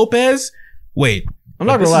 Brooke Lopez. Wait, I'm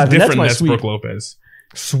not gonna lie. The Nets might Nets sweep. Brooke Lopez.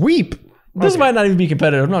 Sweep. This might not even be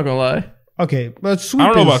competitive. I'm not gonna lie. Okay, but sweep. I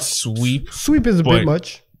don't know about sweep. Sweep is a bit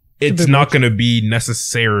much. It's not going to be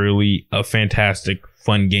necessarily a fantastic,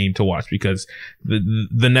 fun game to watch because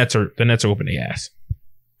the Nets are open the ass.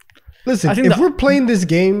 Listen, if we are playing this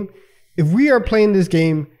game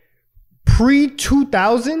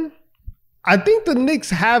pre-2000, I think the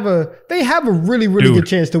Knicks have a really good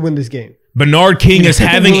chance to win this game. Bernard King is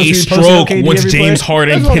having a stroke once James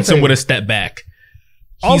Harden hits him with a step back.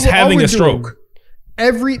 He's having a stroke.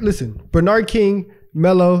 Bernard King,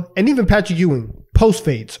 Melo, and even Patrick Ewing post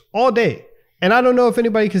fades all day. And I don't know if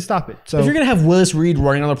anybody can stop it. So if you're going to have Willis Reed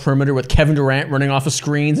running on the perimeter with Kevin Durant running off of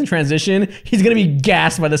screens in transition, he's going to be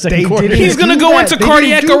gassed by the second quarter. He's going to go into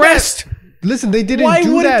cardiac arrest. Listen, they didn't do that.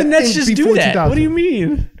 Why wouldn't the Nets just do that? 2000. What do you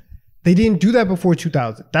mean? They didn't do that before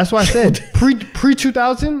 2000. That's why I said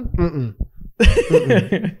pre-2000.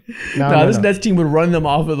 No, this Nets team would run them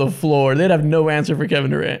off of the floor. They'd have no answer for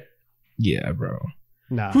Kevin Durant. Yeah, bro.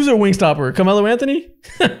 Nah. Who's their wing stopper? Carmelo Anthony?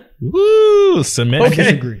 Woo, cement. Okay. I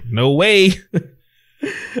disagree. No way.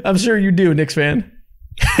 I'm sure you do, Knicks fan.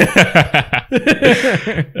 You know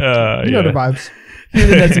the vibes. You're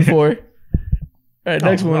the Nets in 4. All right,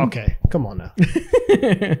 next one. Okay, come on now.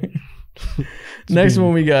 Next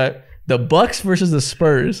one we got the Bucks versus the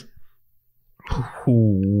Spurs.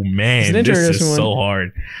 Oh man, this is so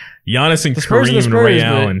hard. Giannis and Kareem and Ray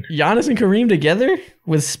Allen. Giannis and Kareem together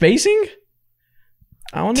with spacing?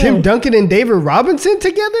 I don't know. Tim Duncan and David Robinson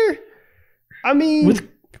together? I mean,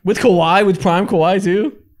 with Kawhi, with prime Kawhi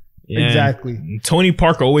too. Yeah. Exactly. Tony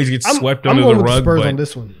Parker always gets swept under going the with rug. The Spurs on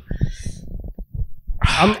this one.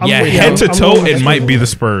 Head to toe, it might be the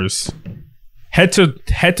Spurs. Head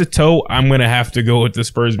to toe, I'm gonna have to go with the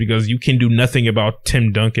Spurs because you can do nothing about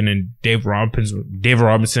Tim Duncan and David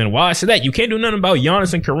Robinson. Well, I said that you can't do nothing about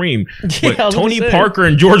Giannis and Kareem, but Tony Parker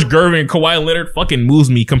and George Gervin and Kawhi Leonard fucking moves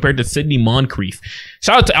me compared to Sidney Moncrief.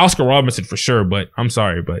 Shout out to Oscar Robinson for sure, but I'm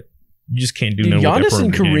sorry, but you just can't do nothing. Giannis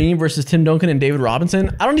and Kareem versus Tim Duncan and David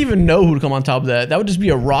Robinson. I don't even know who to come on top of that. That would just be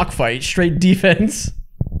a rock fight, straight defense.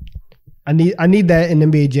 I need that in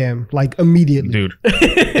NBA Jam, like immediately. Dude,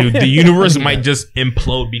 the universe might just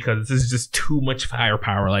implode because this is just too much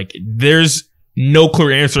firepower. Like, there's no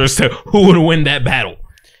clear answer as to who would win that battle.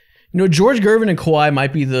 You know, George Gervin and Kawhi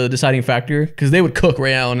might be the deciding factor because they would cook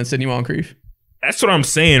Ray Allen and Sidney Moncrief. That's what I'm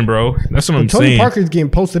saying, bro. That's what I'm Tony saying. Parker's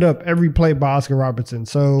getting posted up every play by Oscar Robertson.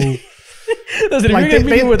 So, listen, like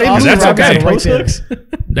that's okay.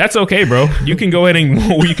 That's okay, bro. You can go ahead and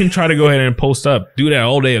you can try to go ahead and post up. Do that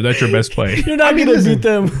all day if that's your best play. You're not gonna beat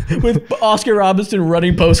them with Oscar Robertson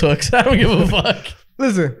running post hooks. I don't give a fuck.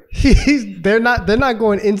 Listen, they're not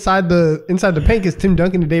going inside the paint because Tim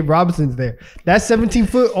Duncan and Dave Robinson's there. That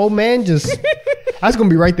 17-foot old man that's gonna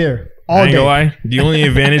be right there all day. Lie. The only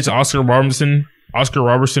advantage Oscar Robertson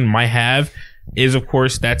might have is, of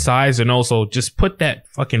course, that size, and also just put that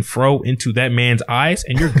fucking fro into that man's eyes,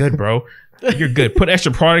 and you're good, bro. You're good. Put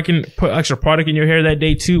extra product in your hair that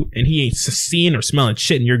day too, and he ain't seeing or smelling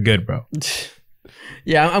shit, and you're good, bro.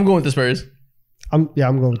 Yeah, I'm going with the Spurs. I'm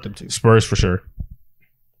going with them too. Spurs for sure.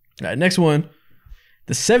 All right, next one.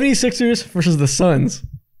 The 76ers versus the Suns.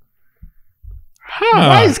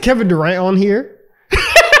 Why is Kevin Durant on here?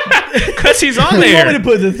 Because he's on Who do you want there. me to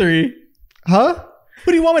put the 3? Huh?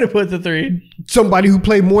 Who do you want me to put the 3? Somebody who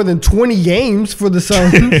played more than 20 games for the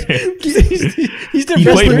Suns. He's their He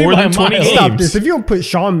best played 3 more by than a 20 mile. games. Stop this. If you don't put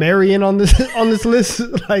Sean Marion on this list,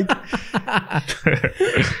 like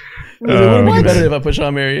It wouldn't be competitive if I put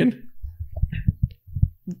Sean Marion.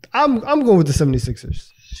 I'm going with the 76ers.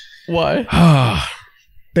 Why?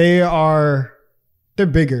 They're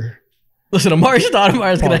bigger. Listen, Amari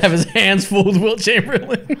Stoudemire is going to have his hands full with Wilt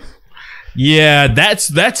Chamberlain. Yeah,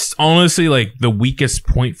 that's honestly like the weakest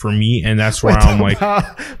point for me, and that's where I'm like,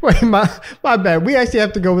 wait, my bad. We actually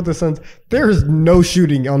have to go with the Suns. There is no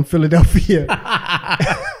shooting on Philadelphia.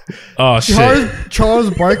 oh shit. Charles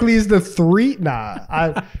Barkley is the 3. Nah,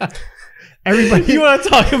 everybody. You want to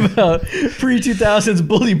talk about pre-2000s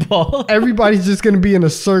bully ball? Everybody's just going to be in a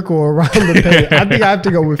circle around the paint. I think I have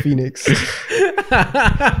to go with Phoenix.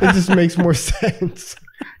 It just makes more sense.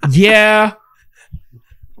 Yeah.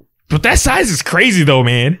 But that size is crazy though,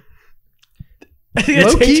 man.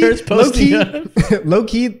 Low key, this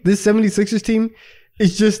 76ers team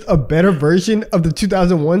is just a better version of the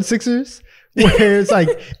 2001 Sixers, where it's like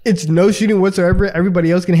it's no shooting whatsoever.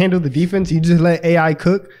 Everybody else can handle the defense. You just let AI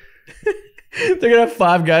cook. They're going to have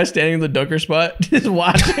 5 guys standing in the dunker spot just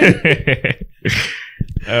watching. We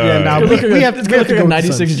have to go go a with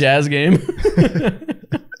 96 Jazz game.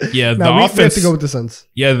 Yeah, we have to go with the Suns.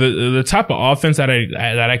 Yeah, the type of offense that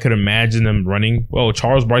I could imagine them running. Well,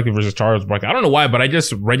 Charles Barkley versus Charles Barkley. I don't know why, but I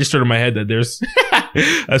just registered in my head that there's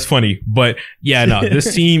that's funny. But yeah, no,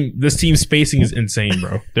 this team spacing is insane,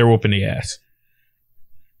 bro. They're whooping the ass.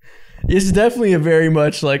 It's definitely a very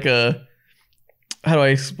much like a, how do I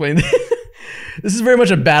explain this? This is very much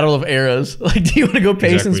a battle of eras. Like, do you want to go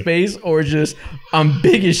pace and space, or just I'm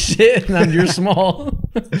big as shit and you're small?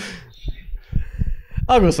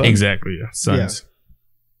 I'll go Suns. Exactly. Yeah. Suns.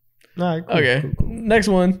 Yeah. All right, cool, Okay. cool, cool. Next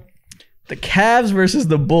one. The Cavs versus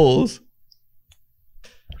the Bulls.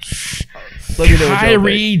 Let me know what y'all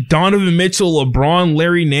Kyrie, think. Donovan Mitchell, LeBron,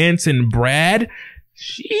 Larry Nance, and Brad.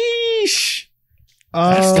 Sheesh.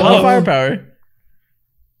 That's a lot of firepower.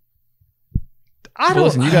 I don't.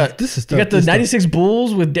 Listen, you got this is you got the '96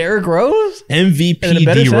 Bulls with Derrick Rose. MVP And a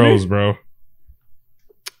better D center? Rose, bro.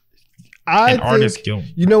 I And think, Artist Gilmore.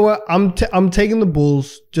 you know what? I'm taking the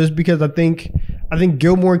Bulls just because I think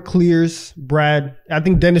Gilmore clears Brad. I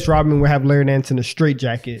think Dennis Rodman will have Larry Nance in a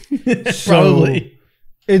straitjacket. Probably.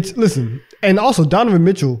 Listen, and also Donovan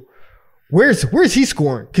Mitchell. Where's he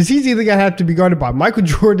scoring? Because he's either gonna have to be guarded by Michael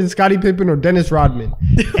Jordan, Scottie Pippen, or Dennis Rodman,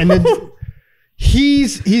 and then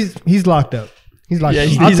he's locked up. He's locked up.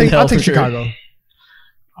 I'll take Chicago. Sure.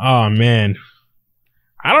 Oh man,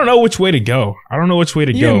 I don't know which way to go.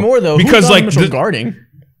 Even more though, because who's like Donovan Mitchell guarding?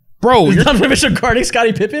 bro, Is Donovan Mitchell guarding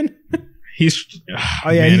Scottie Pippen? he's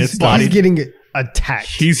Man, it's he's getting attacked.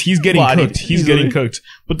 he's getting Bodied cooked. He's easily. getting cooked.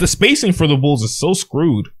 But the spacing for the Bulls is so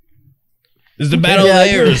screwed. It's the battle Yeah, of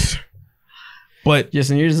layers. But Yes,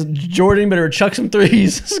 and you're just Jordan better chuck some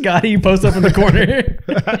threes. Scotty, you post up in the corner.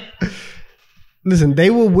 Listen, they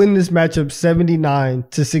will win this matchup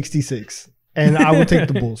 79-66, and I will take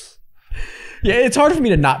the Bulls. Yeah, it's hard for me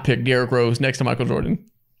to not pick Derrick Rose next to Michael Jordan.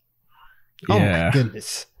 Oh yeah, my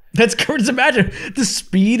goodness. That's just imagine the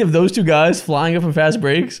speed of those two guys flying up in fast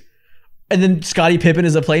breaks, and then Scottie Pippen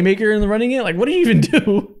is a playmaker and running it. Like, what do you even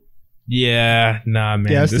do? yeah, nah,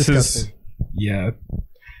 man. Yeah, it's this disgusting.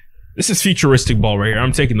 This is futuristic ball right here.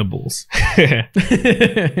 I'm taking the Bulls.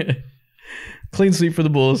 Clean sweep for the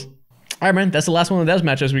Bulls. All right, man. That's the last one of those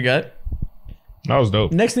matchups we got. That was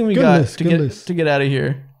dope. Next thing we Good got list, to good get list. to get out of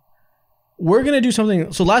here, we're gonna do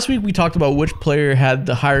something. So last week we talked about which player had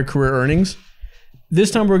the higher career earnings. This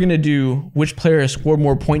time we're gonna do which player has scored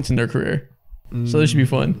more points in their career. So this should be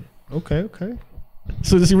fun. Okay.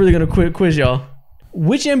 So this is really gonna quiz y'all.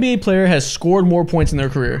 Which NBA player has scored more points in their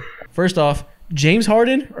career? First off, James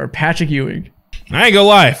Harden or Patrick Ewing? I ain't gonna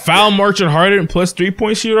lie. Foul Marchant Harden plus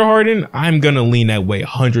 3-point shooter Harden. I'm gonna lean that way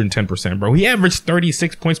 110%, bro. He averaged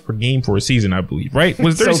 36 points per game for a season, I believe, right?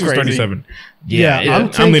 Was So 36 crazy. 37?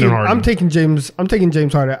 I'm leaning Harden. I'm taking James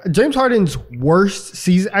Harden. James Harden's worst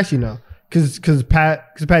season. Actually, no, because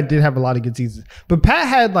Pat did have a lot of good seasons, but Pat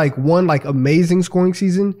had like one like amazing scoring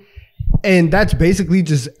season, and that's basically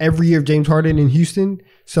just every year of James Harden in Houston.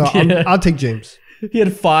 So Yeah. I'll take James. He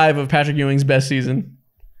had 5 of Patrick Ewing's best season.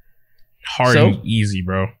 Harden, So? easy,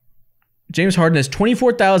 bro. James Harden has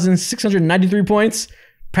 24,693 points.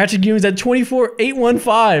 Patrick Ewing's at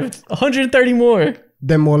 24,815. 130 more.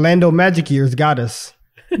 Them Orlando Magic years got us.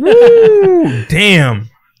 Woo! Damn.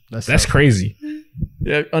 That's crazy.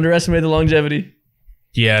 Yeah, underestimate the longevity.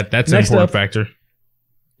 Yeah, that's Next an important up. factor.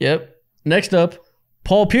 Yep. Next up,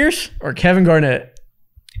 Paul Pierce or Kevin Garnett?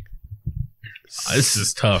 This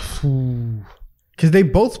is tough. Because they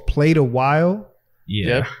both played a while. Yeah.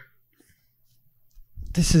 Yep.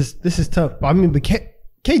 This is tough. I mean, but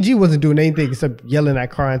KG wasn't doing anything except yelling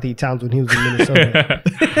at Karl Anthony Towns when he was in Minnesota.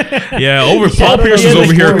 Yeah, Yeah, Paul Pierce he was had over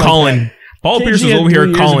like here four like calling. Paul KG Pierce was had over 3 here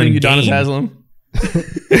years of calling being Udonis game. Haslam.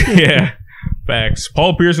 Yeah, facts.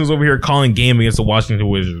 Paul Pierce was over here calling game against the Washington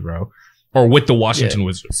Wizards, bro, or with the Washington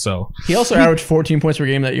Wizards. So He also averaged 14 points per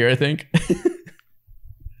game that year, I think.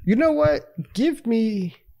 You know what? Give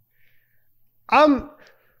me. I'm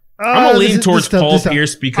gonna lean towards Paul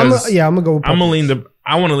Pierce because I'm gonna go. With Paul Pierce.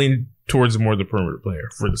 I want to lean towards more the perimeter player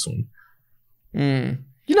for this one.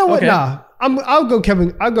 You know what? Okay. Nah, I'll go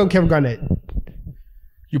Kevin Garnett.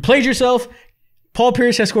 You played yourself. Paul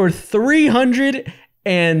Pierce has scored 300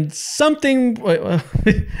 and something. Wait, let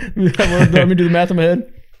me do the math in my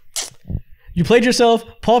head. You played yourself.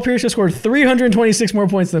 Paul Pierce has scored 326 more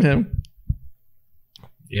points than him.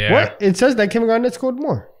 Yeah. What? It says that Kevin Garnett scored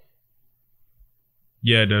more.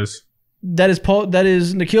 Yeah, it does. That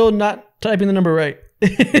is Nikhil not typing the number right.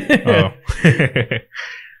 Oh.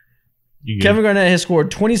 Kevin Garnett has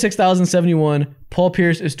scored 26,071. Paul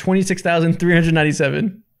Pierce is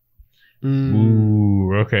 26,397.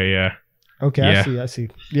 Ooh, okay, yeah. Okay, Yeah. I see.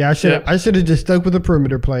 Yeah, I should have just stuck with a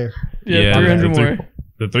perimeter player. Yeah, 300 more.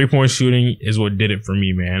 The 3-point shooting is what did it for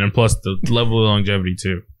me, man. And plus the level of longevity,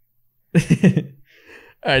 too.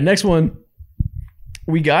 All right, next one.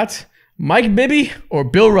 We got Mike Bibby or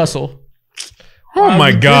Bill Russell. Oh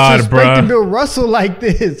my God, disrespecting bro. Bill Russell like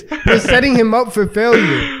this. We're setting him up for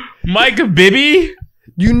failure. Mike Bibby?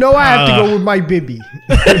 You know I have to go with Mike Bibby.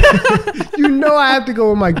 You know I have to go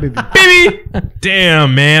with Mike Bibby. Bibby!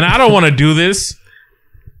 Damn, man. I don't want to do this.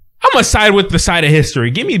 I'm going to side with the side of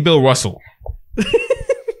history. Give me Bill Russell.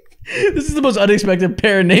 This is the most unexpected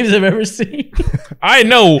pair of names I've ever seen. I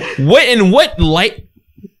know. In what light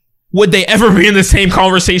would they ever be in the same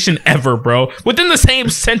conversation ever, bro? Within the same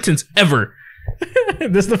sentence ever.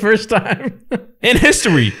 This is the first time In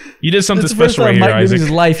history. You did something This is the first special right time here, Mike Isaac.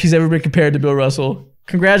 Bibby's life he's ever been compared to Bill Russell.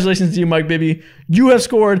 Congratulations to you, Mike Bibby. You have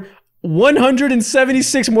scored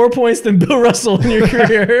 176 more points than Bill Russell in your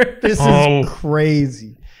career. This is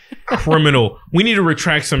crazy. Criminal. We need to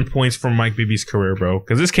retract some points from Mike Bibby's career, bro,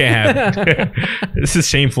 because this can't happen. This is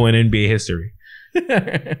shameful in NBA history.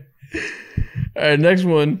 All right, next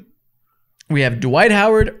one. We have Dwight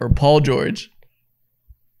Howard or Paul George.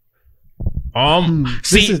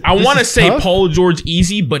 See, I want to say tough. Paul George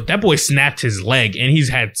easy, but that boy snapped his leg and he's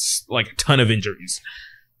had like a ton of injuries.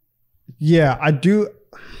 Yeah, I do.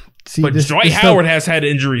 See, But Dwight Howard has had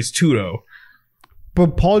injuries too, though.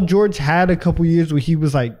 But Paul George had a couple years where he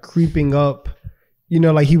was like creeping up. You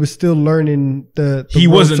know, like he was still learning the He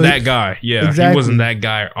ropes. wasn't So that guy. Yeah, Exactly. he wasn't that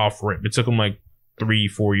guy off rip. It took him like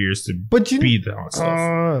 3-4 years to be the hot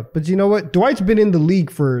stuff. But you know what? Dwight's been in the league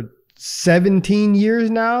for 17 years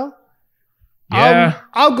now. Yeah.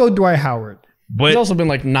 I'll go Dwight Howard. But He's also been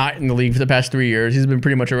like not in the league for the past 3 years. He's been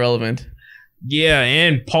pretty much irrelevant. yeah,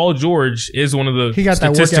 and Paul George is one of the He got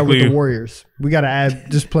that workout with the Warriors. We got to add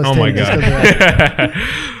just plus Oh 10. my just 'cause of that. God.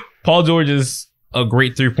 Paul George is a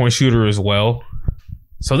great 3-point shooter as well.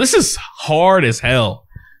 So this is hard as hell.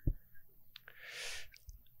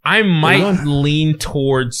 I might lean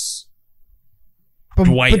towards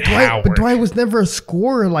Dwight Howard. But Dwight was never a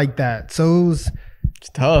scorer like that. So It's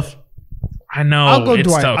tough. I know. I'll go it's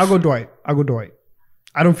Dwight. tough. I'll go Dwight.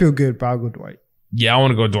 I don't feel good, but I'll go Dwight. Yeah, I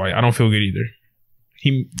want to go Dwight. I don't feel good either.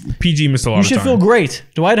 PG missed a lot You of should time. feel great.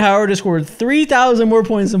 Dwight Howard has scored 3,000 more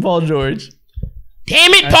points than Paul George.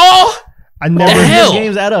 Damn it, Paul! I never, the hell?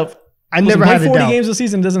 Games add up. I never had a 40 doubt. games a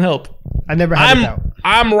season doesn't help. I never had a doubt.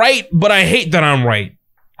 I'm right, but I hate that I'm right.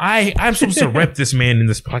 I'm supposed to rep this man in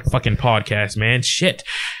this fucking podcast, man. Shit.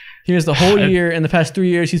 Here's the whole year. In the past 3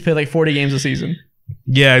 years, he's played like 40 games a season.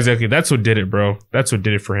 Yeah, exactly. That's what did it, bro. That's what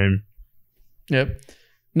did it for him. Yep.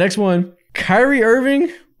 Next one. Kyrie Irving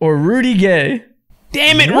or Rudy Gay?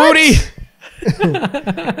 Damn it, What? Rudy!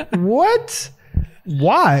 What?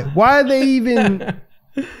 Why? Why are they even?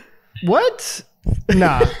 What?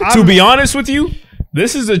 Nah. To be honest with you,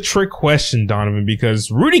 this is a trick question, Donovan, because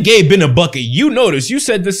Rudy Gay been a bucket. You noticed. You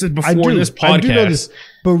said this before in this podcast. I do know this.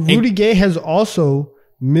 But Rudy Gay has also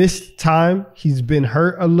missed time. He's been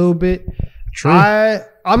hurt a little bit. True.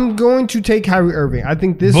 I'm going to take Kyrie Irving. I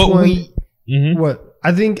think this one. What?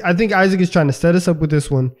 I think Isaac is trying to set us up with this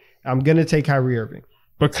one. I'm gonna take Kyrie Irving.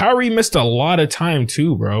 But Kyrie missed a lot of time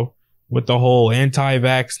too, bro. with the whole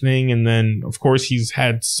anti-vax thing, and then of course he's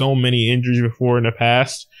had so many injuries before in the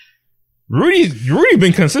past. Rudy's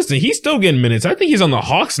been consistent. He's still getting minutes. I think he's on the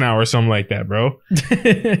Hawks now or something like that, bro.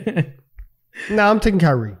 Nah, I'm taking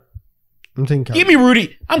Kyrie. Give me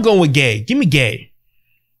Rudy. I'm going with Gay. Give me Gay.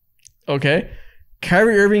 Okay.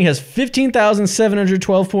 Kyrie Irving has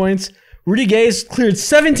 15,712 points. Rudy Gay's cleared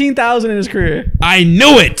 17,000 in his career. I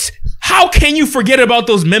knew it. How can you forget about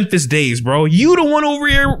those Memphis days, bro? You the one over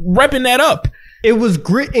here repping that up. It was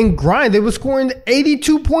grit and grind. They were scoring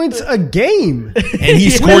 82 points a game. And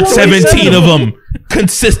he scored 17 of them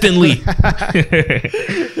consistently.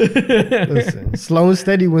 Listen, slow and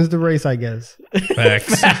steady wins the race, I guess.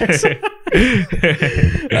 Facts.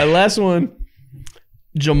 Last one.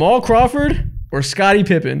 Jamal Crawford or Scottie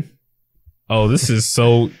Pippen? Oh, this is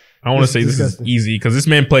so... I want to say disgusting. This is easy because this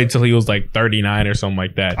man played till he was like 39 or something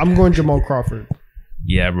like that. I'm going Jamal Crawford.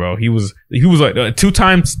 Yeah, bro. He was like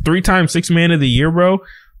 3-time six man of the year, bro.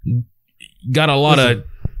 Got a lot of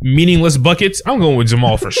meaningless buckets. I'm going with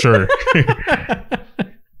Jamal for sure.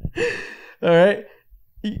 All right.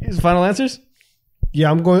 Final answers?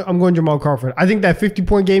 Yeah, I'm going Jamal Crawford. I think that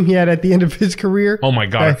 50-point game he had at the end of his career. Oh my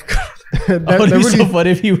god. That would be so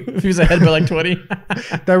funny if he was ahead by like 20.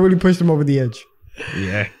 That really pushed him over the edge.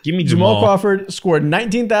 Yeah, give me Jamal. Crawford scored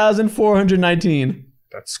 19,419.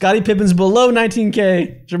 Scottie Pippen's below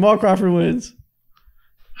 19K. Jamal Crawford wins.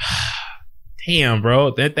 Damn,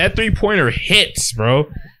 bro. That 3-pointer hits,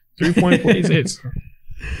 bro. 3-point plays hits.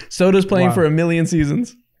 Soda's playing for 1 million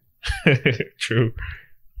seasons. True.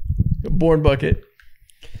 Born bucket.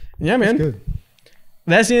 Yeah, man. That's good.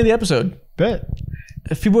 That's the end of the episode. Bet.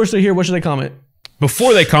 If people are still here, what should they comment?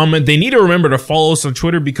 Before they comment, they need to remember to follow us on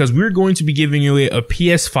Twitter because we're going to be giving you a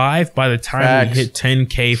PS5 by the time we hit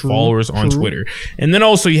 10K followers on Twitter. And then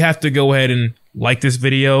also you have to go ahead and like this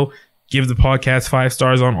video, give the podcast 5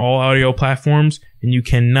 stars on all audio platforms, and you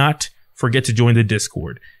cannot forget to join the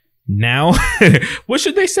Discord. Now, what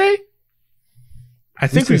should they say? I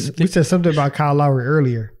think we said something about Kyle Lowry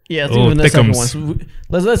earlier. Yeah, let's do the second one.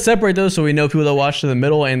 Let's separate those so we know people that watch to the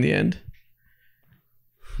middle and the end.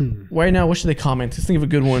 Right now, what should they comment? Let's think of a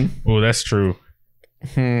good one. Oh, that's true.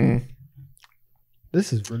 This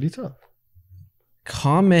is really tough.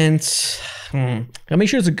 Comments. Gotta make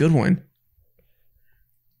sure it's a good one.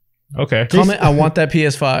 Okay. Comment, I want that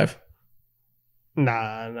PS5.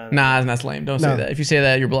 Nah, that's lame. Don't say that. If you say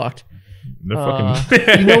that, you're blocked. The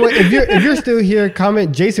fucking you know what? If you're still here,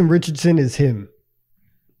 comment Jason Richardson is him.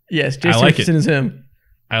 Yes, Jason Richardson is him.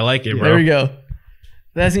 I like it, bro. There we go.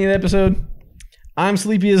 That's the end of the episode. I'm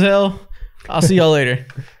sleepy as hell. I'll see y'all later.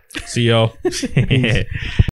 See y'all.